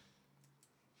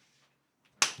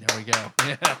 There we go.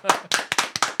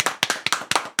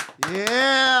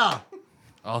 Yeah.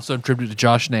 Also in tribute to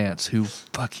Josh Nance, who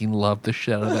fucking loved the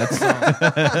shit out of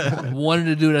that song. Wanted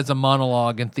to do it as a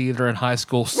monologue in theater in high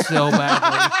school so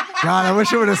badly. God, I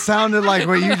wish it would have sounded like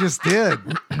what you just did.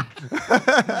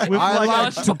 I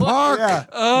like to park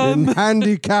in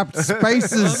handicapped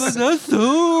spaces.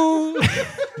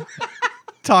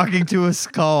 Talking to a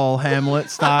skull, Hamlet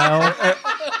style.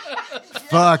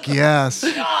 Fuck yes.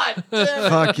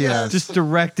 Fuck yes. Just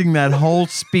directing that whole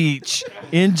speech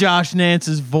in Josh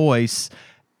Nance's voice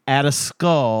at a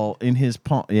skull in his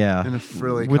palm. Yeah. In a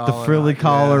frilly with collar. the frilly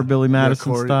collar, Yeah. Billy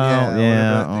Madison Record- style. yeah,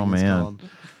 Yeah. whatever that Oh, thing is man. called.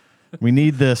 We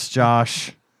need this,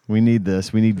 Josh. We need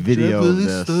this. We need video of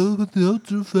this. With the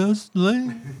ultra fast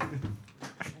lane.